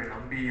செஞ்சு திரைத்துறை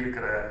நம்பி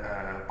இருக்கிற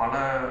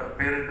பல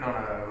பேருக்கான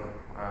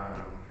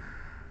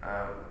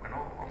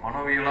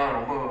மனோவியலாக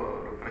ரொம்ப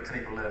ஒரு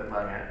பிரச்சனைக்குள்ளே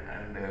இருந்தாங்க.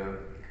 அண்டு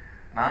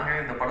நாங்கள்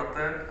இந்த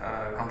படத்தை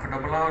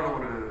கம்ஃபர்டபுளான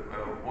ஒரு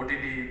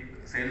ஓடிடி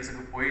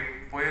சேல்ஸுக்கு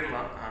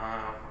போயிடலாம்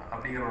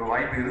அப்படிங்கிற ஒரு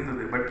வாய்ப்பு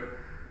இருந்தது. பட்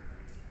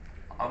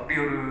அப்படி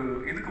ஒரு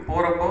இதுக்கு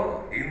போகிறப்போ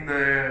இந்த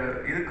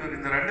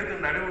ரெண்டுக்கு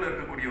நடுவில்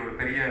இருக்கக்கூடிய ஒரு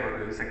பெரிய ஒரு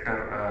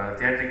செக்டர்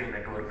தியேட்ரிக்கல்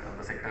நெட்வொர்க்,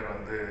 அந்த செக்டர்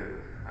வந்து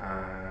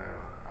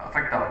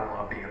அஃபெக்ட் ஆகும்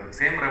அப்படிங்கிறது.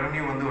 சேம்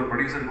ரெவன்யூ வந்து ஒரு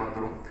ப்ரொடியூசருக்கு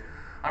வந்துடும்.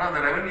 ஆனால்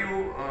அந்த ரெவன்யூ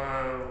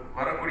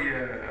வரக்கூடிய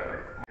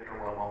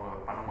மூலமாக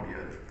அவங்க பண்ண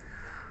முடியாது.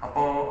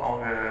 அப்போது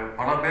அவங்க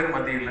பல பேர்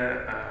மத்தியில்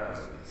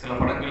சில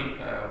படங்கள்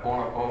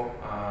போனப்போ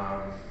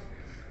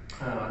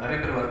நிறைய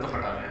பேர்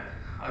வருத்தப்பட்டாங்க.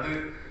 அது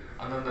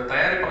அந்தந்த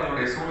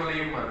தயாரிப்பாளருடைய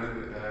சூழ்நிலையும் அது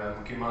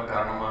முக்கியமான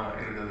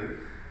காரணமாக இருந்தது.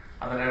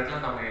 அந்த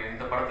நேரத்தில் நம்ம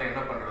இந்த படத்தை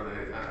என்ன பண்ணுறது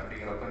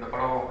அப்படிங்கிறப்ப, இந்த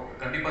படம்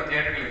கண்டிப்பாக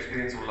தியேட்டர்கள்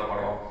எக்ஸ்பீரியன்ஸ் உள்ள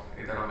படம்,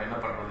 இதை நம்ம என்ன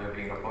பண்ணுறது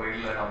அப்படிங்கிறப்போ,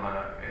 இல்லை நம்ம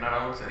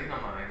என்னன்னாலும் சரி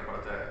நம்ம இந்த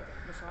படத்தை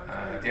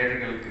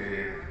தியேட்டர்களுக்கு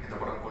இந்த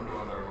படம் கொண்டு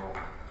வந்துடணும்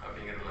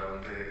அப்படிங்கிறதுல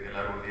வந்து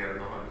எல்லோரும் உறுதியாக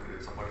இருந்தோம்.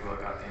 அதுக்கு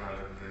சப்போர்ட்டிவாக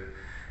கார்த்திகனாலேருந்து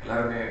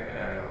எல்லாருமே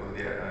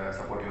உறுதியாக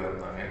சப்போர்ட்டிவாக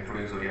இருந்தாங்க,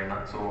 இன்க்ளூடிங் சூர்யாண்ணா.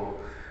 ஸோ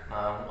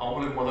நான்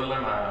அவங்களுக்கு முதல்ல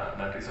நான்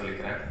நன்றி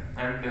சொல்லிக்கிறேன்.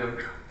 அண்டு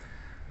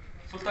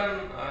சுல்தான்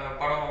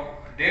படம்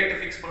டேட்டு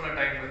ஃபிக்ஸ் பண்ண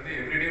டைம்லேருந்து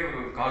எவ்ரிடே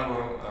ஒரு கால்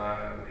வரும்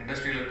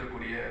இண்டஸ்ட்ரியில்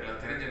இருக்கக்கூடிய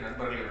எல்லாம் தெரிஞ்ச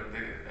நண்பர்கள்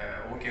இருந்து,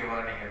 ஓகேவா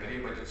நீங்கள் பெரிய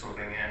பட்ஜெட்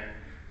சொல்கிறீங்க,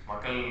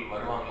 மக்கள்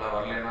வருவாங்களா,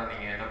 வரலன்னா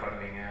நீங்கள் என்ன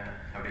பண்ணுவீங்க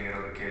அப்படிங்கிற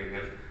ஒரு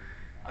கேள்விகள்.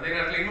 அதே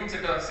நேரத்தில் இன்னும்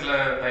சில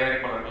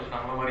தயாரிப்பாளர்கள்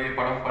நம்ம மாதிரியே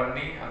படம்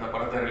பண்ணி அந்த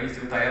படத்தை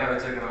ரிலீஸுக்கு தயாராக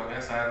வச்சுருக்கிறவங்க,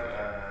 சார்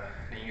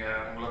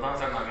நீங்கள் உங்களை தான்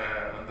சார்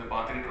நாங்கள் வந்து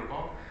பார்த்துக்கிட்டு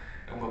இருக்கோம்,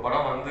 உங்கள்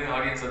படம் வந்து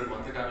ஆடியன்ஸ் அதுக்கு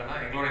வந்துட்டாங்கன்னா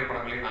எங்களுடைய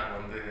படங்களையும்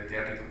நாங்கள் வந்து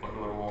தியேட்டருக்கு கொண்டு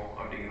வருவோம்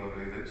அப்படிங்கிற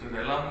ஒரு இது. ஸோ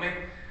இது எல்லாமே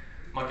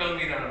மக்கள்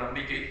மீதான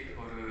நம்பிக்கை.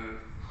 ஒரு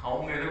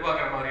அவங்க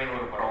எதிர்பார்க்குற மாதிரியான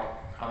ஒரு படம்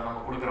அதை நம்ம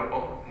கொடுக்குறப்போ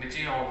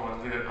நிச்சயம் அவங்க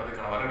வந்து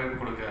அதுக்கான வரவேற்பு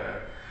கொடுக்க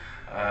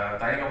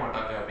தயங்க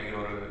மாட்டாங்க அப்படிங்கிற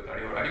ஒரு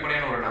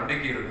அடிப்படையான ஒரு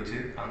நம்பிக்கை இருந்துச்சு.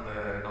 அந்த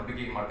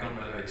நம்பிக்கை மக்கள்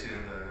மேலே வச்சு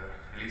இந்த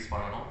ரிலீஸ்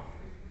பண்ணணும்.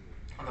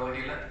 அந்த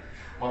வகையில்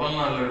முதல்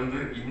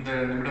நாள்லேருந்து இந்த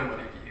நிமிடம்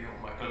வரைக்கும்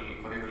மக்கள்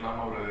குறைவு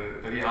இல்லாமல் ஒரு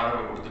பெரிய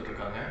ஆதரவு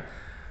கொடுத்துட்ருக்காங்க.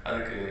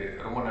 அதுக்கு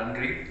ரொம்ப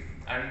நன்றி.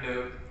 அண்டு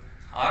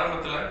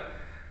ஆரம்பத்தில்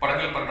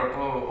படங்கள்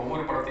பண்ணுறப்போ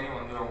ஒவ்வொரு படத்தையும்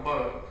வந்து ரொம்ப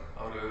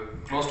ஒரு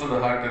க்ளோஸ் டு த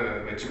ஹார்ட்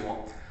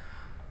வச்சுக்குவோம்.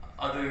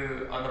 அது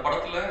அந்த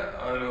படத்தில்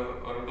அதில்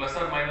ஒரு ப்ளஸ்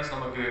ஆர் மைனஸ்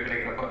நமக்கு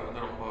கிடைக்கிறப்ப அது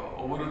வந்து ரொம்ப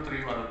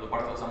ஒவ்வொருத்தரையும் அது அந்த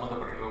படத்தில்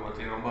சம்மந்தப்பட்டிருக்க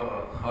பற்றி ரொம்ப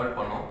ஹர்ட்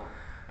பண்ணும்.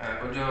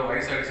 கொஞ்சம்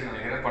வயசாகிடுச்சுன்னு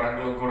நினைக்கிறேன்,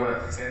 படங்களும் கூட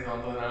சேர்ந்து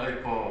வந்ததுனால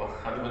இப்போது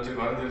அது கொஞ்சம்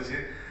குறைஞ்சிருச்சு.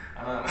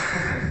 ஆனால்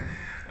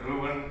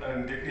ரூபன்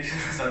அண்ட்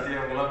டெக்னீஷியன் சத்யா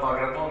அவங்கெல்லாம்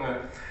பார்க்குறப்போ அவங்க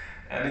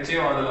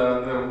நிச்சயம் அதில்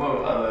வந்து ரொம்ப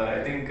அதை ஐ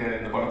திங்க்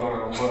இந்த படத்தோட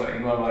ரொம்ப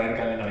இன்வால்வ்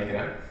ஆகியிருக்காங்கன்னு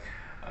நினைக்கிறேன்.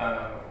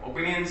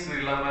 ஒப்பீனியன்ஸ்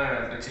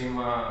இல்லாமல்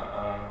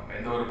நிச்சயமாக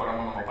எந்த ஒரு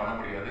படமும் நம்ம பண்ண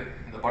முடியாது.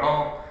 இந்த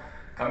படம்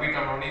கம்மிட்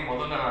ஆனோடனே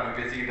முதல்ல நாங்கள்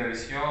பேசிக்கிட்ட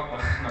விஷயம்,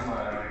 நம்ம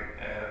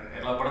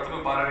எல்லா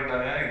படத்துக்கும்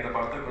பாராட்டிட்டாங்க, இந்த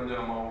படத்துக்கு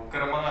கொஞ்சம் நம்ம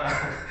உக்கரமாக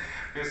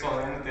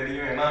பேசுவாங்கன்னு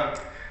தெரியும். ஏன்னா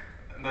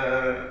இந்த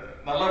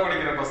நல்லா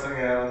படிக்கிற பசங்க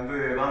வந்து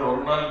ஏதாவது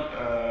ஒரு நாள்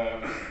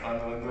அது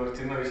வந்து ஒரு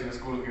சின்ன விஷயம்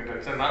ஸ்கூலுக்கு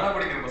கேட்டு சரி நல்லா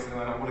படிக்கிற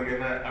பசங்க நம்மளுக்கு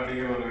என்ன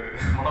அப்படிங்கிற ஒரு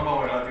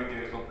மனோபாவம் எல்லாத்துக்கிட்டே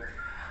இருக்கும்.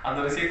 அந்த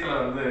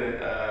விஷயத்தில் வந்து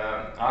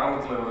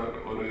ஆரம்பத்தில்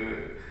ஒரு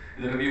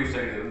இது ரிவ்யூ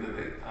சைடு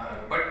இருந்தது.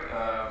 பட்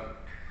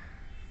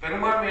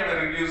பெரும்பான்மையான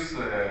ரிவ்யூஸ்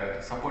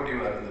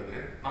சப்போர்ட்டிவாக இருந்தது.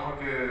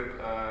 நமக்கு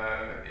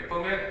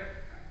எப்போவுமே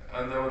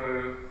அந்த ஒரு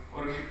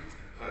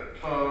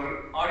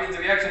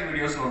ஆடியன்ஸ் ரியாக்ஷன்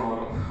வீடியோஸ்னு ஒன்று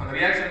வரும். அந்த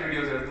ரியாக்ஷன்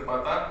வீடியோஸ் எடுத்து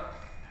பார்த்தா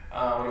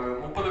ஒரு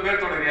 30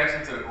 பேர்த்தோட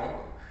ரியாக்ஷன்ஸ் இருக்கும்.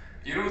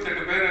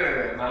 28 பேர்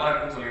நல்லா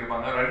இருக்குன்னு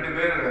சொல்லியிருப்பாங்க, 2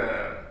 பேர்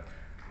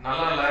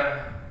நல்லா இல்லை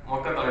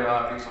மொக்க தலைவா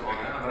அப்படின்னு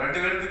சொல்லுவாங்க. அந்த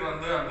 2 பேர்த்துக்கு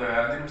வந்து அந்த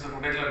 5 நிமிஷம்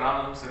ஃபுட்டேஜில்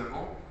 4 நிமிஷம்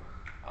இருக்கும்,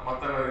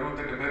 மற்ற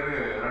 28 பேர்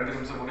 2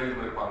 நிமிஷம் ஃபுட்டேஜ்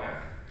போயிருப்பாங்க.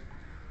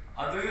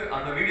 அது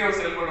அந்த வீடியோ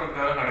செல்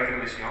பண்ணுறதுக்காக நடக்கிற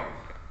விஷயம்.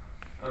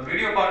 அந்த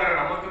வீடியோ பார்க்குற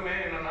நமக்குமே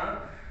என்னென்னா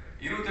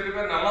 28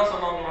 பேர் நல்லா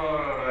சொன்னவங்களோட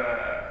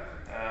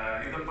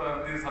இதை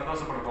வந்து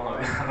சந்தோஷப்படுத்தணும்.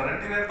 அந்த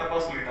 2 பேர்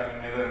தப்பாக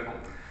சொல்லிட்டாங்க இதாக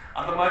இருக்கும்.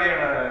 அந்த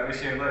மாதிரியான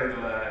விஷயம் தான்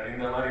இதில்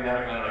இந்த மாதிரி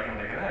நேரங்களில் நடக்கும்னு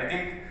நினைக்கிறேன். ஐ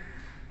திங்க்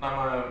நம்ம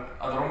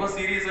அதை ரொம்ப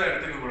சீரியஸாக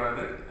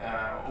எடுத்துக்கக்கூடாது.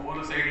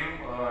 ஒவ்வொரு சைட்லையும்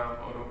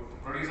ஒரு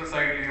ப்ரொடியூசர்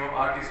சைட்லேயோ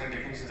ஆர்டிஸ்ட் அண்ட்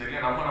டெக்னீஷியன்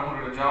சைட்லேயோ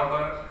நம்மளோட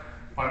ஜாபை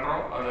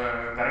பண்ணுறோம், அதை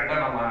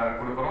கரெக்டாக நம்ம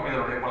கொடுக்குறோம்.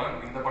 இதோடைய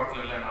பலன் இந்த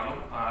படத்தில்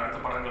இல்லைனாலும் அடுத்த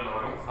படங்களில்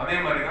வரும். அதே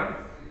மாதிரி தான்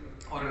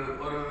ஒரு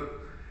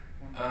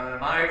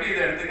நான் எப்படி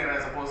இதை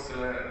எடுத்துக்கிறேன், சப்போஸ்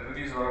சில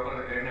ரிவ்யூஸ் வரப்போ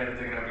என்ன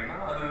எடுத்துக்கிறேன் அப்படின்னா,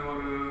 அது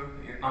ஒரு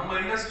நம்ம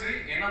இண்டஸ்ட்ரி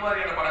என்ன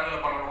மாதிரியான படங்களை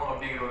பண்ணணும்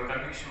அப்படிங்கிற ஒரு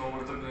கன்விக்ஷன்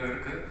ஒவ்வொருத்தருக்கும்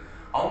இருக்குது.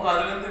 அவங்க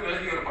அதுலேருந்து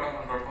விலகி ஒரு படம்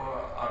பண்ணுறப்போ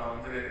அதை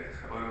வந்து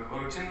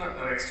ஒரு சின்ன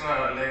எக்ஸ்ட்ரா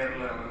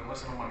லேயரில் ஒரு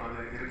விமர்சனம்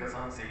பண்ணுறது இருக்க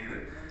தான் செய்யுது.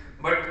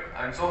 But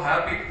I am so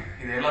happy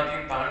இது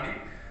எல்லாத்தையும் தாண்டி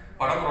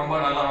படம் ரொம்ப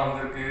நல்லா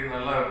வந்திருக்கு,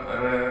 நல்ல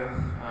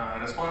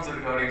ரெஸ்பான்ஸ்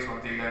இருக்குது ஆடியன்ஸ்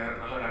மத்தியில்,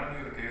 நல்ல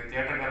ரெவன்யூ இருக்குது.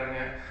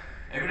 தியேட்டர்காரங்க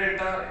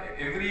எவிடெண்ட்டாக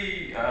எவ்ரி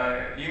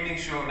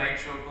ஈவினிங் ஷோ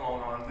நைட் ஷோக்கும்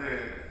அவங்க வந்து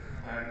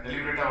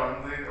டெலிபரேட்டாக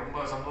வந்து ரொம்ப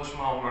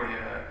சந்தோஷமாக அவங்களுடைய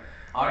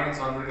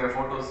ஆடியன்ஸ் வந்திருக்கிற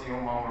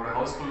ஃபோட்டோஸையும் அவங்களோட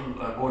ஹவுஸ்ஃபுல்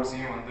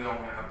போர்ட்ஸையும் வந்து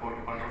அவங்க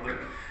போட்டு பண்ணுறது.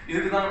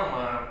 இதுக்கு தான் நம்ம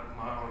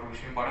ஒரு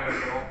விஷயம் படம்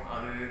எடுக்கிறோம்.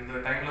 அது இந்த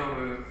டைமில்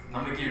ஒரு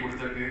நம்பிக்கையை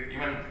கொடுத்துருக்கு.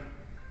 ஈவன்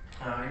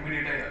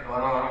இம்மிடியேட்டாக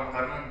வாரம்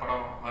கர்ணன்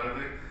படம்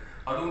வருது,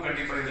 அதுவும்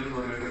கண்டிப்பாக இதில்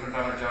ஒரு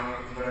டிஃப்ரெண்ட்டான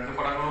ஜானர். இந்த 2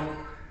 படங்களும்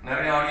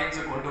நிறைய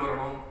ஆடியன்ஸை கொண்டு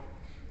வரணும்.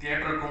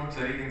 தியேட்டருக்கும்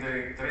சரி இந்த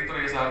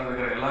திரைத்துறையை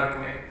சார்ந்திருக்கிற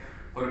எல்லாருக்குமே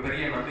ஒரு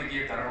பெரிய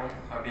நம்பிக்கையை தரணும்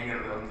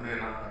அப்படிங்கிறத வந்து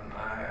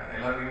நான்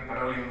எல்லாருக்கும்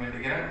கடவுளையும்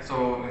வேண்டிக்கிறேன். ஸோ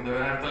இந்த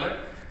நேரத்தில்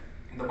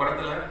இந்த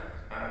படத்தில்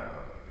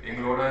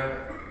எங்களோட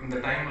இந்த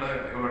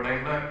இவ்வளோ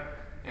டைமில்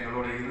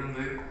எங்களோட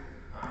இருந்து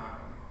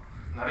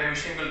நிறைய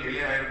விஷயங்கள்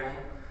டிலே ஆகிருக்கும்.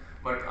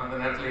 பட் அந்த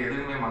நேரத்தில்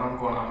எதுவுமே மனம்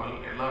கோணாமல்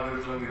எல்லா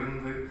விதத்திலும்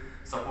இருந்து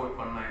சப்போர்ட்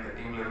பண்ண இந்த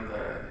டீமில் இருந்த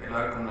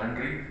எல்லாருக்கும்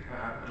நன்றி.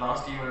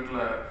 லாஸ்ட்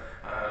ஈவெண்ட்டில்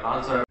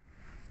லால் சார்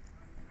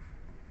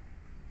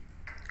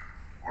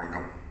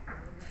வணக்கம்.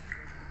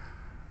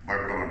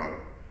 பயப்பட வேண்டாம்,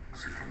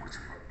 சீக்கிரம்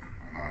முடிச்சுக்கலாம்.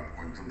 ஆனால்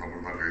கொஞ்சம்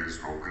தமிழ் தான் கையில்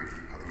ஸ்ட்ரோக்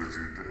இருக்குது, அதை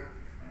வச்சுக்கிட்டு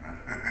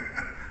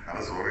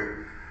ஆனால் சாரி.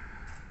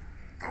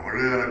 தமிழ்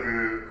எனக்கு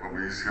ரொம்ப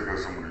ஈஸியாக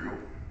பேச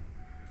முடியும்,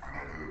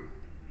 ஆனால் அது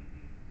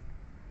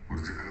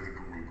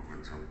புரிஞ்சுக்கிறதுக்கு உங்களுக்கு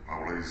கொஞ்சம்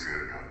அவ்வளோ ஈஸியாக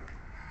இருக்காது.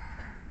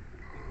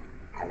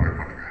 கோஆப்ரேட்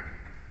பண்ணுங்க.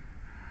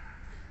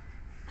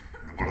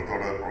 இந்த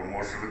படத்தோட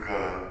ப்ரொமோஷனுக்கு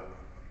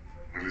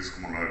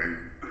ரிலீஸ்க்கு முன்னாடி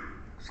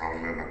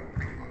சாரில் என்ன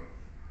கூப்பிட்டுருந்தேன்.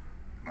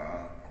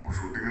 நான் அப்போ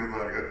ஷூட்டிங்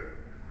இருந்தாங்க.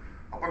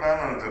 அப்போ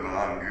நான் நினச்சேன்,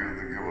 நான்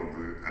அங்கேருந்து இங்கே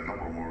வந்து என்ன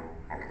ப்ரொமோட்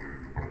பண்ணுறது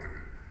இந்த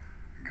படத்துக்கு.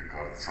 இங்கே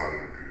கார்த்தி சார்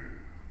இருக்குது,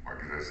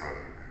 பாக்கிராஜ் சார்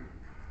இருக்குது,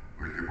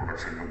 வெளியே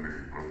ப்ரொடக்ஷன் கம்பெனி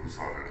பிரபு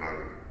சார்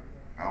எல்லோரும்.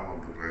 நான்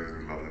வந்து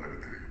பிரயோஜனம் இல்லாத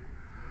எனக்கு தெரியும்.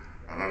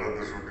 அதனால்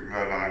இந்த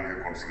ஷூட்டிங்கில் நான் அங்கே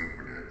கான்சன்ட்ரேட்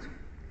பண்ணியாச்சு.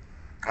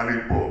 ஆனால்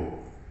இப்போது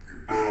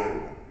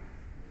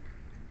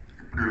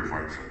இப்படி ஒரு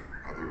ஃபங்க்ஷன்,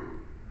 அது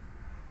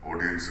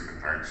ஆடியன்ஸுக்கு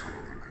தேங்க்ஸ்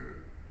சொல்கிறதுக்கு,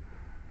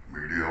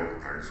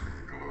 மீடியாவுக்கு தேங்க்ஸ்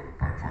சொல்கிறதுக்கு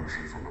ஒரு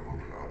ஃபங்க்ஷன் சொல்லும்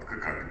போது அதுக்கு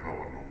கண்டிப்பாக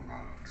வரணும்னு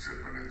நான்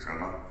டிசைட் பண்ணியாச்சு.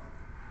 ஆனால்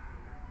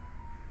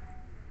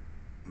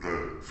இந்த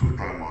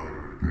சுல்தான் மாதிரி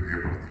ஒரு பெரிய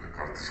படத்தில்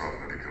கார்த்தி சார்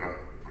நடிக்கிற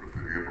ஒரு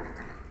பெரிய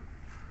படத்தில்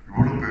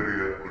இவ்வளோ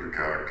பெரிய ஒரு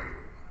கேரக்டர்,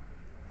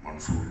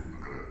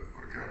 மன்சூர்ங்கிற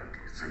ஒரு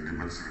கேரக்டர்,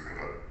 சென்டிமெண்ட்ஸ்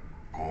இருக்கிற,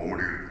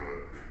 காமெடி இருக்கிற,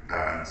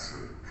 டான்ஸு,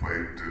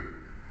 ஃபைட்டு,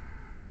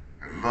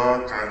 எல்லா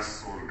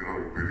சான்ஸும் இருக்கிற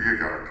ஒரு பெரிய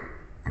கேரக்டர்.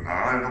 இப்போ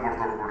நான் இந்த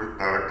படத்தோட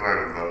டைரக்டராக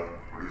இருந்தால்,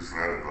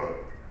 ப்ரொடியூசராக இருந்தால்,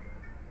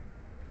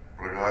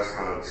 பிரகாஷ்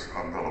ராஜ்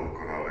அந்த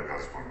அளவுக்கு ஒரு ஆளை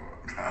காசு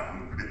பண்ணுவேன்.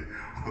 நான் இப்படி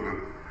ஒரு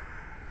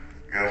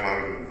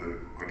கேரளாவிலிருந்து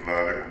ஒரு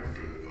லாலை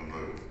கூப்பிட்டு அந்த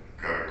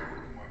கேரக்டர்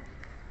கொடுக்குமா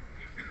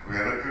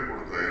எனக்கு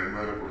கொடுத்த என்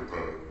மேலே கொடுத்த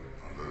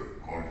அந்த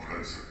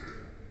கான்ஃபிடன்ஸுக்கு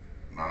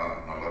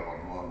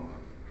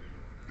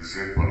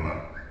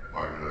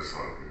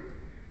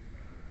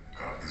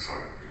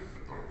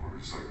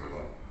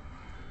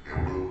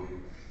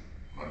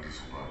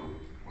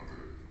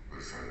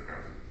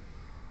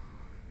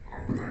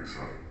தேங்க்ஸ்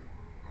சார்,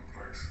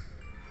 தேங்க்ஸ்.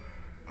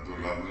 அதுவும்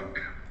இல்லாமல்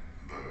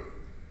இந்த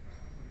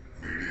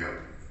மீடியா,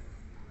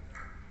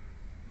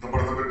 இந்த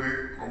படத்தை பற்றி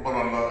ரொம்ப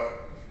நல்லா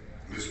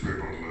நியூஸ்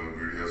பேப்பரில்,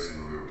 மீடியாஸ்,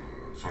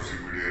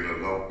 சோஷியல் மீடியாவில்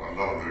எல்லாம்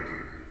நல்லா வந்துகிட்டு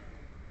இருக்கு.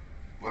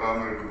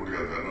 வராமல் இருக்க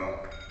முடியாது. ஏன்னா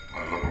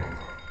நல்ல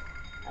படம் தான்,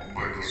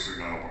 ரொம்ப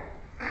இன்ட்ரெஸ்டிங்கான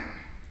படம்,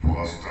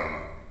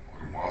 ஃபாஸ்டான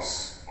ஒரு மாஸ்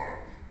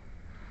படம்.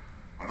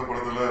 அந்த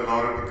படத்தில்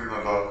எல்லாரையும் பற்றி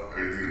நல்லா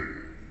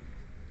எழுதியிருக்கு.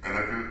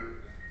 எனக்கு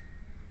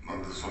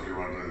நன்றி சொல்லி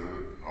வேண்டது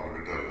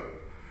அவர்கிட்ட இல்லை,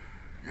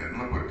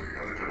 என்னை பற்றி.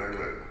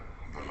 அதுக்கடையில்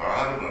அந்த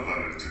லாரு நல்லா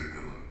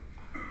நடிச்சிருக்குன்னு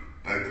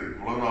நேற்று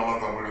இவ்வளோ நாளாக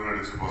தமிழில்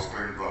நடிச்சு ஃபர்ஸ்ட்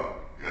டைம் தான்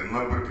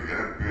என்னை பற்றி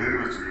என் பேர்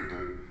வச்சுக்கிட்டு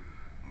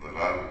அந்த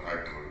லாரு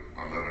ஆக்டர்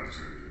நல்லா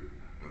நடிச்சிருக்கு.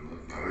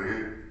 நிறைய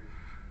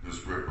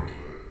நியூஸ்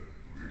பேப்பரில்,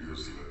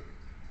 வீடியோஸில்,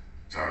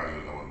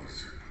 சேனலில்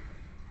வந்துருச்சு.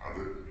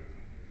 அது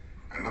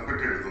என்னை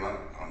பற்றி எழுதுனா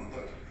அந்த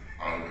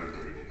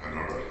ஆளுங்களுக்கு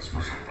என்னோட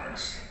ஸ்பெஷல்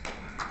தேங்க்ஸ்.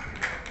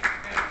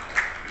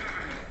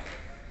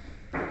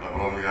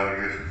 அப்புறம்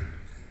யாருக்கு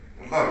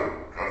எல்லாரும்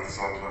கருத்து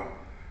சாப்பிடலாம்.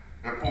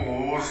 எப்போ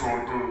ஒவ்வொரு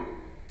ஷோட்டு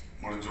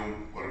முடிச்சும்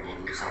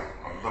வரும்போது சார்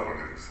நல்லா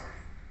பண்ணியிருக்கு சார்,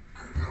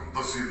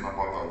 அந்த சீன் நான்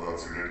பார்த்தேன், அந்த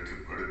சீன்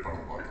எடிட் பண்ண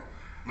பார்த்தேன்.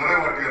 நிறைய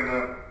வாட்டி என்ன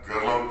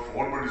கேரளாவுக்கு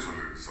ஃபோன் பண்ணி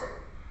சொல்லியிருக்கு சார்.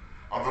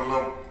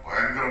 அதெல்லாம்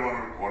பயங்கரமான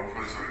ஒரு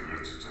கான்ஃபிடன்ஸ் எனக்கு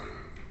கிடைச்சிச்சு.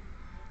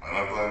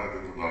 அதனால தான்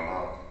எனக்கு இது நல்லா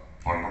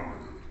பண்ண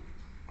முடிஞ்சது.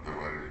 அதே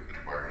மாதிரி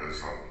பயங்கர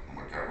சார்,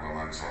 நம்ம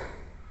கேமராமேன் சார்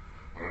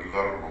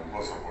எல்லாரும் ரொம்ப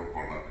சப்போர்ட்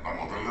பண்ணேன். நான்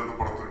முதல்ல இந்த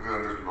படத்துக்கு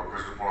அந்த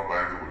லொக்கேஷன் போனால்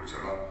பயந்து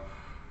போயிடுச்சேன்னா,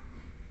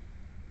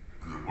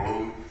 இது இவ்வளவு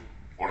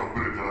உடம்பு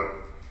இருக்கிற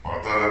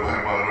பார்த்தாலே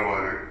பயமாகிற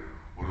மாதிரி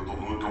ஒரு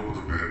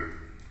 99 பேர்.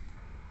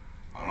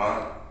 ஆனால்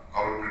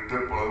அவர்கிட்ட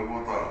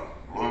பழகும்போது தான்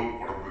இவ்வளவு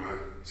உடம்புல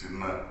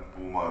சின்ன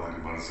பூ மாதிரி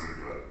மனசு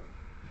இருக்கிற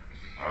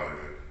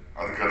ஆளுங்க.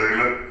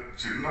 அதுக்கடையில்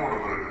சின்ன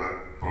உடம்பு இருக்கிற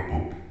பிரபு,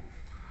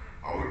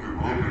 அவருக்கு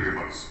இவ்வளோ பெரிய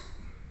மனசு.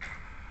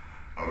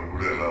 அவர்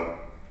கூட எல்லாம்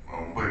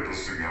ரொம்ப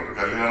இன்ட்ரெஸ்டிங். அவர்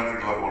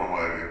கல்யாணத்துக்கெல்லாம் போன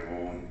மாதிரி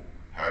எப்பவும்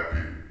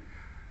ஹாப்பி.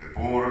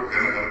 எப்பவும் ஒரு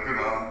எனக்கு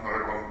நான்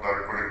நிறைய படம்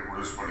டைரக்ட் பண்ணி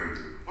ப்ரொடியூஸ்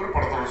பண்ணியிருக்கு. ஒரு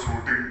படத்தோட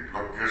ஷூட்டிங்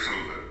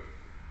லொக்கேஷனில்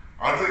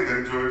அதை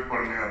என்ஜாய்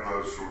பண்ணி அந்த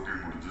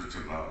ஷூட்டிங்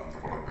முடிஞ்சிச்சுன்னா அந்த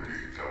படம் பெரிய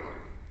ஹிட்டாக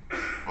வரும்.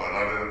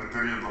 அதனால எனக்கு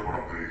தெரியும் இந்த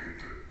படம் பெரிய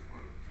ஹிட்டு.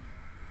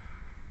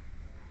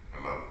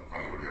 எல்லாம்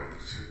நல்லபடியாக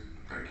வந்துருச்சு.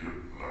 தேங்க்யூ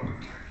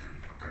எல்லாருக்கும்.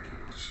 Thank you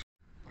very much.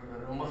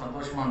 ரொம்ப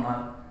சந்தோஷமான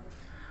நாள்.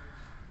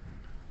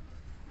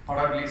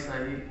 படம் ரிலீஸ்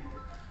ஆகி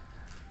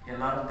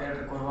எல்லாரும்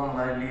தேட்டருக்கு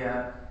வருவாங்களா இல்லையா,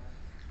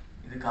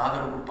 இதுக்கு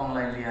ஆதரவு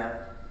கொடுப்பாங்களா இல்லையா,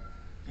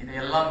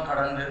 இதையெல்லாம்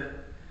கடந்து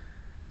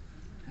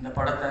இந்த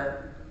படத்தை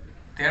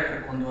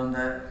தேட்டருக்கு கொண்டு வந்த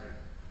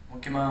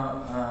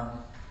முக்கியமாக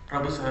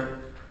பிரபு sir,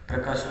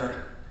 Prakash sir,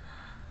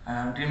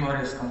 dream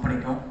warriors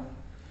கம்பெனிக்கும்,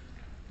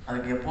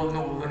 அதுக்கு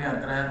எப்போதுமே உறுதுணையாக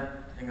இருக்கிற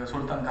எங்கள்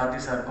சுல்தான்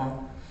கார்த்தி சாருக்கும்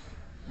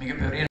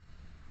மிகப்பெரிய.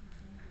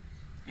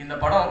 இந்த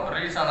படம்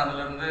ரிலீஸ்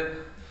ஆனதுலேருந்து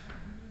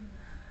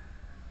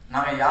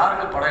நாங்கள்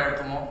யாருக்கு படம்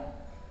எடுத்தோமோ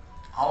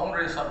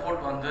அவங்களுடைய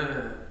சப்போர்ட் வந்து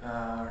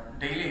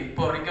டெய்லி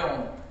இப்போ வரைக்கும்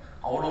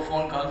அவ்வளோ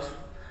ஃபோன் கால்ஸ்.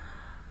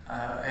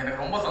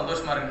 எனக்கு ரொம்ப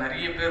சந்தோஷமாக இருக்குது.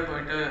 நிறைய பேர்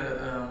போயிட்டு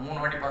 3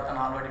 வாட்டி பார்த்தேன்,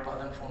 4 வாட்டி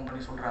பார்த்தேன்னு ஃபோன்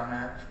பண்ணி சொல்கிறாங்க.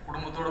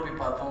 குடும்பத்தோடு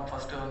போய் பார்த்தோம்.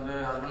 ஃபஸ்ட்டு வந்து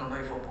ஹஸ்பண்ட் அண்ட்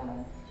ஒய்ஃபாக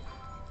போனோம்.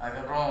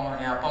 அதுக்கப்புறம்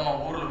என் அப்பா அம்மா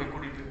ஊரில் போய்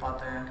கூட்டிகிட்டு போய்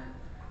பார்த்தேன்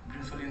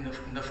அப்படின்னு சொல்லி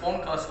இந்த ஃபோன்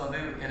கால்ஸ் வந்து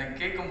எனக்கு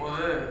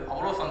கேட்கும்போது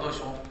அவ்வளோ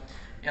சந்தோஷம்.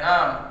 ஏன்னா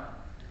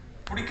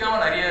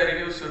பிடிக்காம நிறைய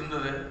ரிவ்யூஸ்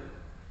இருந்தது.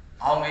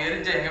 அவங்க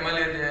எங்கள்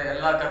மேலே எரிஞ்ச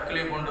எல்லா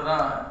கற்களையும் கொண்டு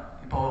தான்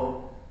இப்போது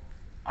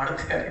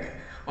அடுத்து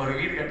ஒரு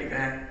வீடு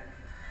கட்டிக்கிறேன்.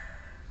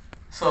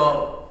 ஸோ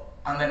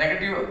அந்த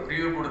நெகட்டிவ்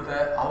ரிவ்யூ கொடுத்த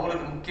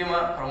அவங்களுக்கு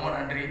முக்கியமாக ரொம்ப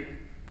நன்றி.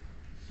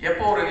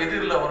 எப்போ ஒரு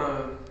எதிரில் ஒரு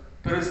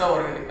பெருசாக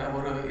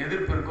ஒரு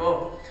எதிர்ப்பு இருக்கோ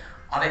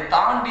அதை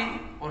தாண்டி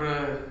ஒரு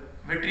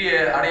வெற்றியை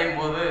அடையும்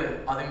போது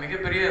அது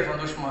மிகப்பெரிய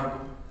சந்தோஷமாக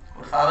இருக்கும்.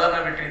 ஒரு சாதாரண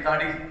வெற்றியை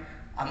தாண்டி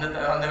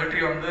அந்த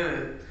வெற்றி வந்து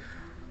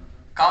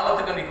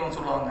காலத்துக்கு நிற்கும்னு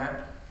சொல்லுவாங்க.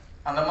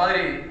 அந்த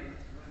மாதிரி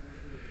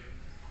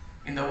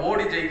இந்த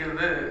ஓடி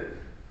ஜெயிக்கிறது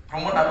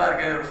ரொம்ப நல்லா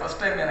இருக்கு. ஒரு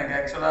ஃபர்ஸ்ட் டைம் எனக்கு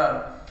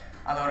ஆக்சுவலாக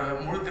அந்த ஒரு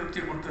முழு திருப்தி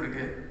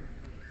கொடுத்துருக்கு.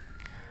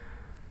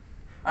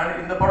 அண்ட்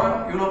இந்த படம்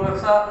இவ்வளோ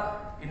பெருசாக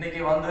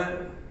இன்னைக்கு வந்து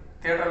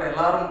தியேட்டரில்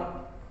எல்லாரும்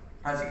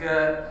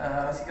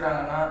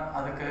ரசிக்கிறாங்கன்னா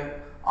அதுக்கு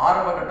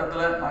ஆரம்ப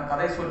கட்டத்தில் நான்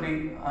கதை சொல்லி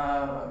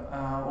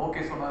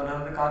ஓகே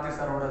சொன்னதுலேருந்து கார்த்தி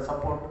சாரோட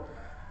சப்போர்ட்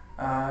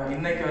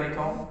இன்னைக்கு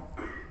வரைக்கும்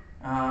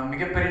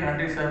மிகப்பெரிய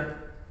நன்றி sir.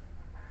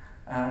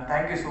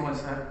 Thank you so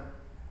much sir.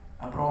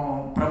 அப்புறம்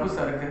பிரபு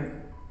சாருக்கு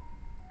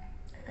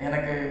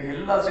எனக்கு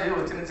எல்லா ஸ்டேஜும்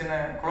ஒரு சின்ன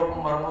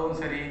குழப்பம் வரும்போதும்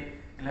சரி,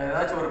 இல்லை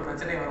ஏதாச்சும் ஒரு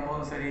பிரச்சனை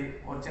வரும்போதும் சரி,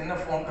 ஒரு சின்ன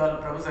ஃபோன்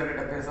கால் பிரபு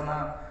சார்கிட்ட பேசினா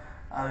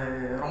அது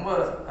ரொம்ப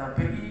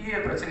பெரிய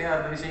பிரச்சனையாக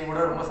இருந்த விஷயம்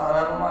கூட ரொம்ப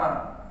சாதாரணமாக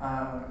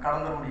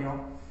கடந்த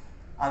முடியும்.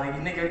 அது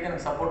இன்னைக்கு வரைக்கும்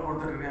எனக்கு சப்போர்ட்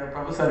கொடுத்துருக்க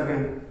பிரபு சாருக்கு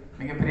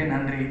மிகப்பெரிய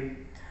நன்றி.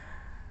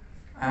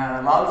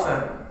 லால்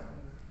சார்,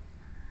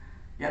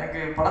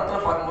 எனக்கு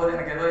படத்தில் பார்க்கும்போது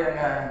எனக்கு ஏதோ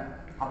எங்கள்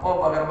அப்பாவை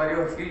பார்க்குற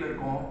மாதிரி ஒரு ஃபீல்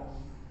இருக்கும்.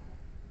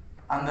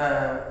 அந்த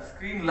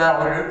ஸ்க்ரீனில்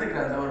அவர் எடுத்துக்கிற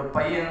அந்த ஒரு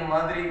பையன்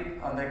மாதிரி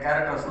அந்த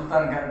கேரக்டர்,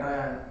 சுல்தான் கேரக்டரை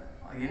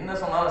என்ன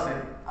சொன்னாலும்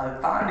சரி அதை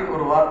தாண்டி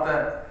ஒரு வார்த்தை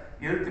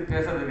எதிர்த்து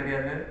பேசுறது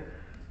கிடையாது.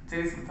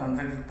 சரி சுல்தான்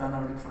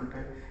அப்படின்னு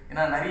சொல்லிட்டு.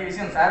 ஏன்னா நிறைய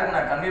விஷயம் சாருக்கு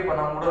நான் கன்வே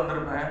பண்ணாமல் கூட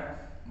வந்திருப்பேன்.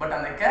 பட்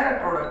அந்த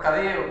கேரக்டரோட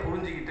கதையை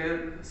புரிஞ்சுக்கிட்டு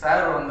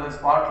சார் வந்து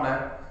ஸ்பாட்டில்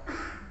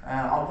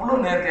அவ்வளோ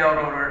நேர்த்தியாக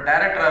அவர் ஒரு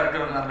டைரக்டராக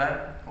இருக்கிறதுனால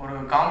ஒரு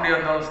காமெடியாக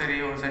இருந்தாலும் சரி,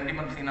 ஒரு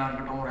சென்டிமெண்ட் சீனாக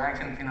இருக்கட்டும், ஒரு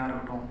ஆக்ஷன் சீனாக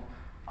இருக்கட்டும்,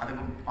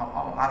 அதுக்கு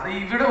அதை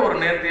விட ஒரு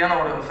நேர்த்தியான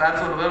ஒரு சார்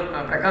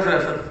சொல்கிறது பிரகாஷ்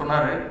ராஜ் சார்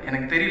சொன்னார்.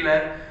 எனக்கு தெரியல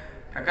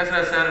பிரகாஷ்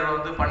ராஜ் சார்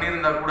வந்து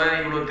பண்ணியிருந்தா கூட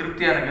இவ்வளோ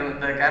திருப்தியாக எனக்கு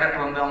இந்த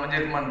கேரக்டர் வந்து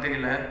அமைஞ்சிருக்குமான்னு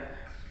தெரியல.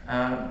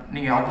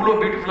 நீங்கள் அவ்வளோ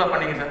பியூட்டிஃபுல்லாக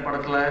பண்ணீங்க சார்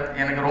படத்தில்.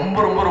 எனக்கு ரொம்ப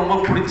ரொம்ப ரொம்ப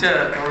பிடிச்ச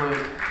ஒரு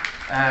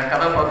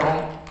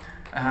கதாபாத்திரம்.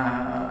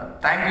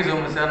 Thank you so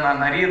much sir.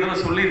 நான் நிறைய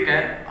இதில்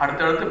சொல்லியிருக்கேன்,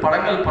 அடுத்தடுத்து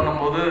படங்கள்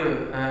பண்ணும்போது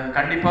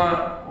கண்டிப்பாக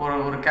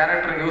ஒரு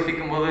கேரக்டர்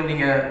யோசிக்கும் போது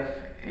நீங்கள்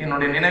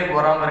என்னுடைய நினைவுக்கு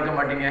வராமல் இருக்க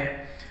மாட்டீங்க.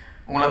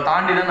 உங்களை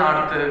தாண்டி தான் நான்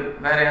அடுத்து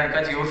வேறு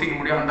யாருக்காச்சும் யோசிக்க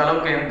முடியும். அந்த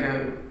அளவுக்கு எனக்கு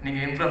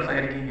நீங்கள் influence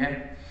ஆகிருக்கீங்க.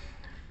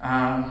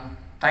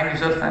 Thank you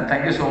sir,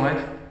 thank you so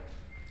much.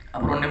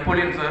 அப்புறம்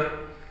நெப்போலியன் சார்,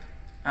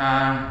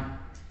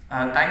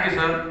 தேங்க்யூ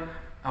சார்.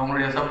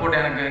 உங்களுடைய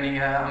சப்போர்ட் எனக்கு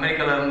நீங்கள்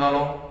அமெரிக்காவில்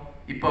இருந்தாலும்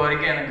இப்போ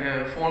வரைக்கும் எனக்கு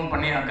ஃபோன்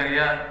பண்ணி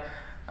அக்கறையாக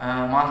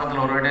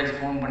மாதத்தில் ஒரு வாட்டியாச்சும்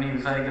ஃபோன் பண்ணி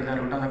விசாரிக்கிறதா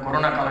இருக்கட்டும், அந்த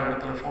கொரோனா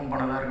காலகட்டத்தில் ஃபோன்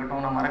பண்ணதாக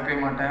இருக்கட்டும், நான் மறக்கவே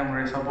மாட்டேன்.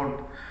 உங்களுடைய சப்போர்ட்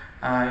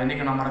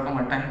என்றைக்கும் நான் மறக்க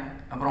மாட்டேன்.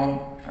 அப்புறம்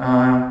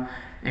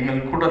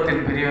எங்கள்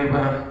கூட்டத்தில் பெரிய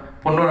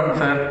பொன்னுடன்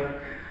சார்,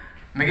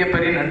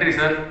 மிகப்பெரிய நன்றி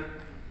சார்.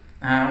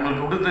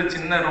 உங்களுக்கு கொடுத்த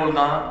சின்ன ரோல்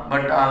தான்,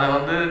 பட் அதை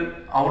வந்து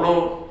அவ்வளோ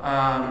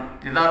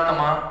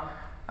யதார்த்தமாக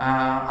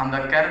அந்த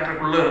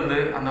கேரக்டருக்குள்ளே இருந்து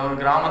அந்த ஒரு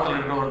கிராமத்தில்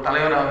இருக்கிற ஒரு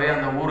தலைவராகவே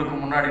அந்த ஊருக்கு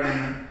முன்னாடி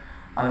நின்று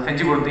அதை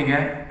செஞ்சு கொடுத்தீங்க.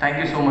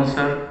 Thank you so much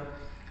sir.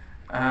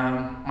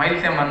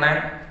 மயில்சேம்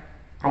அண்ணன்,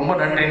 ரொம்ப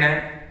நன்றிண்ணே.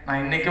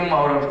 நான் இன்றைக்கும்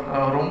அவரை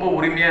ரொம்ப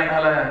உரிமையாக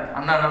என்னால்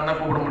அண்ணா தான்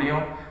கூப்பிட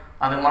முடியும்,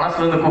 அது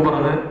மனசுலேருந்து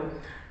கூப்பிட்றது.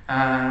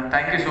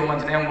 Thank you so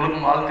மச்ண்ணே.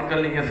 உங்களுக்கும்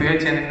வாழ்த்துக்கள். நீங்கள்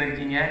சுயேட்சையாக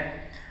நின்றுருக்கீங்க.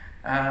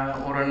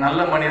 ஒரு நல்ல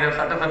மனிதர்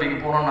சட்டசபைக்கு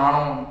போகணும்னு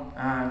நானும்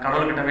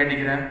கடவுள்கிட்ட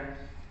வேண்டிக்கிறேன்.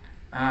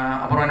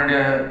 அப்புறம்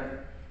என்னுடைய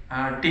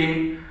டீம்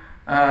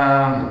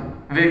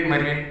விவேக்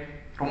மெர்வின்,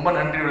 ரொம்ப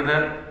நன்றி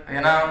விடுதர்.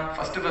 ஏன்னா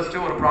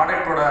ஃபஸ்ட்டு ஒரு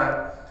ப்ராடக்டோட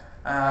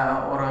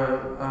ஒரு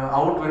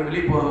அவுட்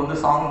வெளியே போகிறது வந்து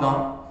சாங்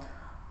தான்.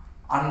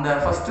 அந்த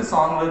ஃபஸ்ட்டு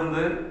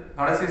சாங்லேருந்து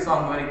கடைசி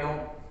சாங் வரைக்கும்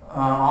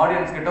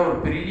ஆடியன்ஸ் கிட்ட ஒரு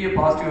பெரிய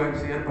பாசிட்டிவ்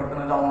வைப்ஸ்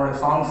ஏற்படுத்தினது அவங்களோட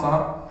சாங்ஸ்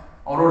தான்.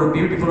 அவரோட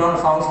பியூட்டிஃபுல்லான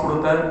சாங்ஸ்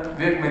கொடுத்த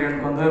விவேக்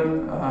மெர்வினுக்கு வந்து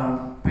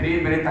பெரிய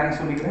பெரிய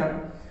தேங்க்ஸ் சொல்லிக்கிறேன்.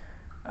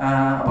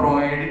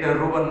 அப்புறம்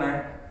எடிட்டர் ரூபன்,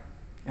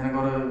 எனக்கு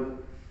ஒரு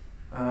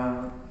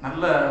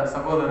நல்ல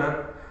சகோதரர்,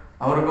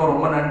 அவருக்கும்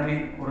ரொம்ப நன்றி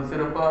ஒரு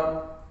சிறப்பாக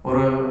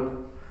ஒரு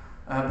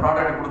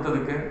ப்ராடக்ட்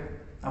கொடுத்ததுக்கு.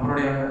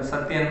 அவருடைய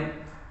சத்யன்,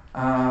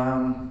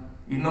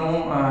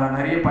 இன்னமும்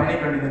நிறைய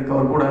பயணிக்க வேண்டியது இருக்குது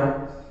அவர் கூட.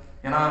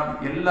 ஏன்னா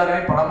எல்லாருமே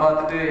படம்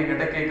பார்த்துட்டு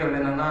எங்கிட்ட கேட்குறது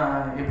என்னென்னா,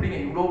 எப்படிங்க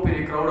இவ்வளோ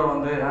பெரிய க்ரௌடை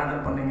வந்து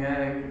ஹேண்டில் பண்ணீங்க,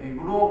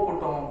 இவ்வளோ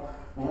கூட்டம்,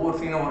 ஒவ்வொரு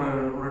சீனும்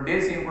ஒரு டே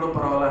சீன் கூட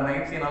பரவாயில்ல,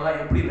 நைட் சீனெல்லாம்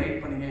எப்படி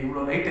லைட் பண்ணீங்க,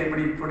 இவ்வளோ லைட்டை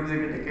எப்படி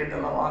ப்ரொடியூசர் கிட்ட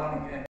கேட்டெல்லாம்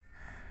வாங்கினீங்க.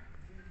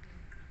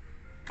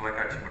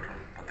 தொலைக்காட்சி மற்றும்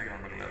பத்திரிகை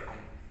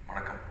நண்பர்களுக்கும்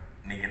வணக்கம்.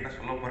 நீங்கள் என்ன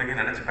சொல்ல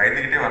போகிறீங்கன்னு நினச்சி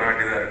பயந்துக்கிட்டே வர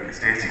வேண்டியதாக இருக்குது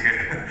ஸ்டேஜுக்கு.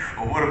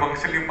 ஒவ்வொரு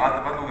ஃபங்க்ஷன்லையும்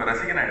பார்த்து உங்கள்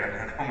ரசிகன்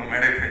ஆகிடுங்க உங்கள்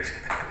மேடை பேச்சு,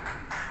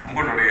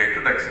 உங்களுடைய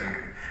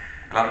இன்ட்ரடக்ஷனுக்கு.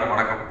 எல்லாருக்கும்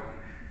வணக்கம்.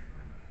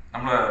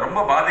 நம்மளை ரொம்ப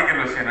பாதிக்கிற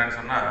விஷயம் என்னன்னு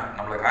சொன்னால்,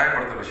 நம்மளை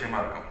காயப்படுத்துகிற விஷயமா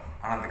இருக்கும்.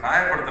 ஆனால் அந்த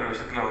காயப்படுத்துகிற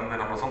விஷயத்தில் வந்து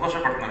நம்மளை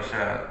சந்தோஷப்படுத்தின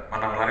விஷயம்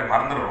நம்ம எல்லாரையும்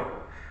மறந்துடுறோம்.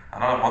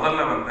 அதனால்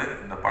முதல்ல வந்து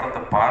இந்த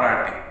படத்தை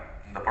பாராட்டி,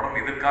 இந்த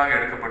படம் இதற்காக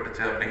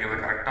எடுக்கப்பட்டுச்சு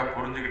அப்படிங்கிறத கரெக்டாக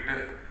புரிஞ்சுக்கிட்டு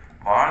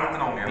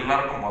வாழ்த்துனவங்க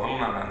எல்லாருக்கும் முதல்ல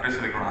நான் நன்றி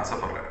சொல்லிக்கணும்னு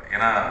ஆசைப்படுறேன்.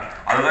 ஏன்னா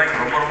அதுதான் இங்கே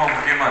ரொம்ப ரொம்ப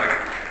முக்கியமாக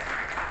இருக்குது.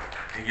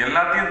 நீங்கள்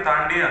எல்லாத்தையும்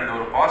தாண்டி அந்த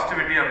ஒரு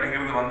பாசிட்டிவிட்டி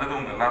அப்படிங்கிறது வந்தது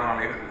உங்கள்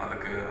எல்லாருனாலையும்,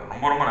 அதுக்கு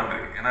ரொம்ப ரொம்ப நன்றி.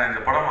 ஏன்னா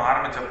இந்த படம்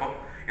ஆரம்பித்தப்போ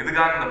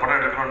எதுக்காக இந்த படம்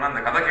எடுக்கிறோன்னா,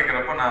 அந்த கதை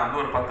கேட்குறப்ப நான்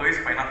வந்து ஒரு 10 வயசு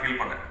பையனாக ஃபீல்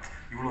பண்ணேன்.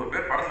 இவ்வளோ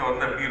பேர் படத்தில்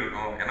வந்து எப்படி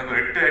இருக்கும், எனக்கு ஒரு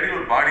 8 அடியில்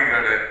ஒரு பாடி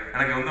கார்டு,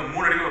 எனக்கு வந்து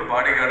 3 அடியில் ஒரு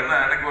பாடி கார்டுன்னா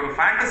எனக்கு ஒரு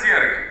ஃபேண்டஸியாக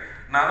இருக்குது.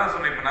 நான் தான்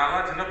சொன்னேன், இப்போ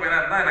நான்லாம் சின்ன பையனாக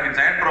இருந்தால் எனக்கு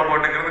ஜெயண்ட்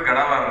ரோபோட்டுங்கிறது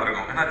கடாவாக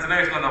இருந்திருக்கும். ஏன்னா சின்ன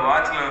வயசில் அந்த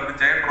வாட்சில் வந்து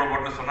ஜெயண்ட்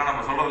ரோபோட்னு சொன்னால்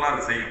நம்ம சொல்கிறதுலாம்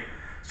அது செய்யும்.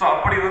 ஸோ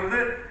அப்படி வந்து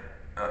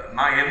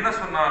நான் என்ன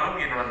சொன்னாலும்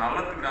என்னோட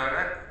நல்லத்துக்காக,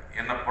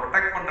 என்னை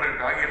ப்ரொடெக்ட்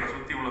பண்ணுறதுக்காக என்னை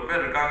சுற்றி இவ்வளோ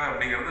பேர் இருக்காங்க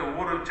அப்படிங்கிறது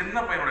ஒவ்வொரு சின்ன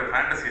பையனுடைய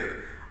ஃபேண்டசி.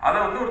 அதை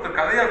வந்து ஒருத்தர்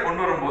கதையாக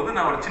கொண்டு வரும்போது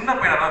நான் ஒரு சின்ன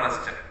பையனாக தான்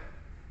ரசித்தேன்.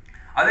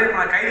 அதே இப்போ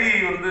நான் கைதி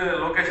வந்து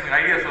லொக்கேஷனுக்கு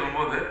ஐடியா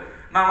சொல்லும்போது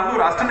நான் வந்து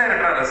ஒரு அசிஸ்டன்ட்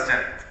டைரக்டராக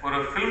ரசித்தேன், ஒரு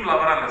ஃபிலிம்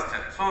லவராக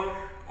ரசித்தேன். ஸோ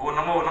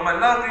நம்ம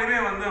எல்லாத்துலேயுமே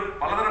வந்து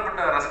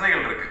பலதரப்பட்ட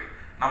ரசனைகள் இருக்குது.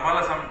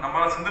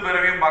 நம்மளால் சிந்து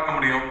பேரவையும் பார்க்க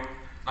முடியும்,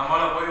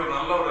 நம்மளால் போய் ஒரு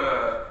நல்ல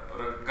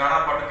ஒரு கானா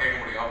பாட்டு கேட்க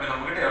முடியும். அப்படி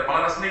நம்மகிட்ட பல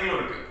ரசனைகளும்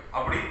இருக்குது.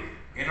 அப்படி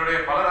என்னுடைய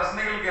பல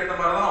ரசனைகளுக்கு ஏற்ற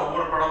மாதிரி தான்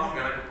ஒவ்வொரு படமும்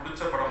எனக்கு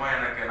பிடிச்ச படமாக,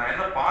 எனக்கு நான்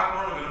என்ன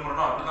பார்க்கணும்னு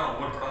விரும்புகிறேனோ அப்படி தான்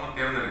ஒவ்வொரு படமும்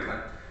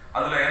தேர்ந்தெடுக்கிறேன்.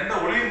 அதில் எந்த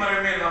ஒளிவு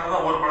மறைவுமே இல்லாமல்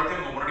தான் ஒவ்வொரு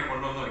படத்தையும் உங்கள் முன்னாடி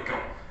கொண்டு வந்து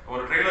வைக்கிறோம்.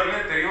 ஒரு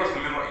ட்ரெய்லர்லேயே தெளிவாக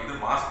சொல்லிடுவோம், இது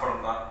மாஸ்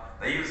படம் தான்,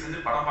 தயவு செஞ்சு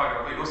படம்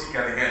பார்க்குறப்ப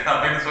யோசிக்காதீங்க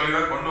அப்படின்னு சொல்லி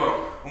தான் கொண்டு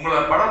வரும்.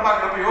 உங்களை படம்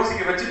பார்க்குறப்ப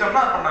யோசிக்க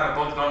வச்சுட்டோம்னா அப்போ நாங்கள்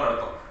தோத்துட்டோம்னு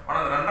அர்த்தம்.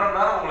 ஆனால் அந்த 2.5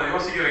 நேரம் உங்களை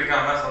யோசிக்க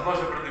வைக்காம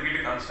சந்தோஷப்படுத்தி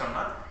வீட்டுக்கு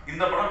அனுப்பிச்சிட்டோம்னா,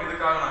 இந்த படம்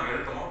இதுக்காக நாங்கள்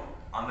எடுத்தோமோ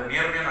அந்த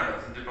நேர்மையாக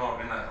நாங்கள் செஞ்சுட்டோம்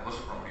அப்படின்னு நாங்கள்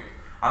சந்தோஷப்பட முடியும்.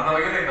 அந்த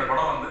வகையில் இந்த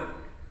படம் வந்து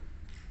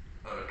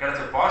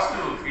கிடைச்ச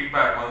பாசிட்டிவ்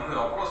ஃபீட்பேக் வந்து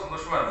அவ்வளோ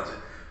சந்தோஷமாக இருந்துச்சு.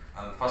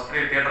 அந்த ஃபர்ஸ்ட்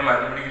டே தியேட்டரில்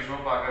 5 மணிக்கு ஷோ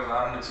பார்க்கறது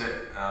ஆரம்பிச்சு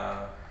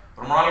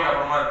ரொம்ப நாளுக்கு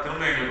அப்புறமா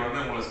திரும்ப எங்களுக்கு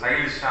வந்து உங்களை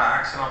ஸ்டைலிஷாக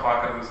ஆக்ஷனாக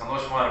பார்க்கறதுக்கு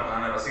சந்தோஷமாக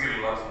இருக்கும் ரசிகர்கள்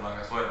எல்லாரும் சொன்னாங்க.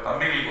 ஸோ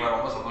தம்பிகளுக்கெல்லாம்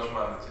ரொம்ப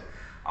சந்தோஷமாக இருந்துச்சு.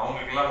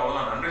 அவங்களுக்கெல்லாம்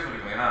முதல்ல நன்றி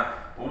சொல்லிக்கலாம். ஏன்னா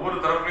ஒவ்வொரு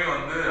தரப்புலையும்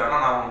வந்து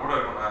ஆனால் நான் அவங்க கூட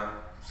இருக்கேன்,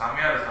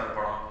 செம்மையா இருந்துச்சு அந்த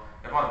படம்,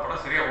 எப்போ அந்த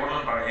படம் சரியா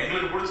ஓடலன்னு பாருங்க,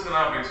 எங்களுக்கு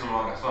பிடிச்சதுனா அப்படின்னு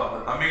சொல்லுவாங்க. ஸோ அந்த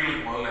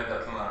தம்பிகளுக்கு முதல்ல இந்த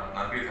இடத்துல நான்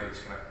நன்றி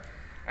தெரிவிச்சுக்கிறேன்.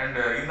 அண்ட்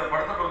இந்த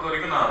படத்தை பொறுத்த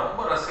வரைக்கும் நான்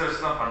ரொம்ப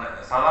ரசிச்சு தான் பண்ணேன்.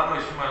 சாதாரண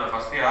விஷயமா இல்லை.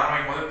 ஃபர்ஸ்ட்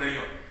ஆரம்பிக்கும் போது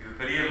தெரியும் இது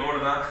பெரிய லோடு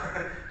தான்,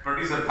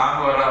 ப்ரொடியூசர்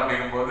தாங்குவாரா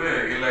அப்படிங்கும் போது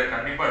இல்லை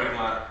கண்டிப்பா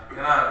எடுக்கலாம்.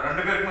 ஏன்னா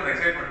 2 பேருக்கும் அந்த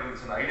எக்ஸைட்மெண்ட்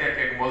இருந்துச்சு. அந்த ஐடியா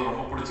கேட்கும்போது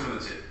ரொம்ப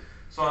பிடிச்சிருந்துச்சு.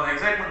 ஸோ அந்த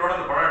எக்ஸைட்மெண்ட்டோட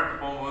அந்த படம்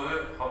எடுத்து போகும்போது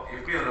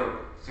எப்படி அதை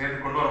சேர்த்து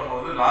கொண்டு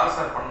வரும்போது லால்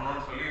சார்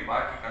பண்ணணும்னு சொல்லி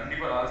பாக்கி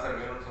கண்டிப்பா லால் சார்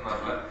வேணும்னு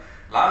சொன்னார்ல.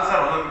 லால்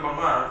சார் வந்ததுக்கு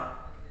அப்புறமா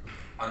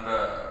அந்த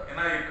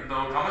ஏன்னா இந்த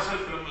ஒரு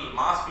கமர்ஷியல் ஃபிலிம்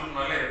மாஸ்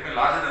ஃபிலிம்னாலே எப்பவுமே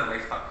லார்ஜர் தென்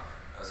லைஃப் தான்.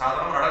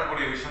 சாதாரண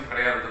நடக்கக்கூடிய விஷயம்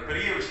கிடையாது,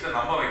 பெரிய விஷயத்த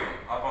நம்ப வைக்கும்.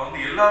 அப்போ வந்து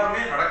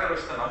எல்லாருமே நடக்கிற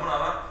விஷயத்த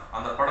நம்பினாதான்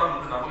அந்த படம்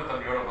வந்து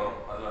நம்பகத்தன்மையோட வரும்.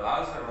 அதுல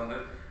லால் சார் வந்து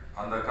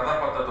அந்த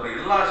கதாபாத்திரத்தோட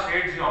எல்லா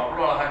ஷேட்ஸையும்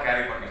அவ்வளோ அழகா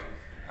கேரி பண்ணி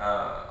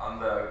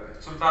அந்த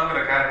சுல்தான்கிற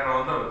கேரக்டரை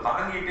வந்து அவர்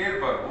தாங்கிட்டே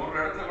இருப்பார், ஒரு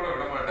இடத்துல கூட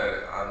விட மாட்டாரு.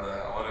 அந்த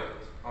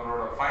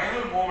அவரோட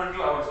ஃபைனல்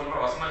மூமெண்ட்ல அவர் சொல்ற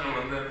வசனங்கள்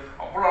வந்து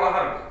அவ்வளோ அழகா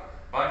இருக்கும்.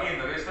 பாக்கி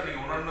இந்த வயசுல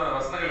நீங்க உணர்ந்த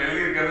வசனங்கள்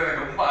எழுதியிருக்கிறது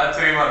எனக்கு ரொம்ப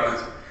ஆச்சரியமா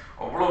இருந்துச்சு.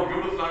 அவ்வளோ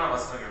பியூட்டிஃபுல்லான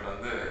வசனங்கள்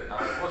வந்து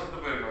நான் ரொம்ப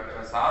செத்து போயிருக்க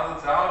மாட்டேன்.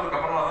 சாகிறதுக்கு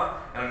அப்புறமா தான்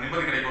எனக்கு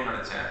நிம்மதி கிடைக்கும்னு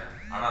நினைச்சேன்.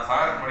 ஆனா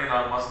சாகருக்கு முன்னாடி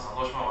 4 மாசம்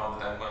சந்தோஷமா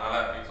வாழ்ந்துட்டேன் உங்களால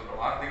அப்படின்னு சொல்ற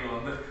வார்த்தைகள்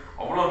வந்து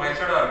அவ்வளோ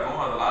மெச்சர்டா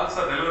இருக்கும். அது லால்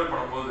சார் டெலிவர்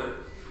பண்ணும்போது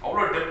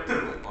அவ்வளோ டெப்த்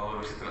இருக்கும்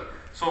ஒரு விஷயத்துல.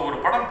 ஸோ ஒரு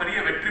படம் பெரிய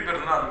வெற்றி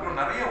பெறுதுன்னா அதுக்குள்ள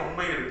நிறைய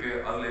உண்மை இருக்கு,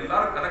 அதுல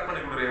எல்லாரும் கனெக்ட்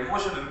பண்ணிக்கூடிய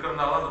எமோஷன்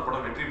இருக்கிறதுனால தான் அந்த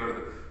படம் வெற்றி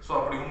பெறுது. ஸோ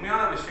அப்படி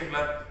உண்மையான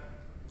விஷயங்களை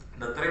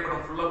இந்த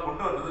திரைப்படம் ஃபுல்லா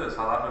கொண்டு வந்தது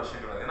சாதாரண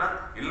விஷயம் கிடையாது. ஏன்னா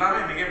எல்லாமே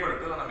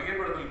மிகைப்படுத்தல், அந்த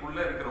மிகைப்படுத்தலுக்குள்ள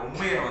இருக்கிற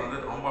உண்மையை வந்து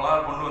ரொம்ப அழகா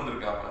கொண்டு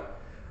வந்திருக்காப்ல.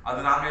 அது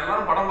நாங்க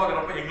எல்லாரும் படம்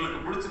பார்க்குறப்ப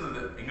எங்களுக்கு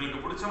பிடிச்சிருந்தது,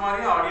 எங்களுக்கு பிடிச்ச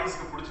மாதிரியே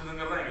ஆடியன்ஸ்க்கு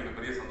பிடிச்சதுங்கிறது தான் எங்களுக்கு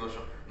பெரிய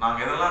சந்தோஷம். நாங்க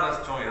எதெல்லாம்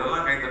ரசிச்சோம்,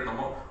 எதெல்லாம் கை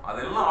தட்டணுமோ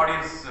அதெல்லாம்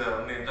ஆடியன்ஸ்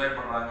வந்து என்ஜாய்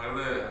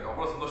பண்றாங்கிறது எனக்கு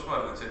அவ்வளவு சந்தோஷமா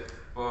இருந்துச்சு.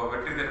 இப்போ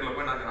வெற்றி தேட்டர்ல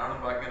போய்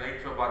நானும் பார்க்க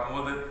நைட் ஷோ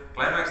பார்க்கும்போது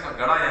கிளைமேக்ஸ்ல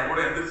கடா என் கூட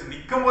எந்திரிச்சு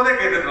நிற்கும் போதே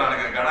கை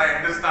தட்டுறானுங்க. கடா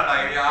எந்திரிச்சுட்டாடா,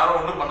 யாரும்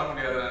ஒன்றும் பண்ண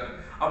முடியாது.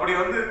 அப்படி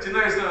வந்து சின்ன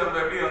வயசுல நம்ம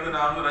எப்படி வந்து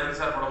நான் வந்து ரஜினி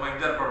சார் படமோ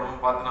எம்ஜிஆர் படமோ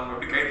பார்த்து நம்ம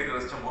எப்படி கைத்தறி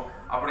ரசிச்சோமோ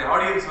அப்படி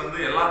ஆடியன்ஸ் வந்து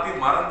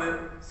எல்லாத்தையும் மறந்து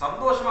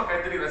சந்தோஷமா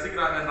கைத்தறி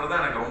ரசிக்கிறாங்கன்றது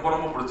எனக்கு ரொம்ப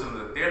ரொம்ப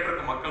பிடிச்சிருந்தது.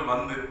 தியேட்டருக்கு மக்கள்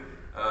வந்து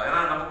ஏன்னா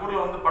நம்ம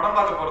ஊர்ல வந்து படம்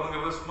பார்க்க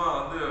போறதுங்கிறது சும்மா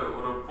வந்து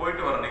ஒரு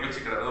போயிட்டு வர நிகழ்ச்சி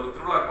கிடையாது, ஒரு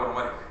திருவிழாக்கு போற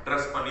மாதிரி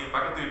ட்ரெஸ் பண்ணி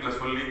பக்கத்து வீட்டுல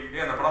சொல்லி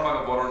அந்த படம்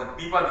பார்க்க போறோம்னு,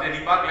 நீ பார்த்துட்டு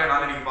நீ பார்க்கல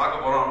நாங்க நீங்க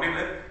பார்க்க போறோம்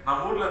அப்படின்னு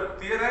நம்ம ஊர்ல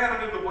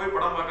திரையரங்குக்கு போய்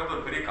படம் பார்க்கறது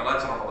ஒரு பெரிய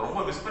கலாச்சாரம். அதை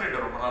ரொம்ப மிஸ்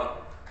பண்ணிட்டு ரொம்ப நாள்.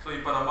 ஸோ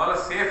இப்போ நம்மளால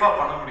சேஃபா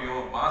பண்ண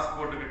முடியும், மாஸ்க்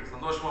போட்டுக்கிட்டு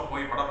சந்தோஷமா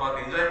போய் படம்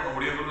பார்த்து என்ஜாய் பண்ண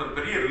முடியுங்கிறது ஒரு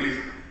பெரிய ரிலீஃப்.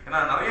 ஏன்னா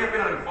நிறைய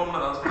பேர் எனக்கு ஃபோன்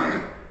பண்ண சொன்னாங்க,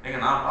 நீங்க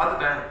நான்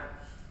பார்த்துட்டேன்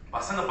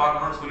பசங்க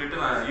பார்க்கணும்னு சொல்லிட்டு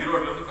நான்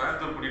ஈரோட்ல இருந்து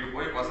கோயம்புத்தூர் கூட்டிட்டு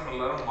போய் பசங்க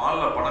எல்லாரும்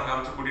மால்ல படம்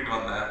காமிச்சு கூட்டிட்டு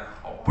வந்தேன்,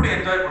 அப்படி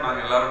என்ஜாய்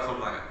பண்ணாங்க எல்லாரும்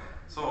சொல்றாங்க.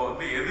 ஸோ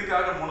வந்து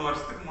எதுக்காக 3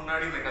 வருஷத்துக்கு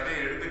முன்னாடி இந்த கதையை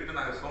எடுத்துக்கிட்டு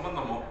நாங்கள்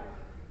சுமந்தோமோ,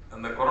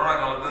 அந்த கொரோனா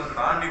காலத்தை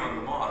தாண்டி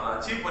வந்தோமோ அதை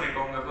அச்சீவ்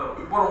பண்ணிட்டோங்கிறது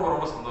ரொம்ப ரொம்ப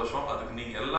ரொம்ப சந்தோஷம். அதுக்கு நீங்க எல்லாம்